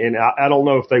saying. And I don't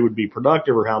know if they would be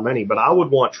productive or how many, but I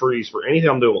would want trees for anything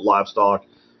I'm doing with livestock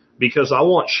because I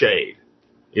want shade.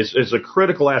 It's a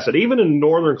critical asset. Even in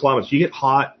northern climates, you get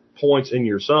hot points in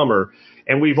your summer.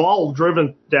 And we've all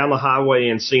driven down the highway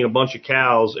and seen a bunch of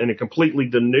cows and it completely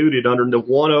denuded under the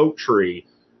one oak tree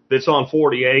that's on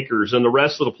 40 acres. And the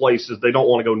rest of the places, they don't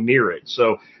want to go near it.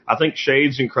 So I think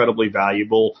shade's incredibly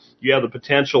valuable. You have the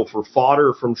potential for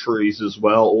fodder from trees as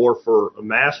well, or for a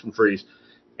mass from trees.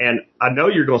 And I know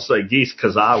you're going to say geese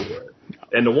because I would.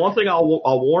 And the one thing I'll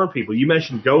warn people, you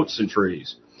mentioned goats and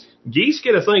trees. Geese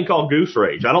get a thing called goose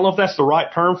rage. I don't know if that's the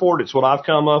right term for it. It's what I've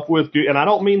come up with. And I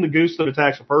don't mean the goose that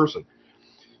attacks a person.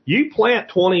 You plant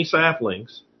 20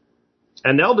 saplings,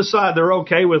 and they'll decide they're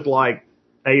okay with like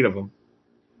 8 of them.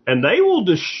 And they will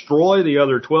destroy the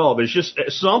other 12. It's just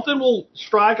something will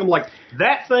strike them like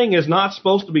that thing is not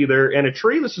supposed to be there. And a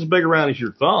tree that's as big around as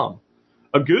your thumb,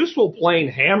 a goose will plain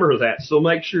hammer that. So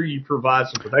make sure you provide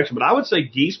some protection. But I would say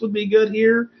geese would be good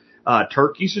here.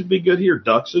 Turkeys would be good here.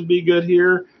 Ducks would be good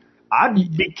here. I'd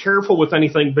be careful with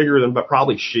anything bigger than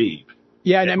probably sheep.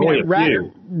 Yeah, and I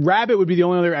mean, rabbit would be the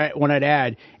only other one I'd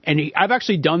add. And I've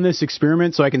actually done this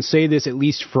experiment, so I can say this at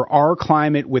least for our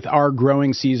climate with our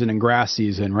growing season and grass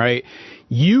season, right?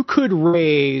 You could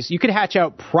hatch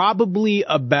out probably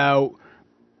about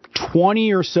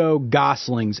 20 or so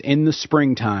goslings in the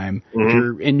springtime, if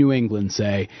you're in New England,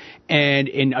 say. And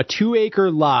in a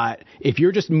 2-acre lot, if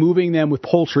you're just moving them with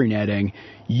poultry netting,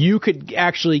 you could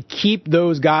actually keep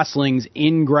those goslings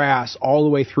in grass all the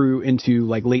way through into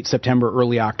like late September,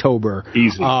 early October.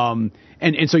 Easy.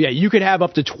 And so, yeah, you could have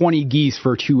up to 20 geese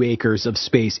for 2 acres of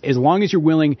space as long as you're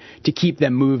willing to keep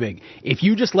them moving. If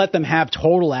you just let them have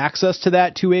total access to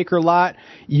that 2-acre lot,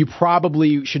 you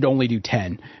probably should only do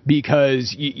 10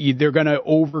 because they're going to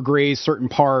overgraze certain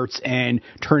parts and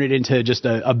turn it into just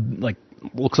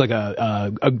looks like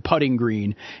a putting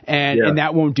green, and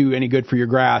that won't do any good for your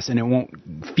grass, and it won't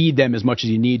feed them as much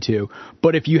as you need to.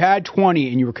 But if you had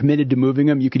 20 and you were committed to moving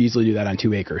them, you could easily do that on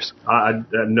 2 acres. I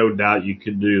have no doubt you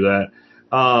could do that.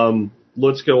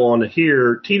 Let's go on to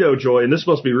here. Tito Joy, and this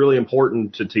must be really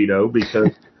important to Tito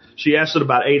because she asked it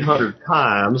about 800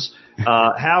 times.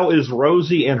 How is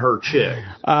Rosie and her chick?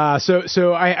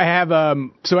 So I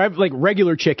have like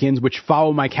regular chickens, which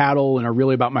follow my cattle and are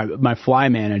really about my fly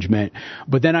management.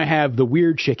 But then I have the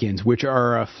weird chickens, which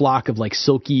are a flock of like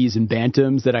silkies and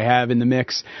bantams that I have in the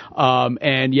mix.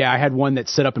 And yeah, I had one that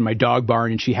set up in my dog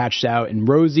barn and she hatched out, and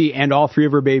Rosie and all 3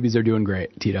 of her babies are doing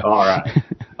great, Tito. All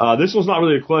right. This was not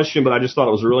really a question, but I just thought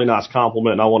it was a really nice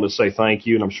compliment, and I wanted to say thank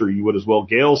you, and I'm sure you would as well.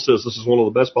 Gail says, this is one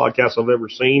of the best podcasts I've ever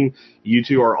seen. You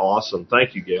two are awesome.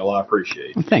 Thank you, Gail. I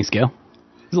appreciate it. Thanks, Gail.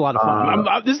 This is a lot of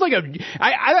fun. This is like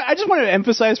I just want to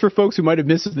emphasize for folks who might have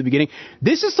missed it at the beginning.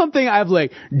 This is something I've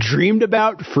like dreamed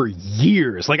about for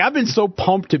years. Like I've been so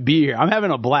pumped to be here. I'm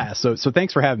having a blast. So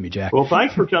thanks for having me, Jack. Well,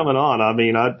 thanks for coming on. I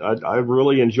mean, I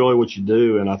really enjoy what you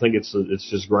do, and I think it's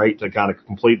just great to kind of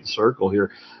complete the circle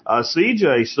here.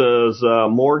 CJ says,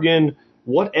 Morgan,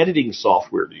 what editing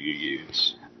software do you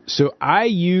use? So I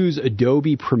use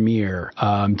Adobe Premiere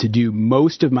to do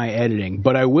most of my editing,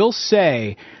 but I will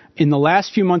say in the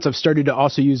last few months I've started to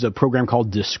also use a program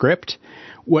called Descript.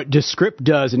 What Descript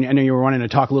does, and I know you were wanting to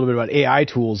talk a little bit about AI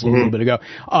tools a little bit ago,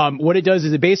 what it does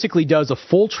is it basically does a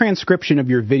full transcription of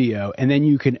your video, and then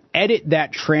you can edit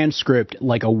that transcript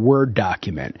like a Word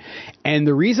document. And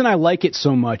the reason I like it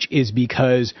so much is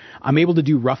because I'm able to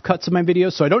do rough cuts of my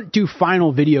videos, so I don't do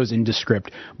final videos in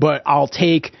Descript, but I'll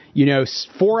take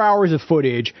 4 hours of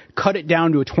footage, cut it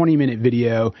down to a 20-minute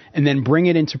video, and then bring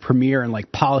it into Premiere and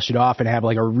like polish it off and have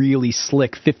like a really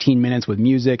slick 15 minutes with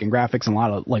music and graphics and a lot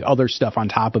of like other stuff on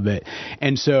top of it.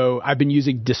 And so I've been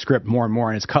using Descript more and more,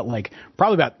 and it's cut like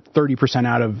probably about 30%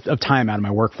 out of time out of my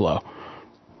workflow.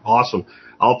 Awesome.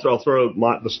 I'll throw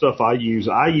the stuff I use.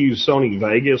 I use Sony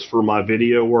Vegas for my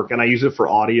video work, and I use it for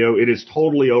audio. It is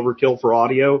totally overkill for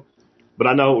audio, but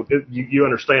I know you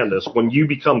understand this. When you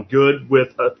become good with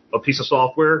a piece of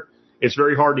software, it's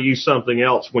very hard to use something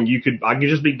else when I can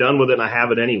just be done with it and I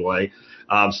have it anyway.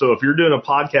 So if you're doing a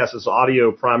podcast that's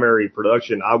audio primary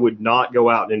production, I would not go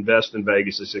out and invest in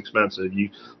Vegas. It's expensive.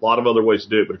 A lot of other ways to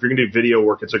do it. But if you're going to do video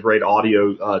work, it's a great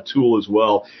audio tool as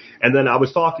well. And then I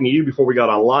was talking to you before we got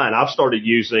online. I've started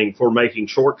using, for making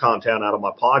short content out of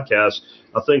my podcast,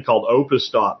 a thing called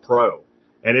Opus.pro.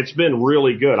 And it's been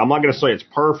really good. I'm not going to say it's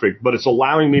perfect, but it's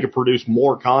allowing me to produce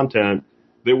more content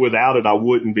that without it I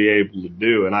wouldn't be able to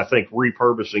do. And I think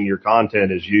repurposing your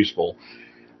content is useful.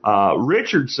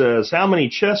 Richard says, how many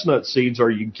chestnut seeds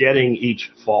are you getting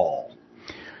each fall?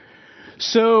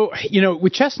 So,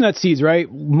 with chestnut seeds, right,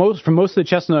 for most of the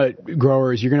chestnut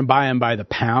growers, you're going to buy them by the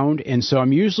pound. And so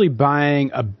I'm usually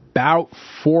buying about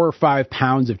 4 or 5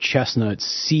 pounds of chestnut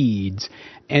seeds.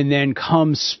 And then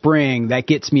come spring, that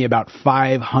gets me about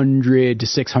 500 to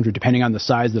 600, depending on the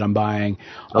size that I'm buying,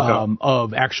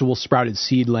 of actual sprouted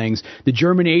seedlings. The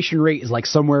germination rate is like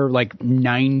somewhere like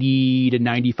 90 to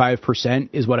 95%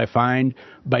 is what I find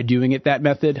by doing it that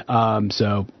method.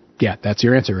 So, yeah, that's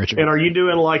your answer, Richard. And are you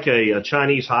doing like a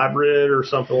Chinese hybrid or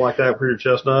something like that for your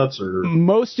chestnuts? Or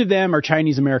most of them are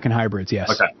Chinese-American hybrids, yes.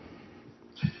 Okay.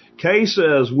 Kay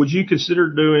says, would you consider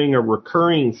doing a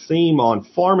recurring theme on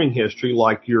farming history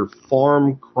like your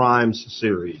Farm Crimes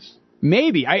series?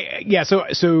 Maybe.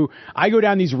 So I go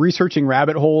down these researching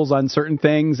rabbit holes on certain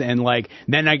things, and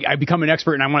then I become an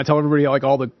expert, and I want to tell everybody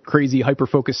all the crazy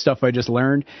hyper-focused stuff I just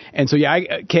learned. And so,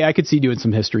 I could see doing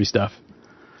some history stuff.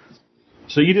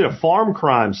 So you did a Farm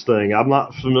Crimes thing. I'm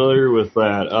not familiar with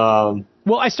that.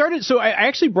 Well, I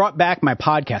actually brought back my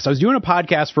podcast. I was doing a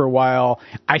podcast for a while.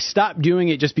 I stopped doing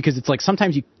it just because it's like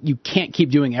sometimes you can't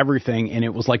keep doing everything, and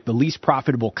it was like the least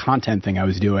profitable content thing I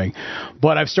was doing.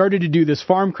 But I've started to do this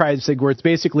Farm Crimes thing where it's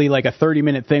basically like a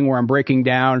 30-minute thing where I'm breaking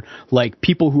down like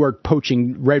people who are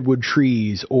poaching redwood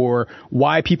trees or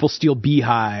why people steal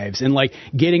beehives and like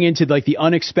getting into like the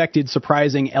unexpected,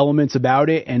 surprising elements about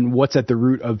it and what's at the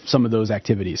root of some of those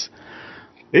activities.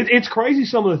 It's crazy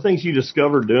some of the things you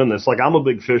discover doing this. Like, I'm a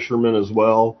big fisherman as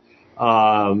well,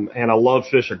 and I love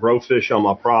fish. I grow fish on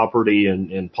my property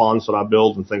and ponds that I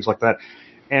build and things like that.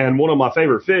 And one of my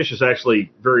favorite fish is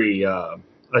actually very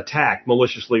attacked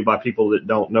maliciously by people that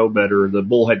don't know better, the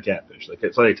bullhead catfish.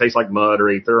 They say they taste like mud or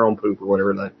ate their own poop or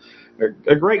whatever. And they're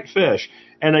a great fish.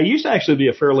 And they used to actually be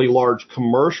a fairly large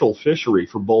commercial fishery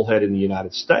for bullhead in the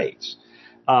United States.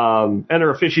 And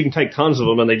they're a fish, you can take tons of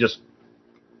them, and they just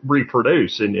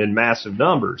reproduce in massive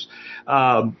numbers.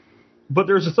 But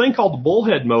there's a thing called the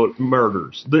bullhead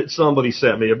murders that somebody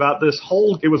sent me about this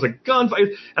it was a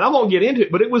gunfight, and I won't get into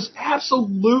it, but it was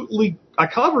absolutely, I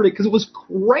covered it because it was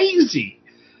crazy.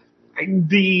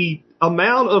 The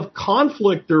amount of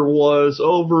conflict there was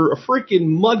over a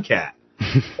freaking mudcat.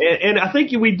 and I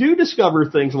think we do discover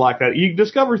things like that. You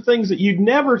discover things that you'd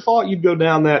never thought you'd go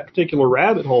down that particular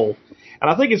rabbit hole. And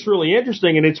I think it's really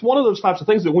interesting, and it's one of those types of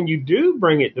things that when you do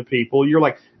bring it to people, you're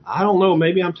like, I don't know,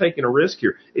 maybe I'm taking a risk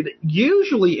here. It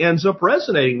usually ends up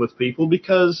resonating with people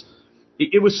because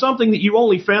it was something that you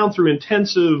only found through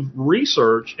intensive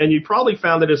research, and you probably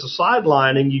found it as a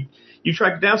sideline, and you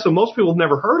tracked it down, so most people have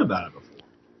never heard about it before.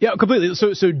 Yeah, completely.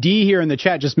 So D here in the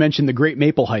chat just mentioned the Great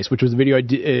Maple Heist, which was a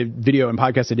video and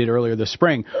podcast I did earlier this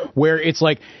spring, where it's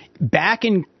like back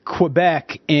in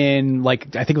Quebec in I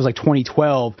think it was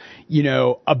 2012,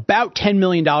 about $10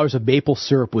 million of maple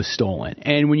syrup was stolen.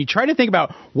 And when you try to think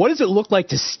about what does it look like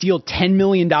to steal $10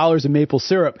 million of maple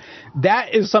syrup,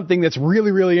 that is something that's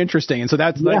really, really interesting. And so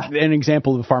that's an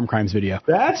example of a Farm Crimes video.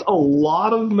 That's a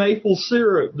lot of maple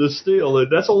syrup to steal.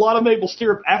 That's a lot of maple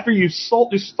syrup after you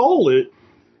stole it.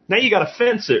 Now you got to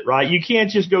fence it, right? You can't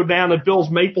just go down to Bill's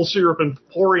Maple Syrup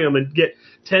Emporium and get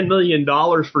 $10 million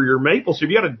for your maple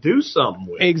syrup. You got to do something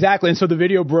with it. Exactly. And so the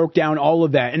video broke down all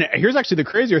of that. And here's actually the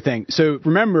crazier thing. So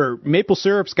remember, maple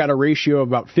syrup's got a ratio of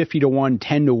about 50 to 1,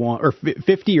 10 to 1, or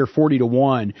 50 or 40 to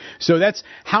 1. So that's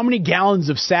how many gallons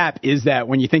of sap is that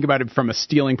when you think about it from a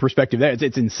stealing perspective?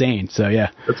 It's insane. So,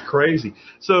 yeah. That's crazy.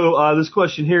 So this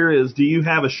question here is, do you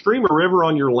have a stream or river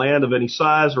on your land of any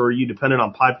size, or are you dependent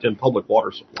on piped-in public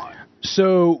water supply?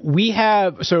 So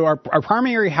our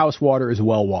primary house water is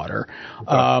well water.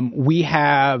 Okay. We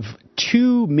have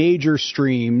 2 major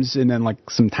streams and then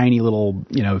some tiny little,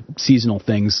 seasonal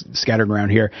things scattered around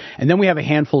here. And then we have a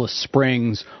handful of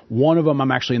springs. One of them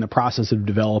I'm actually in the process of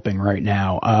developing right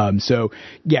now.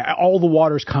 All the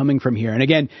water's coming from here. And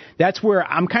again, that's where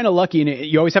I'm kind of lucky. And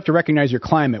you always have to recognize your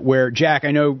climate where, Jack,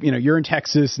 I know, you're in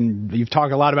Texas and you've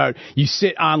talked a lot about you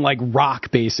sit on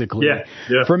rock basically.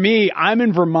 Yeah. For me, I'm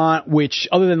in Vermont, which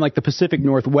other than the Pacific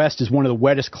Northwest is one of the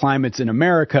wettest climates in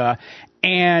America.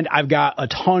 and I've got a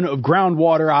ton of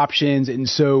groundwater options. And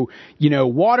so,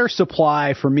 water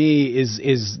supply for me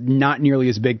is not nearly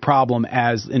as big problem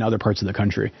as in other parts of the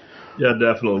country. Yeah,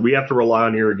 definitely. We have to rely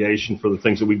on irrigation for the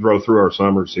things that we grow through our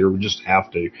summers here. We just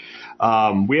have to.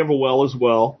 We have a well as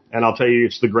well, and I'll tell you,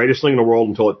 it's the greatest thing in the world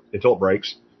until it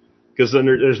breaks, because then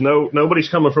there's nobody's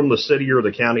coming from the city or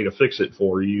the county to fix it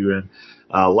for you. And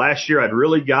last year, I'd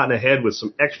really gotten ahead with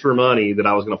some extra money that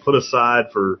I was going to put aside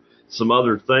for some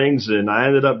other things, and I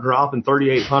ended up dropping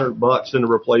 $3,800 into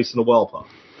replacing the well pump.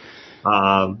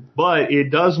 But it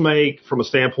does make, from a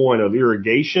standpoint of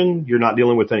irrigation, you're not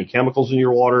dealing with any chemicals in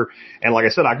your water. And like I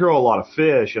said, I grow a lot of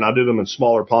fish, and I do them in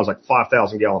smaller ponds, like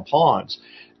 5,000-gallon ponds.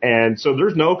 And so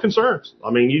there's no concerns.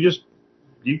 I mean,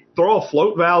 you throw a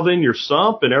float valve in your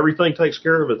sump, and everything takes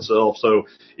care of itself. So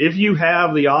if you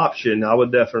have the option, I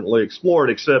would definitely explore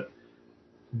it, except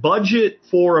budget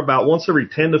for about once every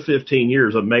 10 to 15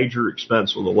 years a major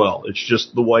expense with a well. It's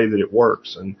just the way that it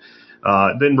works. And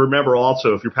then remember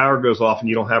also, if your power goes off and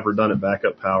you don't have redundant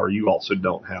backup power, you also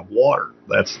don't have water.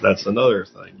 That's another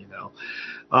thing,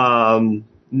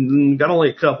 Got only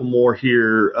a couple more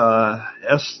here.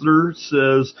 Esther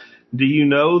says, do you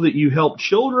know that you help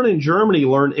children in Germany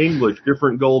learn English?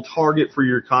 Different goal target for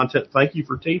your content. Thank you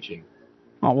for teaching.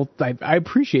 Oh, well, I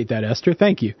appreciate that, Esther.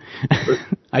 Thank you.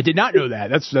 I did not know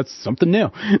that. That's something new.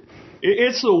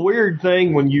 It's a weird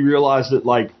thing when you realize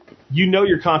that,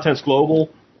 your content's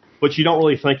global, but you don't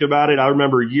really think about it. I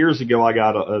remember years ago I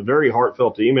got a very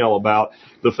heartfelt email about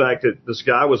the fact that this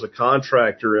guy was a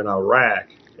contractor in Iraq,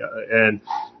 and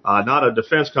not a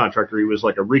defense contractor. He was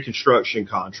like a reconstruction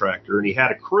contractor, and he had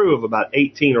a crew of about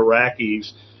 18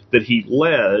 Iraqis that he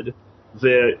led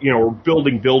that, were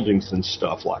building buildings and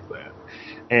stuff like that.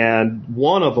 And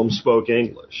one of them spoke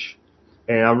English.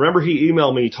 And I remember he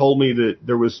emailed me, he told me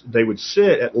that they would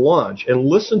sit at lunch and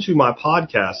listen to my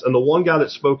podcast, and the one guy that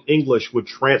spoke English would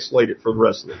translate it for the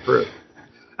rest of the crew.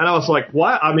 And I was like,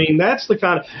 what? I mean, that's the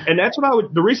kind of, and that's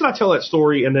what the reason I tell that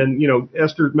story, and then,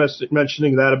 Esther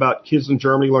mentioning that about kids in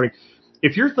Germany learning,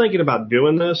 if you're thinking about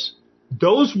doing this,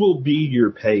 those will be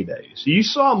your paydays. You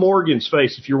saw Morgan's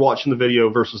face if you're watching the video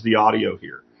versus the audio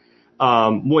here,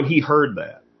 when he heard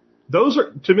that. Those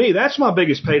are, to me, that's my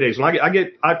biggest paydays. When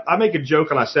I make a joke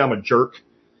and I say I'm a jerk,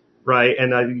 right?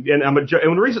 And I'm a jerk.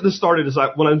 And the reason this started is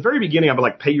when in the very beginning, I'd be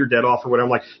like, pay your debt off or whatever. I'm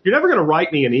like, you're never going to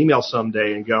write me an email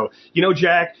someday and go,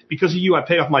 Jack, because of you, I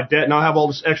paid off my debt and I have all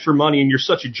this extra money and you're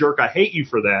such a jerk. I hate you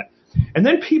for that. And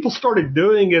then people started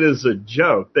doing it as a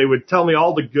joke. They would tell me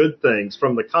all the good things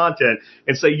from the content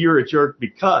and say, you're a jerk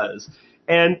because.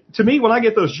 And to me, when I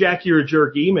get those Jack, you're a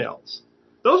jerk emails,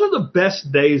 those are the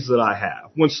best days that I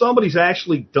have, when somebody's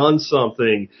actually done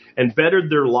something and bettered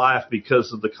their life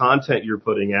because of the content you're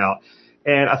putting out.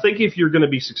 And I think if you're going to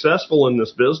be successful in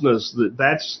this business,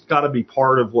 that's got to be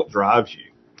part of what drives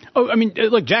you. Oh, I mean,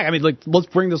 look, Jack, let's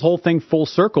bring this whole thing full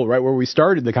circle, right, where we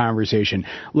started the conversation.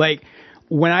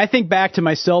 When I think back to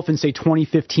myself in, say,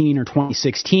 2015 or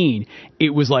 2016, it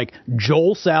was like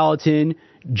Joel Salatin,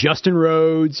 Justin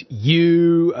Rhodes,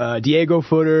 you, Diego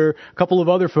Footer, a couple of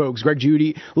other folks, Greg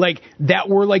Judy, that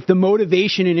were the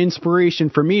motivation and inspiration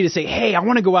for me to say, hey, I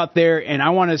want to go out there and I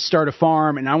want to start a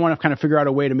farm and I want to kind of figure out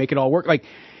a way to make it all work.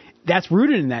 That's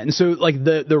rooted in that. And so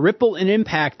the ripple and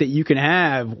impact that you can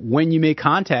have when you make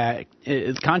content,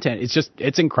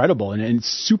 it's incredible. And it's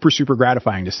super, super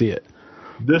gratifying to see it.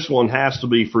 This one has to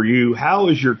be for you. How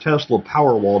is your Tesla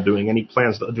Powerwall doing? Any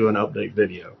plans to do an update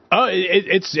video? Oh,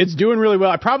 it's doing really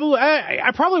well. I probably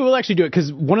will actually do it,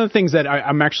 because one of the things that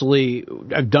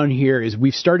I've done here is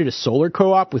we've started a solar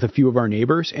co-op with a few of our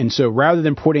neighbors, and so rather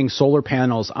than putting solar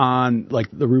panels on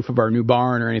the roof of our new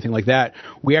barn or anything like that,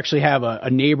 we actually have a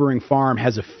neighboring farm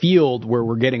has a field where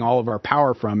we're getting all of our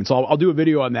power from, and so I'll do a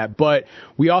video on that. But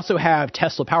we also have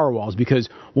Tesla Powerwalls, because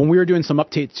when we were doing some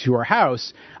updates to our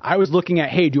house, I was looking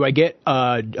at, hey, do I get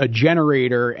a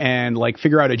generator and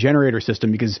figure out a generator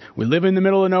system, because we live in the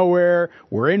middle of nowhere.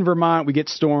 We're in Vermont. We get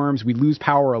storms. We lose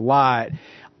power a lot.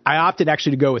 I opted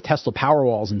actually to go with Tesla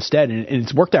Powerwalls instead, and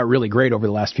it's worked out really great over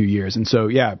the last few years. And so,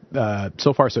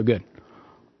 so far so good.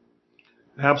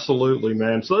 Absolutely,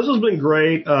 man. So this has been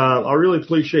great. I really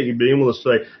appreciate you being with us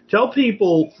today. Tell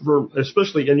people,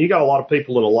 especially, and you got a lot of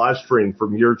people in a live stream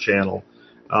from your channel,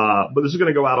 but this is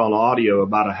going to go out on audio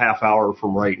about a half hour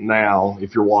from right now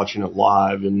if you're watching it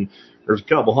live. And there's a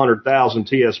couple 100,000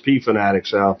 TSP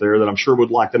fanatics out there that I'm sure would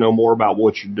like to know more about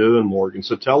what you're doing, Morgan.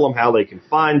 So tell them how they can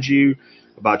find you,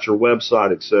 about your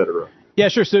website, etc. Yeah,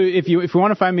 sure. So if you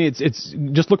want to find me, it's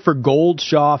just look for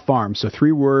Goldshaw Farm. So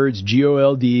 3 words,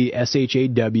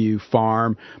 GOLDSHAW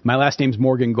Farm. My last name's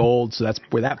Morgan Gold, so that's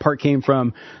where that part came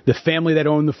from. The family that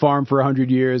owned the farm for 100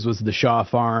 years was the Shaw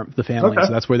Farm, the family. Okay.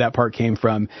 So that's where that part came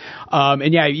from.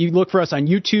 And yeah, you look for us on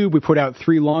YouTube. We put out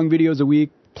 3 long videos a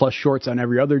week, plus shorts on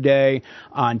every other day,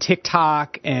 on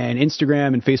TikTok and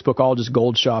Instagram and Facebook, all just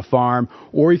Goldshaw Farm,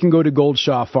 or you can go to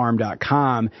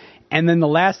goldshawfarm.com. And then the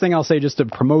last thing I'll say, just a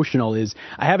promotional, is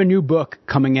I have a new book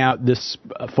coming out this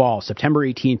fall. September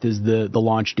 18th is the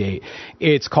launch date.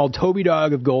 It's called Toby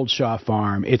Dog of Goldshaw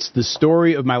Farm. It's the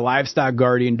story of my livestock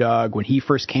guardian dog when he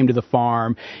first came to the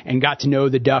farm and got to know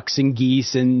the ducks and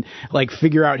geese and like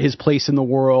figure out his place in the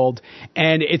world.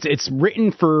 And it's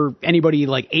written for anybody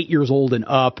like 8 years old and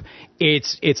up.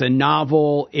 It's a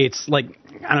novel. It's like,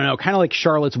 I don't know, kind of like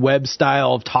Charlotte's Web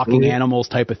style of talking animals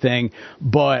type of thing.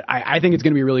 But I think it's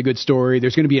going to be a really good story.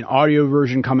 There's going to be an audio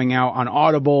version coming out on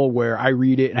Audible where I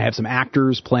read it and I have some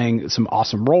actors playing some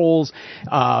awesome roles.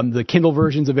 The Kindle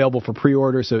version's available for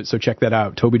pre-order, so check that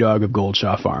out. Toby Dog of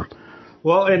Goldshaw Farm.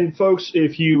 Well, and folks,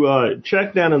 if you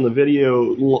check down in the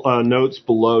video notes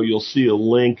below, you'll see a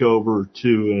link over to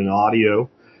an audio.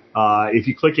 If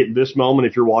you click it this moment,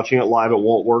 if you're watching it live, it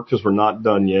won't work because we're not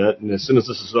done yet. And as soon as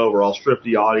this is over, I'll strip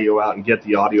the audio out and get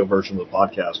the audio version of the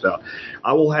podcast out.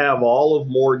 I will have all of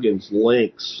Morgan's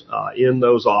links in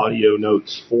those audio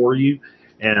notes for you.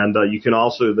 And you can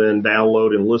also then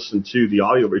download and listen to the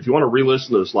audio. But if you want to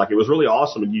re-listen to this, like it was really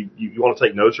awesome, and you want to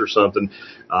take notes or something,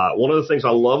 one of the things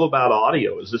I love about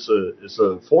audio is it's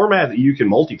a format that you can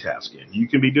multitask in. You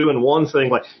can be doing one thing,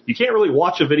 like you can't really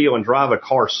watch a video and drive a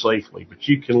car safely, but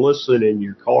you can listen in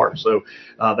your car. So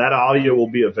that audio will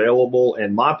be available.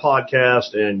 And my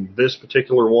podcast, and this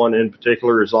particular one in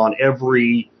particular, is on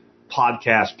every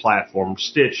podcast platform: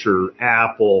 Stitcher,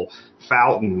 Apple,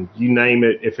 Fountain, you name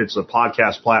it. If it's a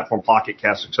podcast platform, Pocket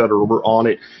Cast, etc., we're on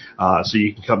it. So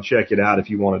you can come check it out if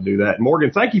you want to do that.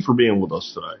 Morgan, thank you for being with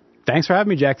us today. Thanks for having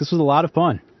me, Jack. This was a lot of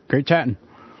fun. Great chatting.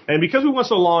 And because we went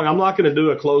so long, I'm not going to do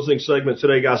a closing segment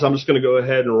today, guys. I'm just going to go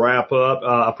ahead and wrap up.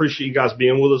 I appreciate you guys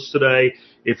being with us today.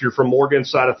 If you're from Morgan's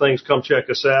side of things, come check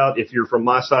us out. If you're from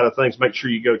my side of things, make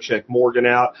sure you go check Morgan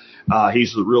out.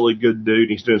 He's a really good dude.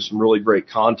 He's doing some really great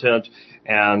content.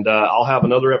 And I'll have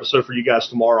another episode for you guys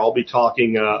tomorrow. I'll be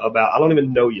talking about, I don't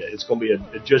even know yet. It's going to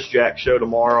be a Just Jack show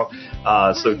tomorrow.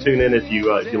 So tune in if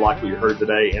you like what you heard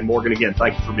today. And Morgan, again,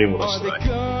 thank you for being with us today. Are they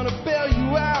going to bail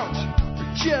you out or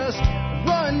just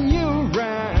run you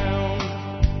around?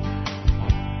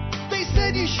 They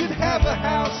said you should have a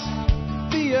house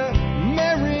the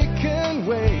American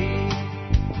way.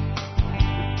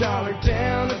 $1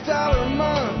 down, $1 a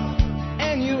month,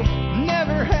 and you'll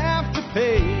never have to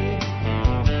pay.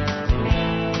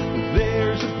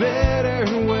 There's a better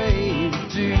way to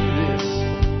do this.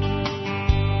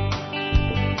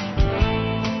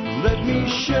 Let me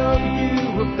show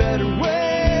you a better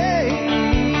way.